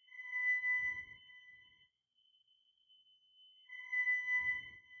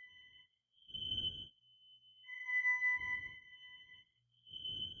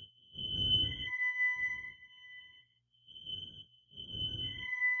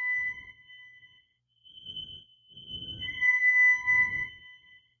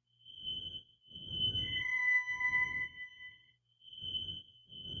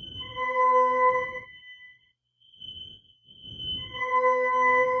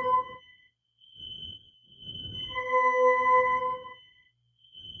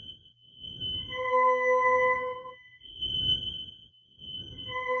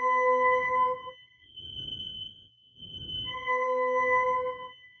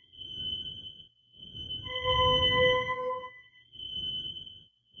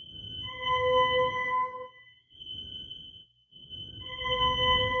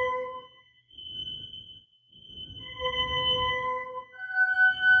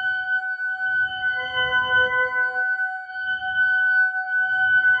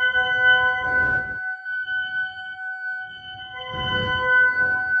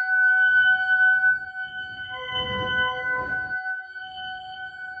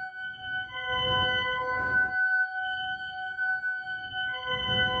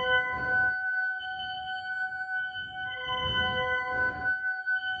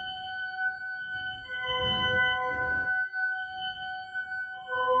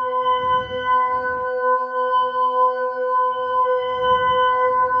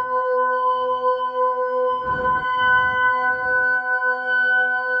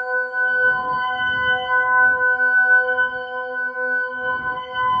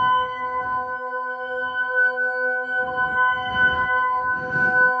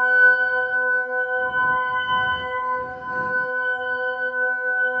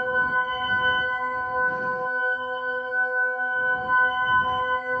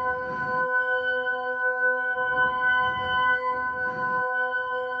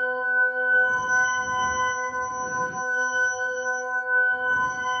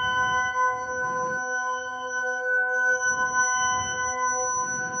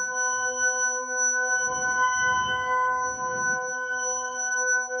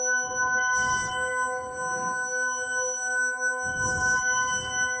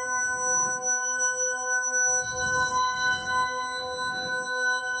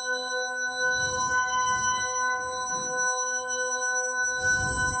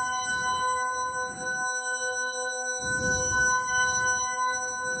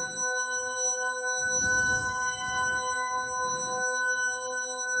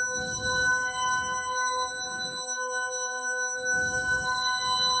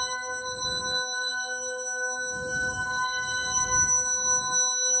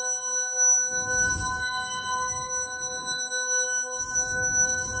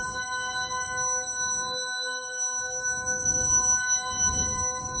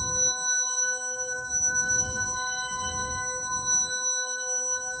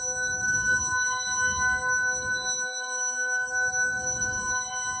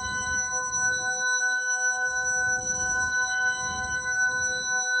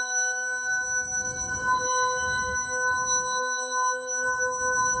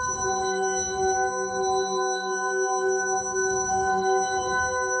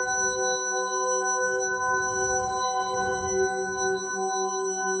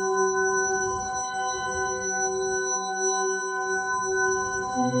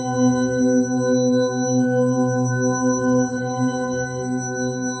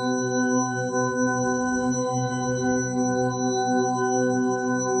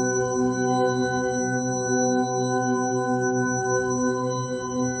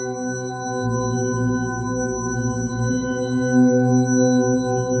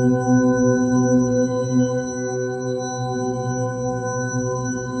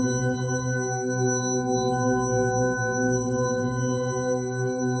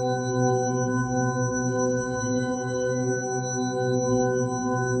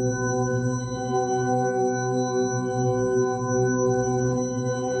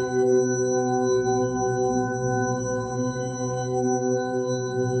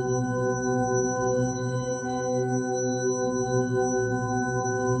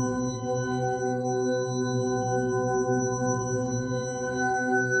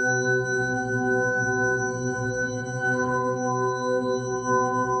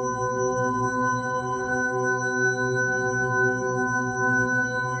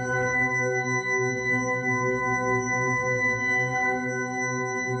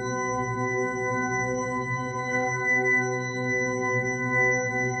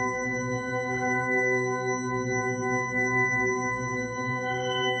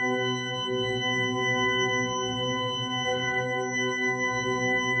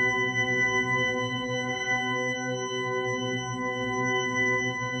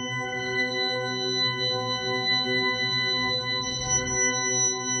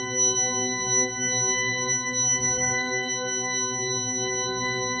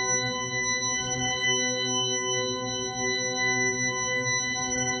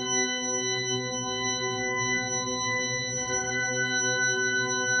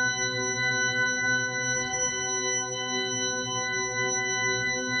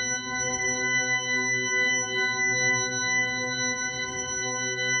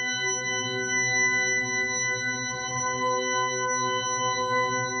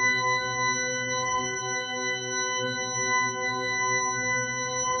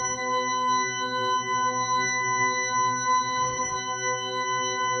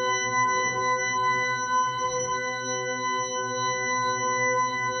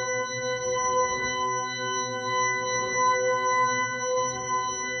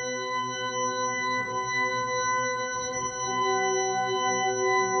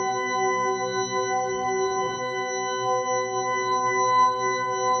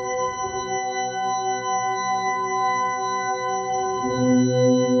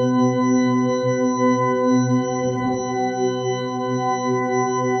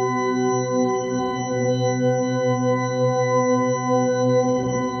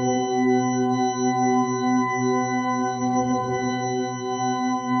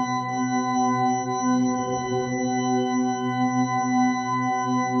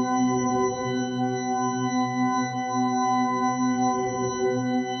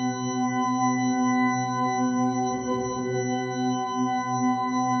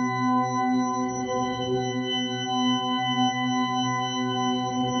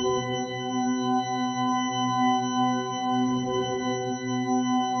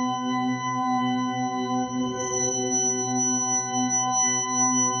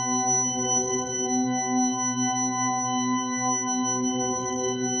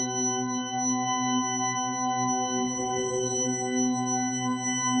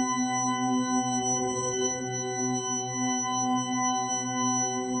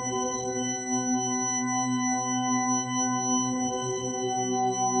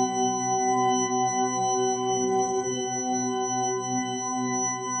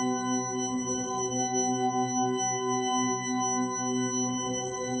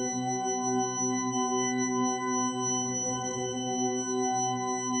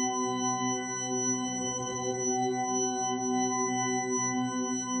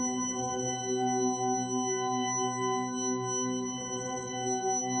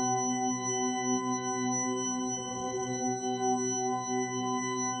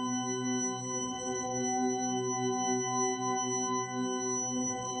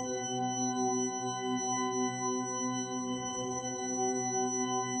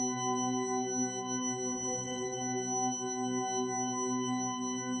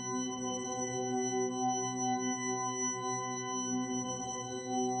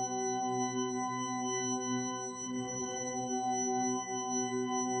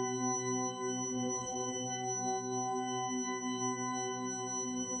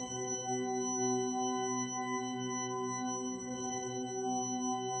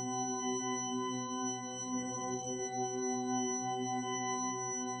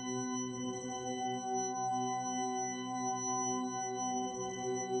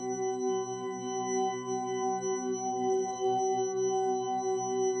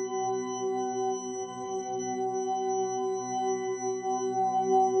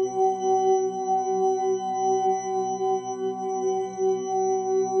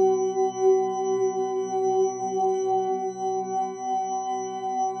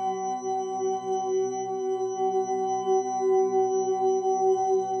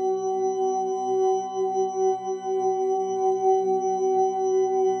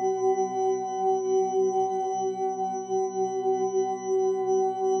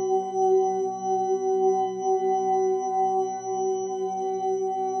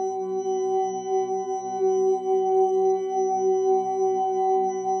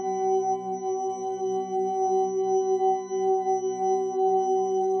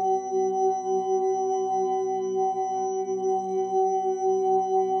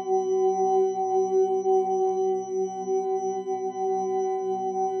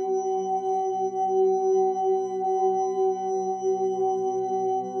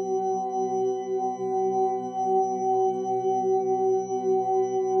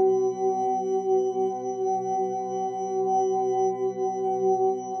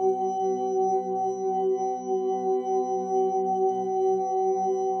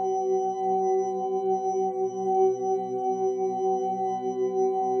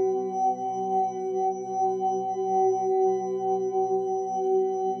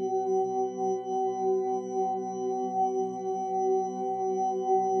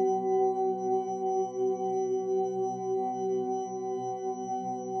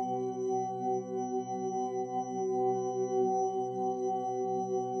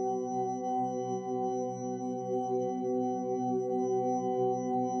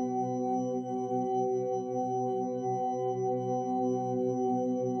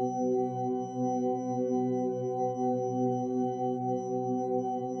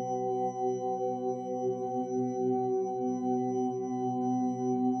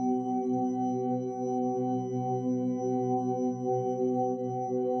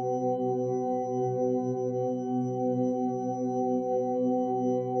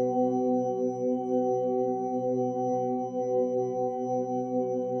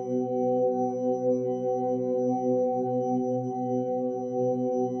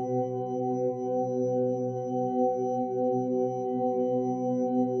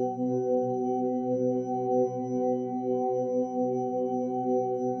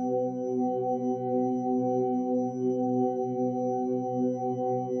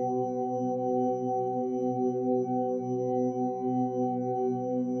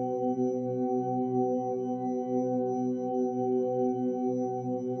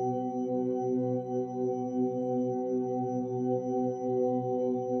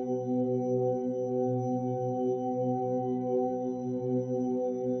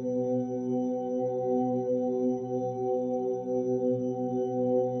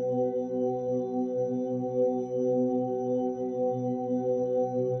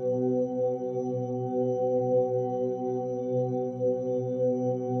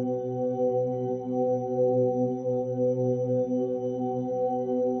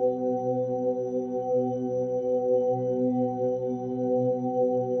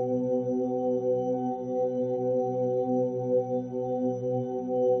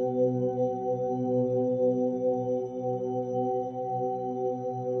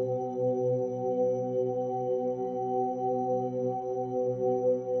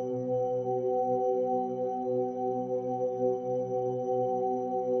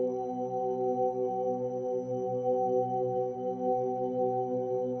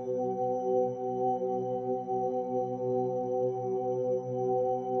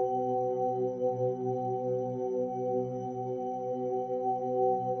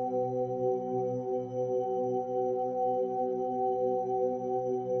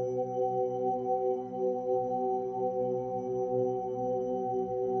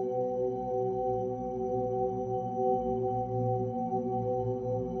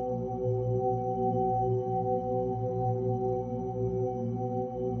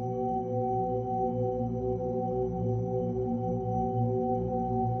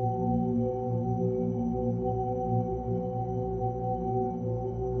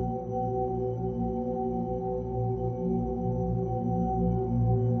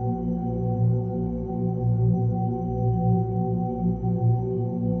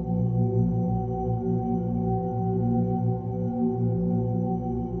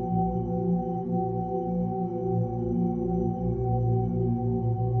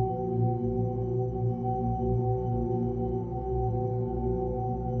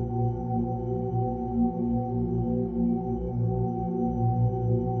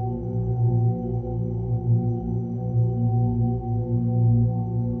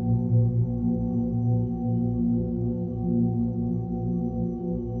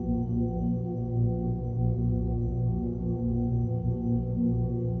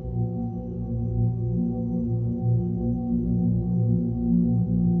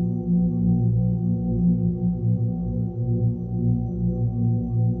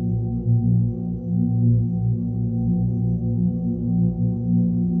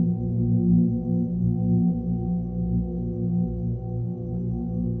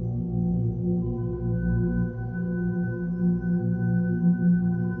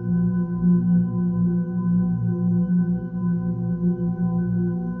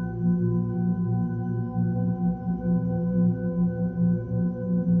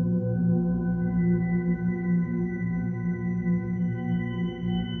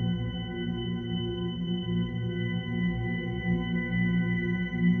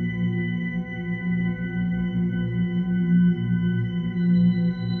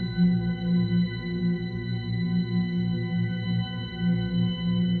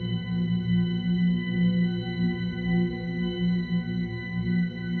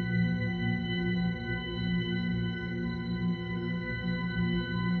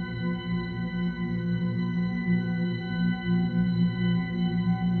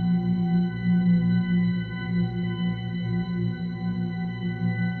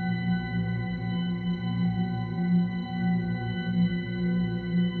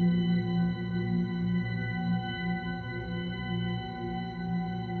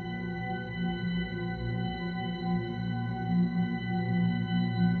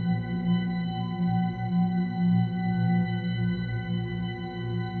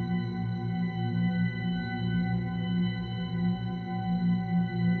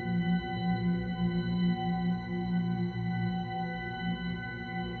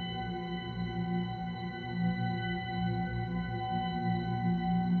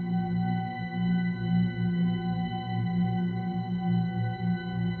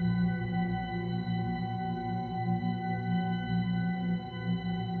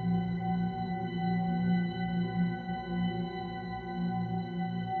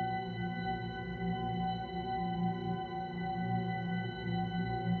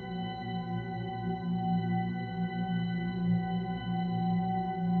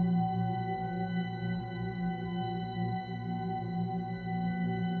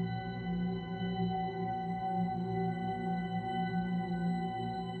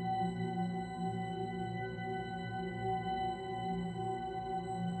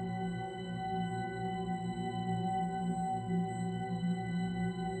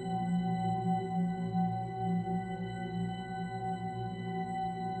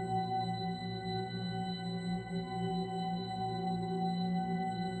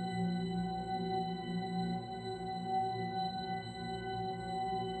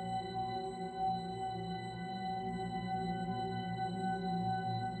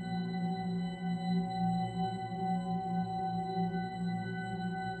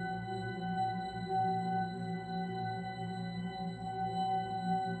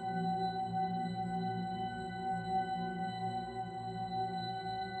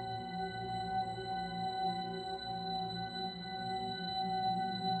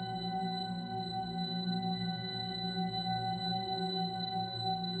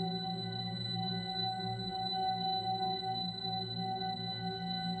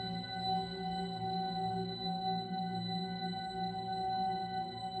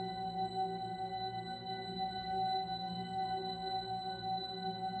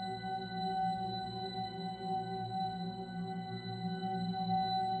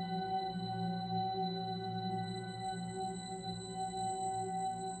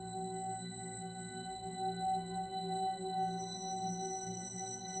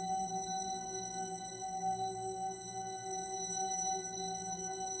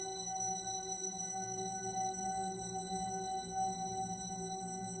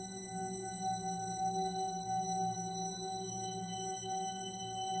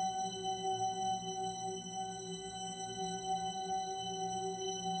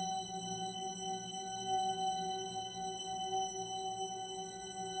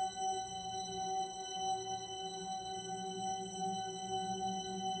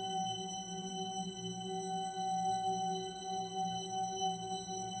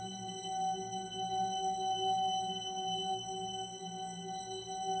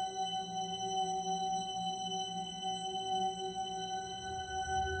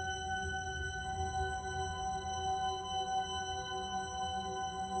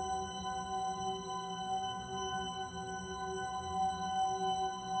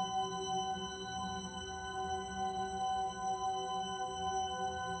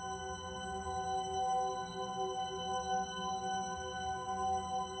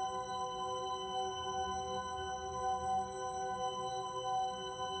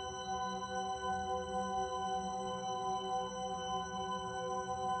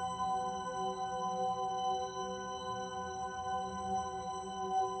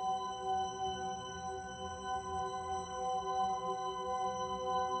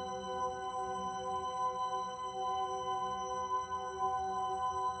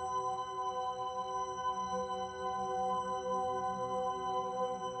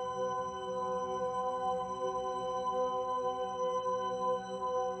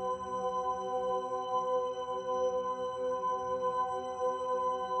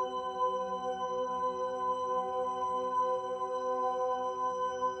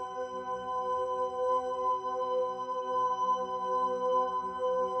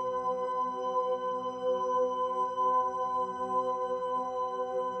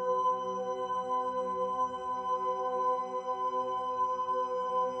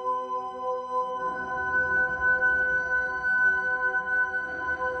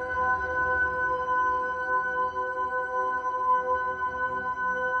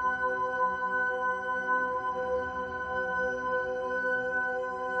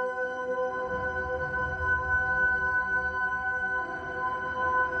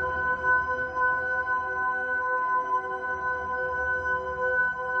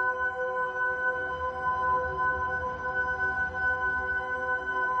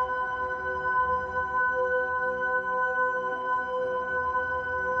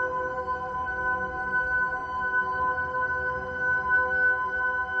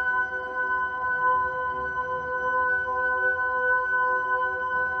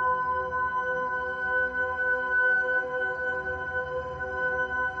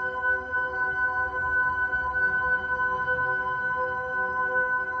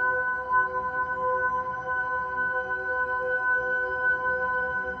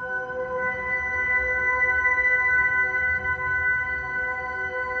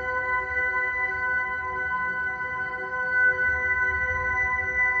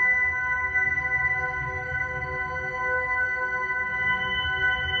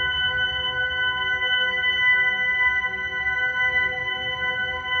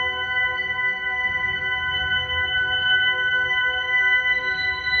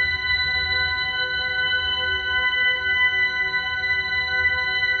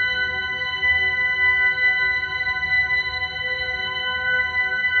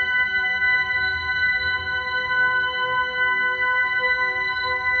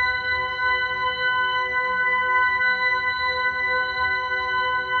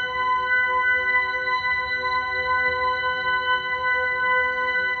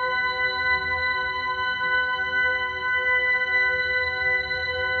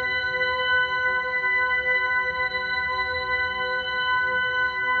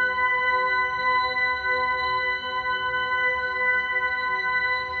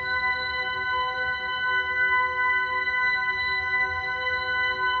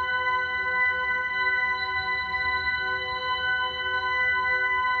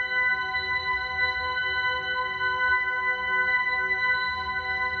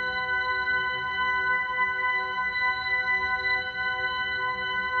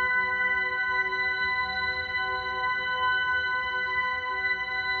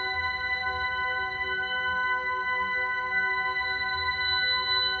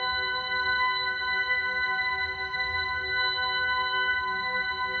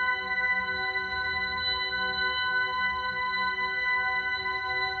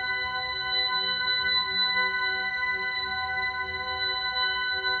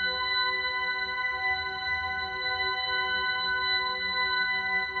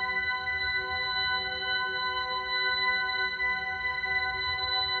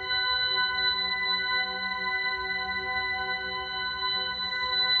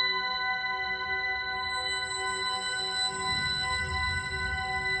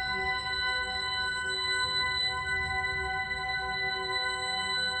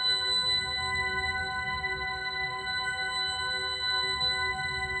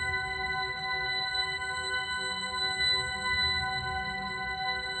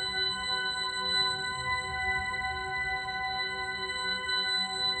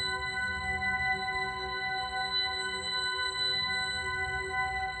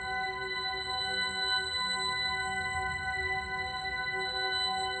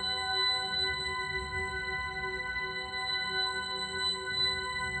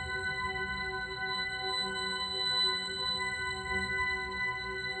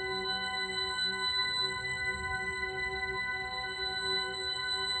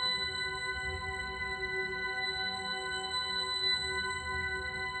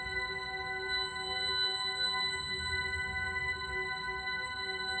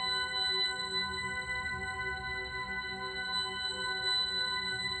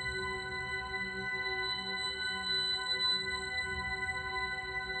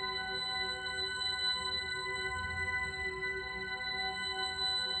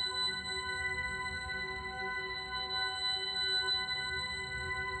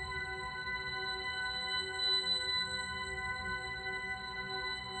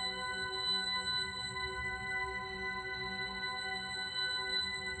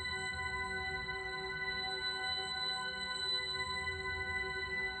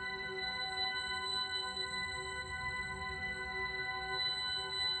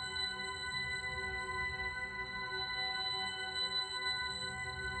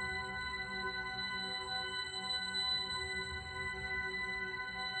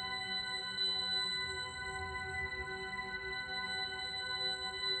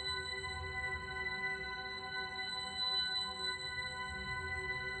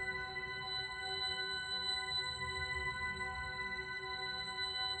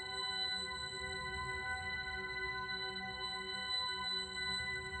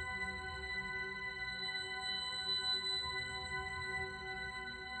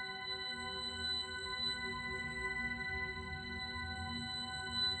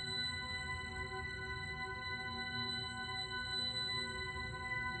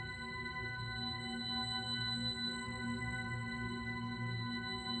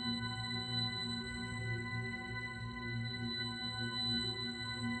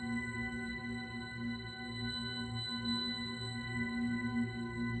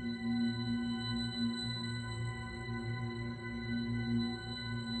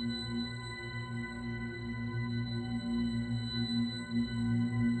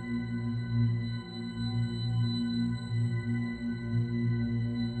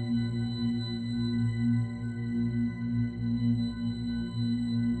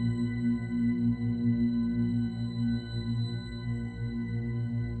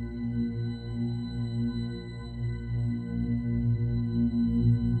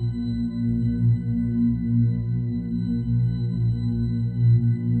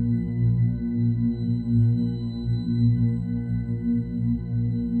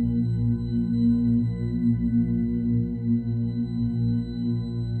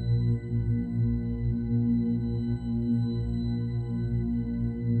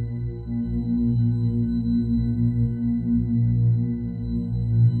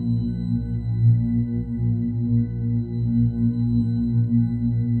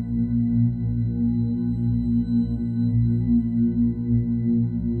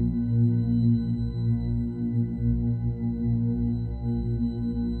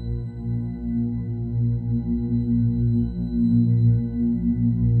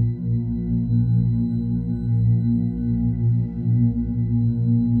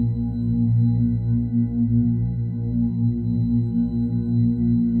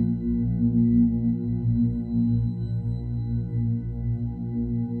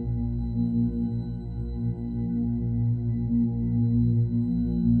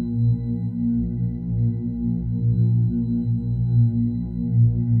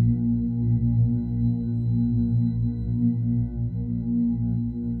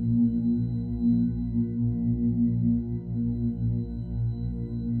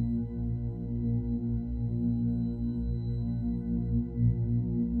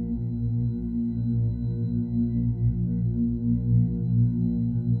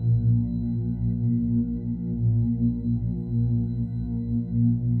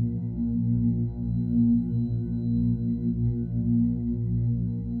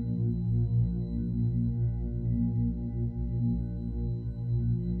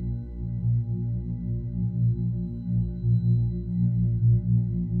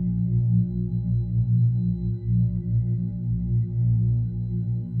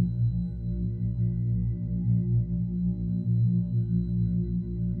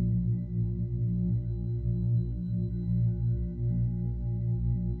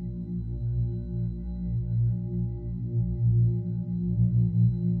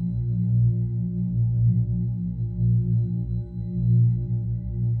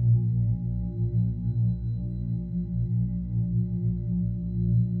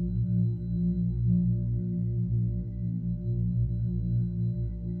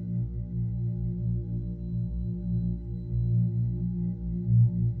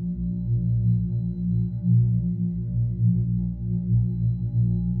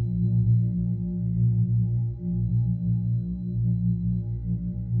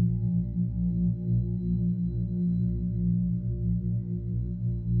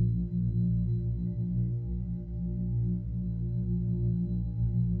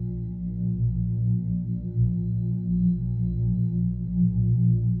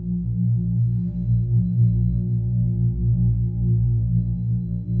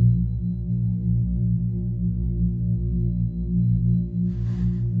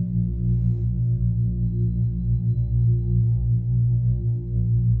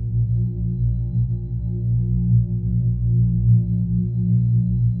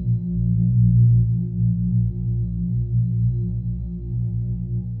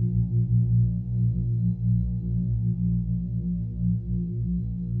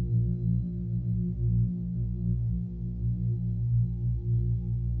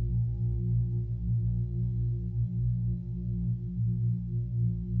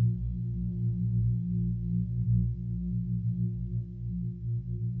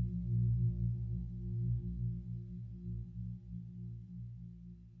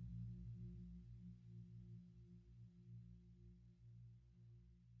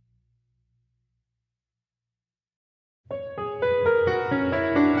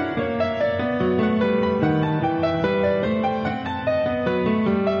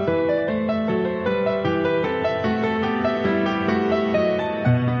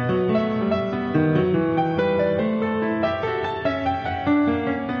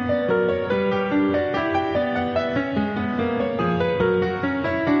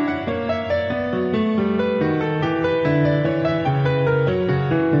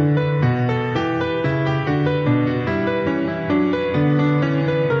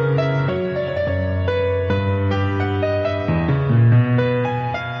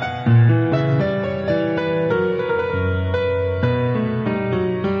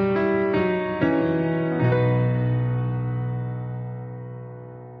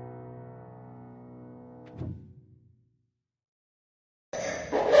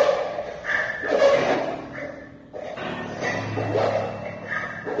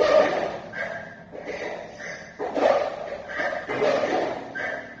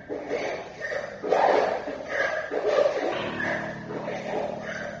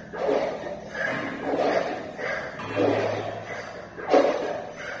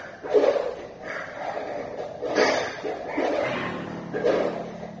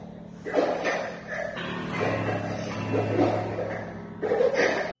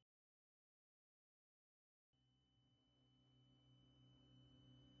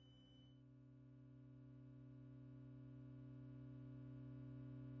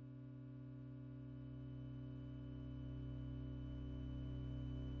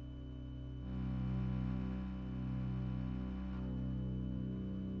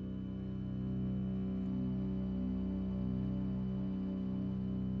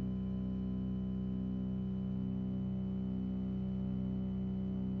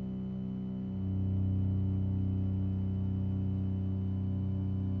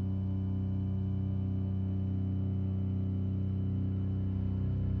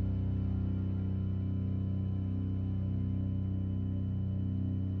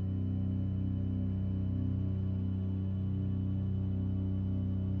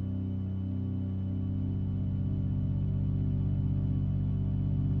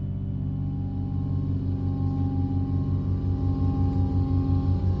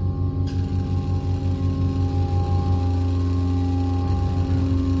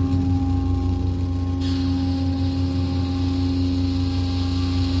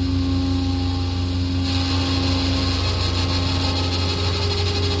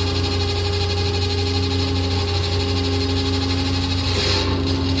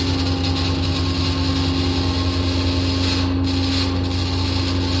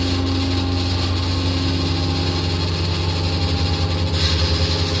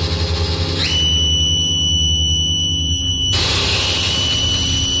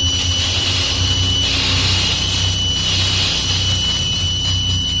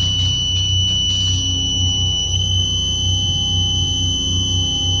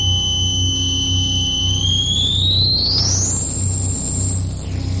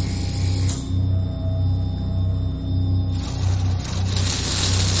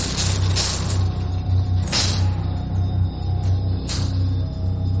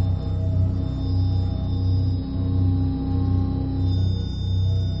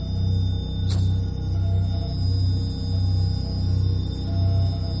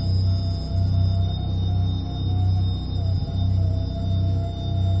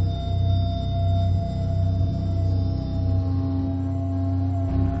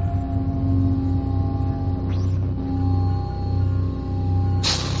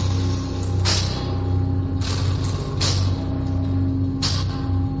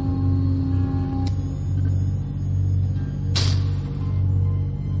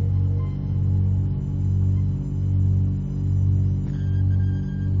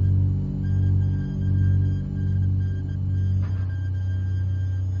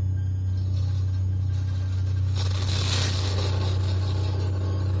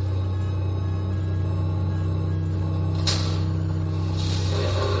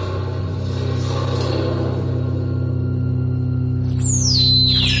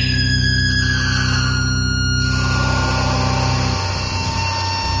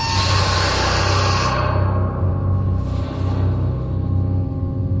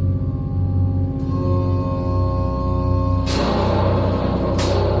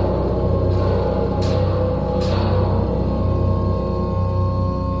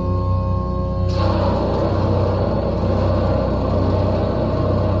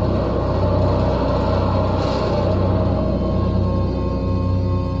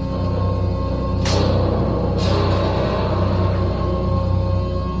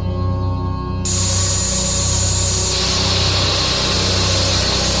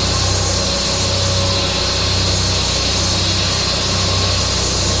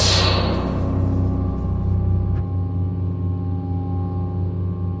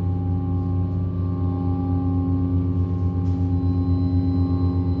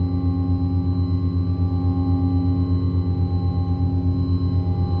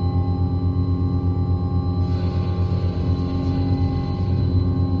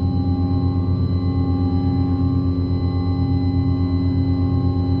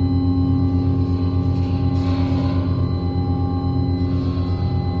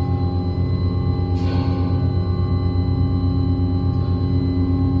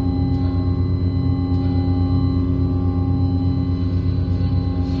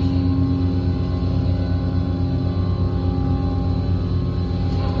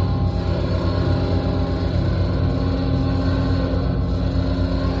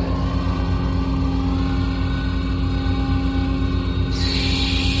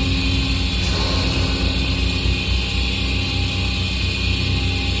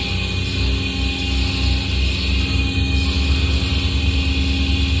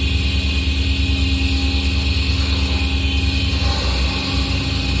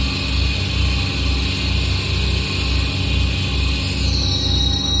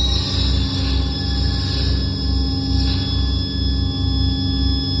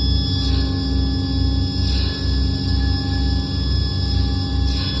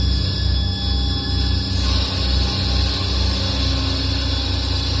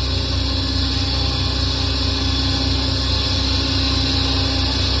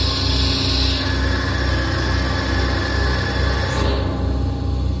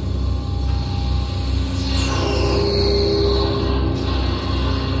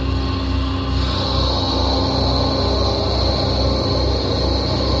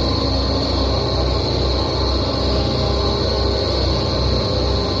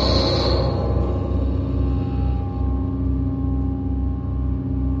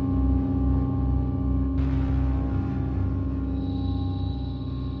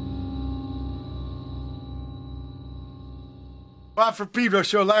 Bob for Pedro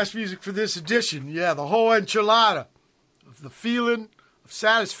Show, last music for this edition. Yeah, the whole enchilada of the feeling of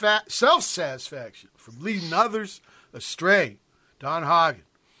self-satisfaction from leading others astray. Don Haugen.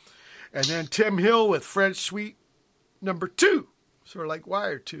 And then Tim Hill with French Suite number 2. Sort of like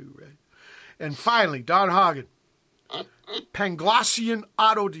Wire 2, right? And finally, Don Haugen. Panglossian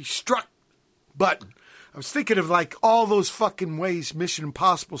auto destruct button. I was thinking of like all those fucking ways Mission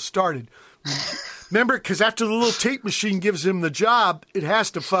Impossible started. Remember, because after the little tape machine gives him the job, it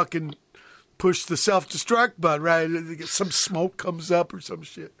has to fucking push the self-destruct button, right? Some smoke comes up or some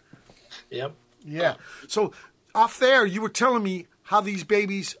shit. Yep. Yeah. So off there, you were telling me how these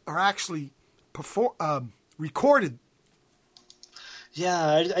babies are actually recorded.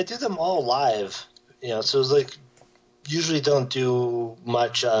 Yeah, I do them all live. So it's like usually don't do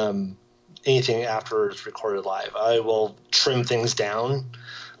much anything after it's recorded live. I will trim things down,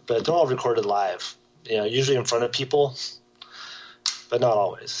 but they're all recorded live. Usually in front of people, but not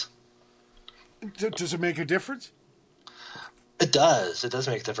always. Does it make a difference? It does. It does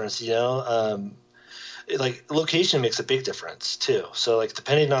make a difference. Like location makes a big difference too. So like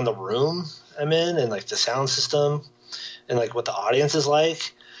depending on the room I'm in and like the sound system and like what the audience is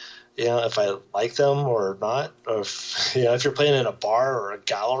like, if I like them or not, or if you're playing in a bar or a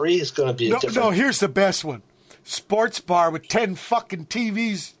gallery, it's going to be different. No, here's the best one. Sports bar with 10 fucking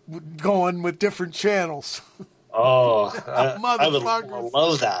TVs going with different channels. Oh, I would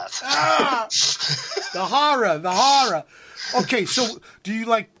love that. The horror. Okay, so do you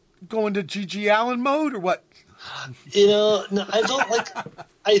like going to G.G. Allen mode or what? No, I don't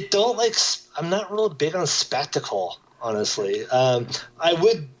like. I'm not real big on spectacle, honestly.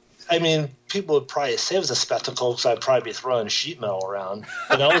 People would probably say it was a spectacle because I'd probably be throwing sheet metal around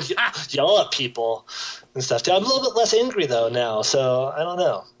and I would yell at people and stuff. I'm a little bit less angry though now, so I don't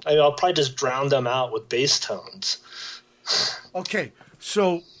know. I'll probably just drown them out with bass tones. Okay,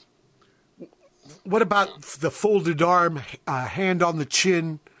 so what about the folded arm, hand on the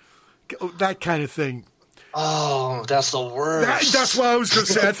chin, that kind of thing? Oh, that's the worst. That's what I was going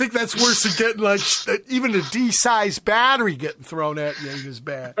to say. I think that's worse than getting like even a D-sized battery getting thrown at you is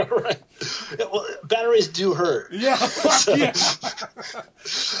bad. Right. Yeah, well, batteries do hurt. Yeah, fuck yeah.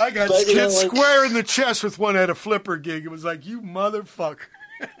 I got hit square in the chest with one at a flipper gig. It was like, you motherfucker.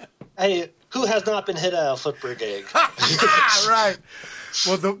 Hey, who has not been hit at a flipper gig? Right.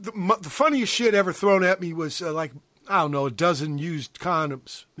 Well, the funniest shit ever thrown at me was a dozen used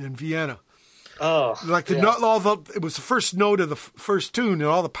condoms in Vienna. Oh, it was the first note of the first tune, and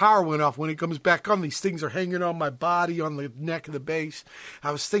all the power went off. When it comes back on, these things are hanging on my body, on the neck of the bass.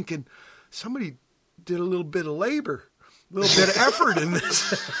 I was thinking, somebody did a little bit of labor, a little bit of effort in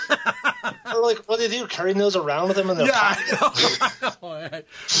this. Or like, what do they do? Carrying those around with them in their pocket? I know.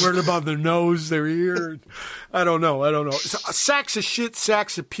 Wearing them on their nose, their ear. I don't know. Sacks of shit,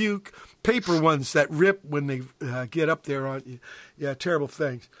 sacks of puke, paper ones that rip when they get up there on you. Yeah, terrible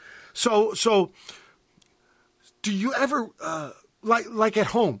things. So, do you ever like at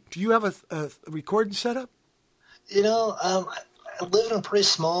home? Do you have a recording setup? I live in a pretty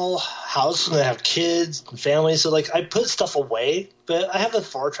small house and I have kids and family, so like I put stuff away. But I have a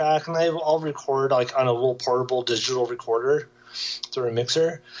 4-track and I'll record like on a little portable digital recorder through a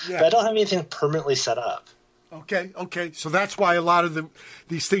mixer. Yeah. But I don't have anything permanently set up. Okay. So that's why a lot of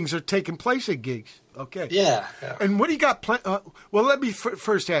these things are taking place at gigs. Okay. Yeah. And what do you got planned? Well, let me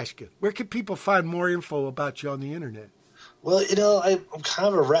first ask you, where can people find more info about you on the internet? Well, I'm kind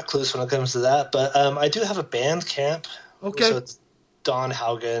of a recluse when it comes to that, but I do have a Bandcamp. Okay. So it's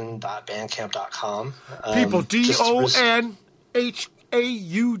donhaugen.bandcamp.com. People, DONHAUGEN.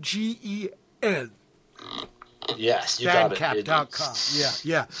 Yes, you got it. Bandcamp.com.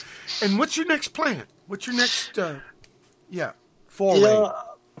 Yeah. And what's your next plan? What's your next, foray?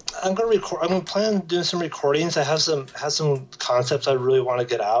 I'm going to record. I'm going to plan on doing some recordings. I have some concepts I really want to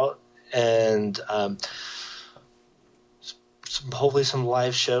get out, and hopefully some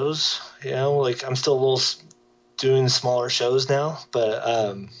live shows. Like I'm still a little doing smaller shows now, but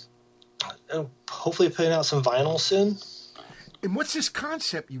hopefully putting out some vinyl soon. And what's this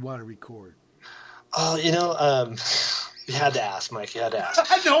concept you want to record? Oh, you had to ask, Mike. You had to ask.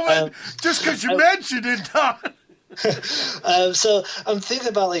 I know, just because you mentioned it, Don. So I'm thinking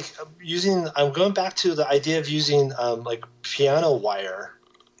about I'm going back to the idea of using piano wire.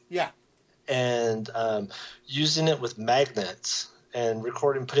 Yeah. And using it with magnets and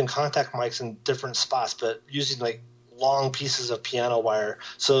putting contact mics in different spots, but using long pieces of piano wire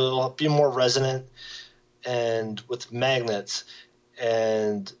so it'll be more resonant and with magnets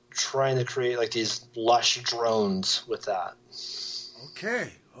and trying to create these lush drones with that.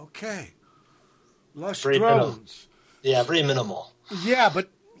 Okay. Lush drones. Yeah, very minimal. Yeah, but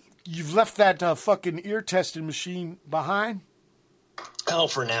you've left that fucking ear testing machine behind? Oh,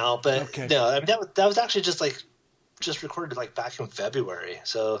 for now. But Okay. no, I mean, that was actually just recorded like back in February.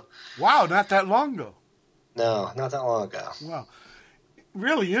 So Wow, not that long ago. no, not that long ago. Wow.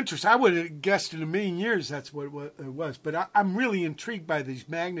 Really interesting. I would have guessed in a million years that's what it was. But I'm really intrigued by these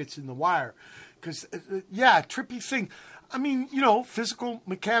magnets in the wire. Because, yeah, trippy thing. I mean, physical,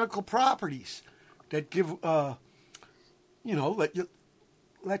 mechanical properties that give,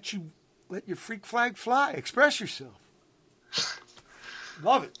 let your freak flag fly. Express yourself.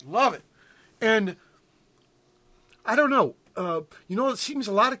 Love it. And I don't know. It seems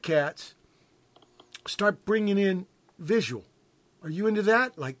a lot of cats start bringing in visual. Are you into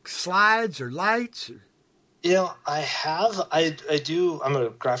that? Like slides or lights? I do. I'm a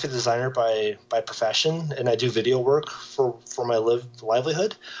graphic designer by profession, and I do video work for my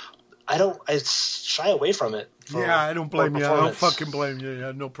livelihood. I shy away from it. I don't blame you. I don't fucking blame you.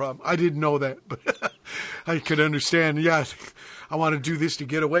 Yeah, no problem. I didn't know that, but I could understand. Yeah, I want to do this to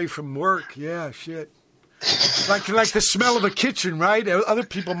get away from work. Yeah, shit. Like the smell of a kitchen, right? Other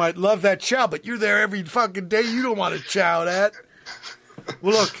people might love that chow, but you're there every fucking day. You don't want to chow that.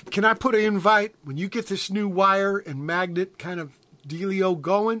 Well, look, can I put an invite when you get this new wire and magnet kind of dealio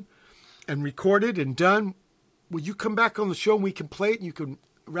going and recorded and done? Will you come back on the show and we can play it and you can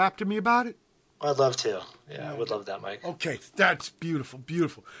rap to me about it? I'd love to. Yeah, I would love that, Mike. Okay, that's beautiful,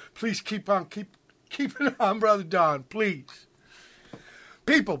 beautiful. Please keep it on, Brother Don, please.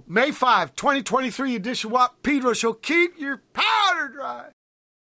 People, May 5, 2023 edition Pedro Show. Keep your powder dry.